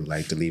that you would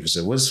like to leave us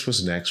with?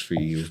 What's next for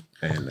you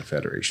and the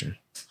Federation?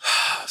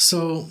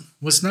 So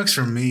what's next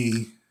for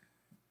me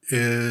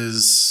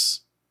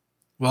is,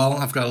 well,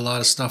 I've got a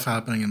lot of stuff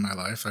happening in my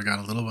life. I got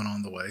a little one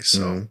on the way.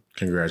 So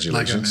Congratulations.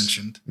 like I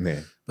mentioned.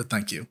 Yeah. But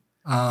thank you.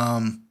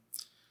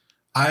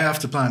 I have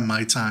to plan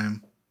my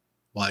time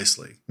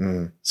wisely.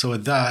 So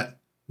with that,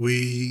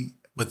 we,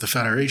 with the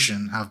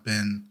Federation, have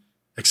been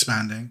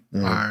expanding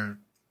our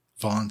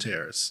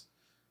volunteers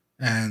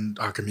and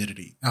our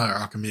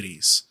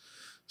committees.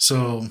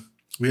 So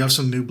we have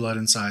some new blood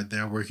inside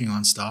there working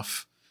on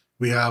stuff.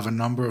 We have a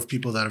number of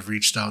people that have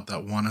reached out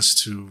that want us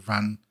to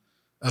run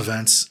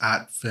events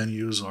at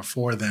venues or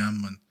for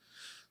them. And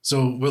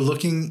so we're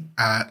looking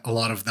at a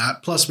lot of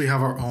that. Plus we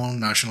have our own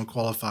national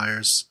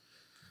qualifiers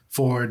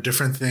for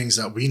different things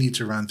that we need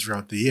to run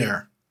throughout the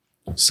year.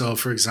 So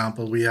for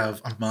example, we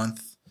have a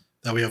month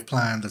that we have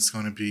planned that's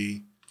going to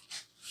be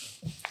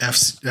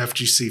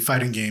FGC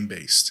fighting game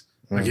based.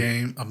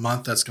 A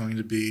month that's going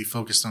to be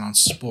focused on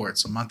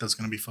sports, a month that's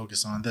going to be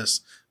focused on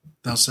this,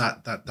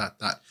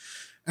 that.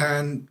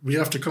 And we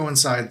have to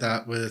coincide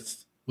that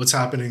with what's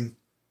happening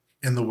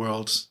in the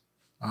world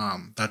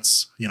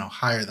that's,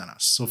 higher than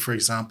us. So for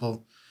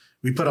example,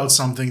 we put out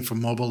something for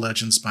Mobile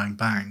Legends Bang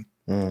Bang,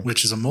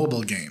 which is a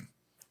mobile game.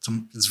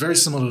 It's very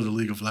similar to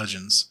League of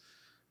Legends,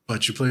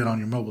 but you play it on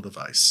your mobile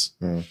device.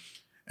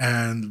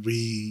 And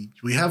we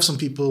have some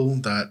people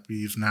that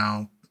we've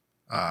now,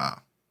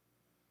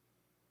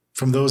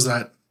 from those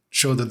that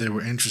showed that they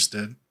were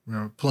interested,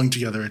 we're pulling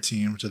together a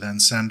team to then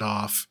send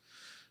off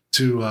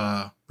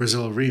to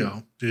Brazil,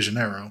 Rio de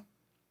Janeiro.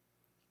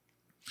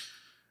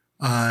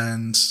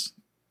 And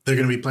they're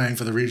going to be playing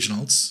for the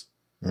regionals.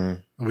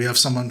 We have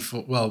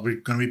we're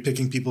going to be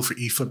picking people for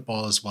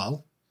eFootball as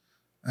well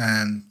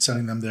and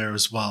sending them there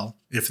as well.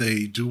 If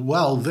they do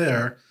well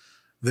there,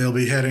 they'll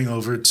be heading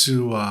over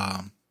to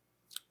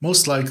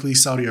most likely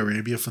Saudi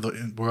Arabia for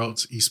the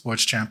World's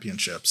Esports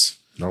Championships.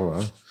 Oh,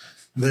 wow.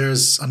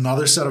 There's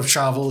another set of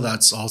travel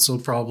that's also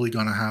probably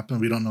going to happen.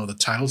 We don't know the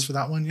titles for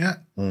that one yet.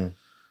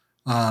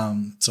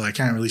 So I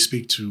can't really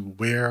speak to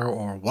where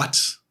or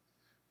what,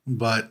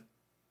 but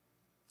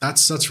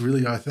that's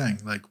really our thing.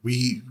 Like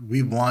we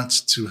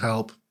want to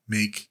help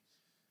make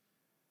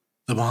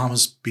the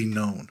Bahamas be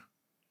known.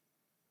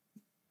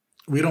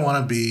 We don't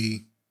want to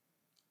be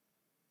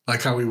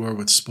like how we were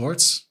with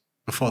sports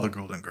before the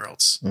Golden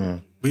Girls.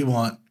 We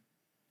want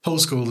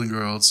post Golden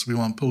Girls. We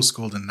want post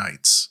Golden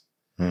Knights.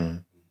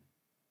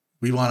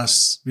 We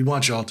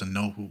want y'all to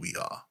know who we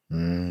are.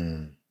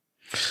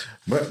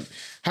 But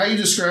how you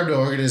describe the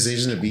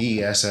organization, the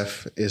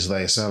BESF, is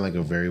sound like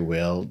a very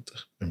well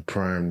and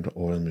primed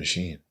oiled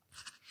machine.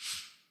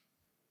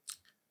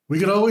 We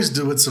could always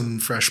do with some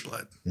fresh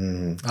blood.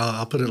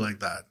 I'll put it like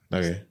that.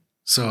 Okay.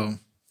 So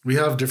we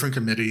have different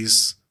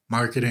committees: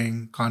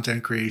 marketing,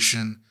 content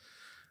creation,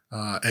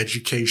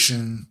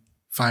 education,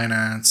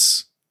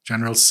 finance,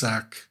 general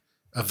sec,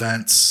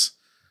 events,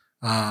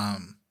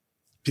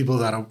 people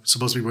that are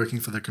supposed to be working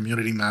for the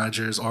community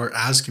managers or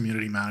as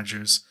community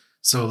managers.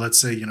 So let's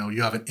say,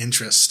 you have an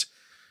interest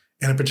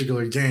in a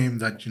particular game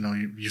that,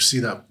 you see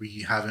that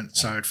we haven't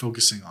started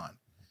focusing on.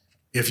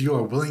 If you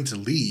are willing to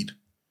lead,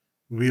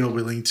 we are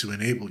willing to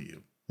enable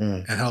you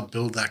and help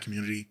build that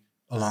community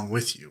along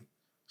with you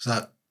so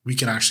that we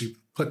can actually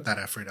put that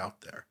effort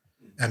out there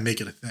and make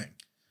it a thing,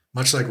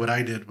 much like what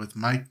I did with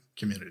my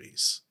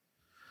communities.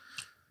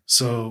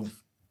 So,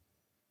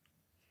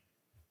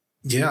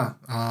 yeah,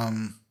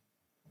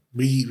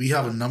 we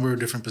have a number of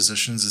different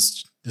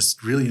positions. It's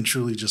really and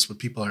truly just what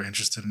people are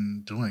interested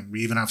in doing.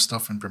 We even have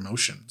stuff in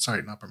production.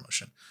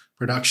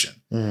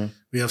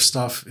 We have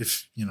stuff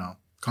if,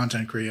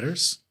 content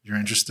creators, you're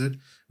interested.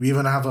 We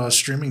even have a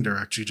streaming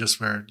directory just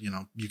where,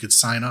 you could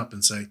sign up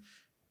and say,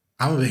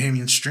 I'm a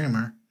Bahamian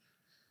streamer.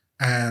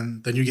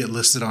 And then you get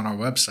listed on our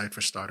website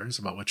for starters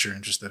about what you're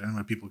interested in,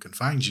 where people can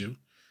find you,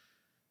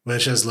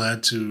 which has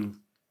led to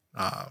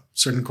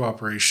certain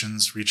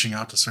corporations reaching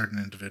out to certain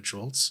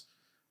individuals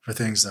for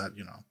things that,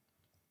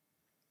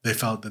 they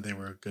felt that they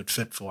were a good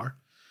fit for.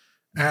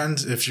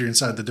 And if you're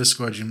inside the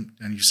Discord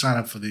and you sign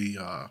up for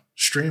the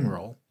stream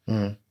role,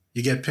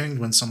 you get pinged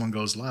when someone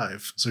goes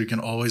live. So you can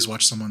always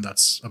watch someone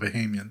that's a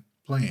Bahamian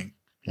playing.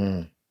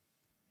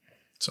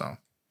 So.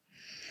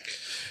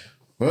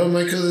 Well,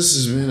 Michael, this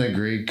has been a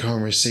great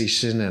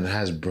conversation and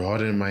has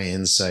broadened my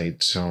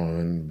insights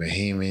on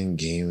Bahamian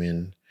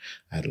gaming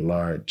at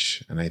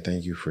large. And I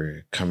thank you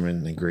for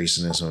coming and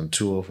gracing us on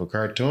Tool for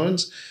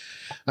Cartoons.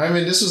 I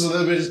mean, this was a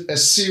little bit a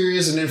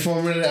serious and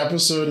informative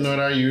episode, not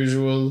our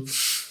usual,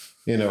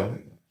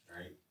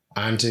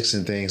 antics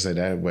and things like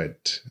that.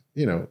 But,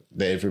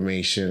 the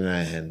information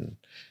and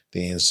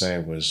the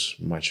insight was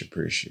much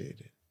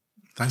appreciated.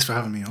 Thanks for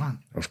having me on.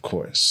 Of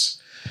course.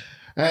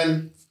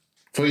 And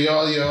for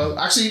y'all,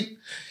 actually,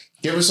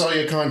 give us all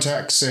your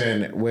contacts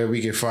and where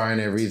we can find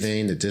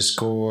everything, the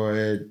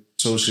Discord,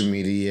 social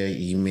media,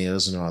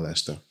 emails, and all that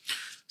stuff.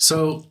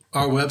 So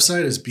our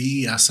website is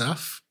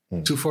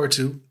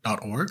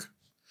besf242.org.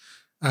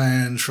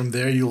 And from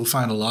there, you'll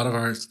find a lot of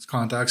our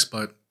contacts.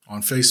 But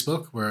on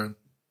Facebook, we're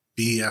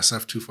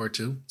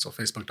besf242. So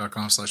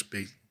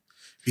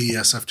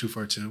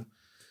facebook.com/besf242.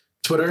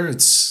 Twitter,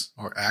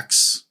 or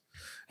X.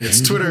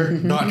 It's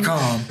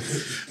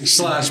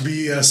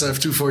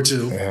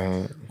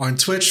twitter.com/BESF242. On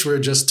Twitch, we're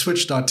just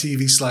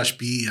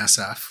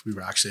twitch.tv/BESF. We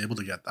were actually able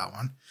to get that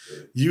one.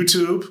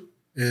 YouTube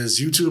is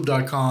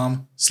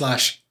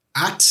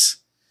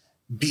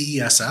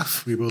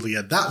youtube.com/@BESF. We were able to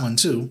get that one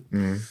too.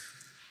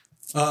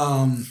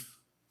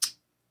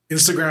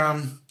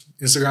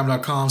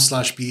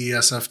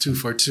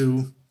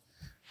 Instagram.com/BESF242.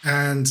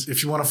 And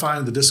if you want to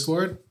find the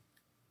Discord,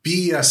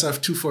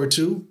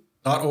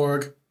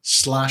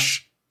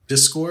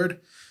 BESF242.org/Discord.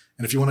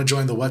 And if you want to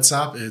join the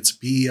WhatsApp, it's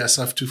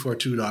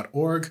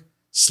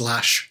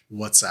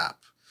besf242.org/WhatsApp.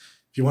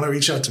 If you want to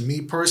reach out to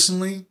me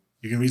personally,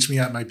 you can reach me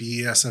at my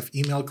BESF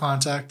email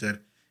contact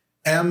at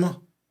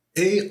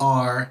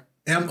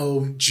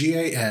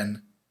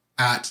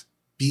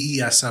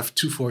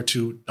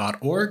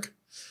marmogan@besf242.org.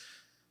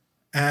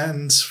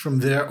 And from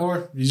there,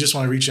 or you just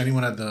want to reach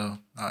anyone at the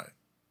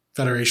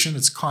Federation,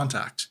 it's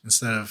contact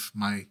instead of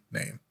my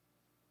name.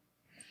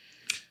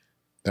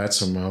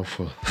 That's a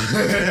mouthful.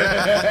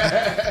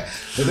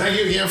 But thank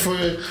you again for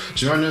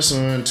joining us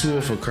on Tool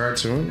for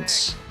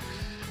Cartoons.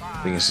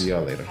 We can see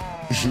y'all later.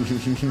 3, 2,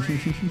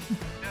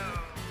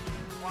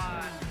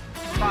 1,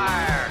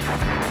 fire!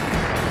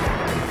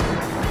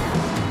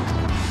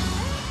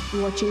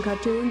 Watching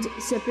cartoons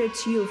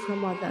separates you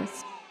from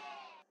others.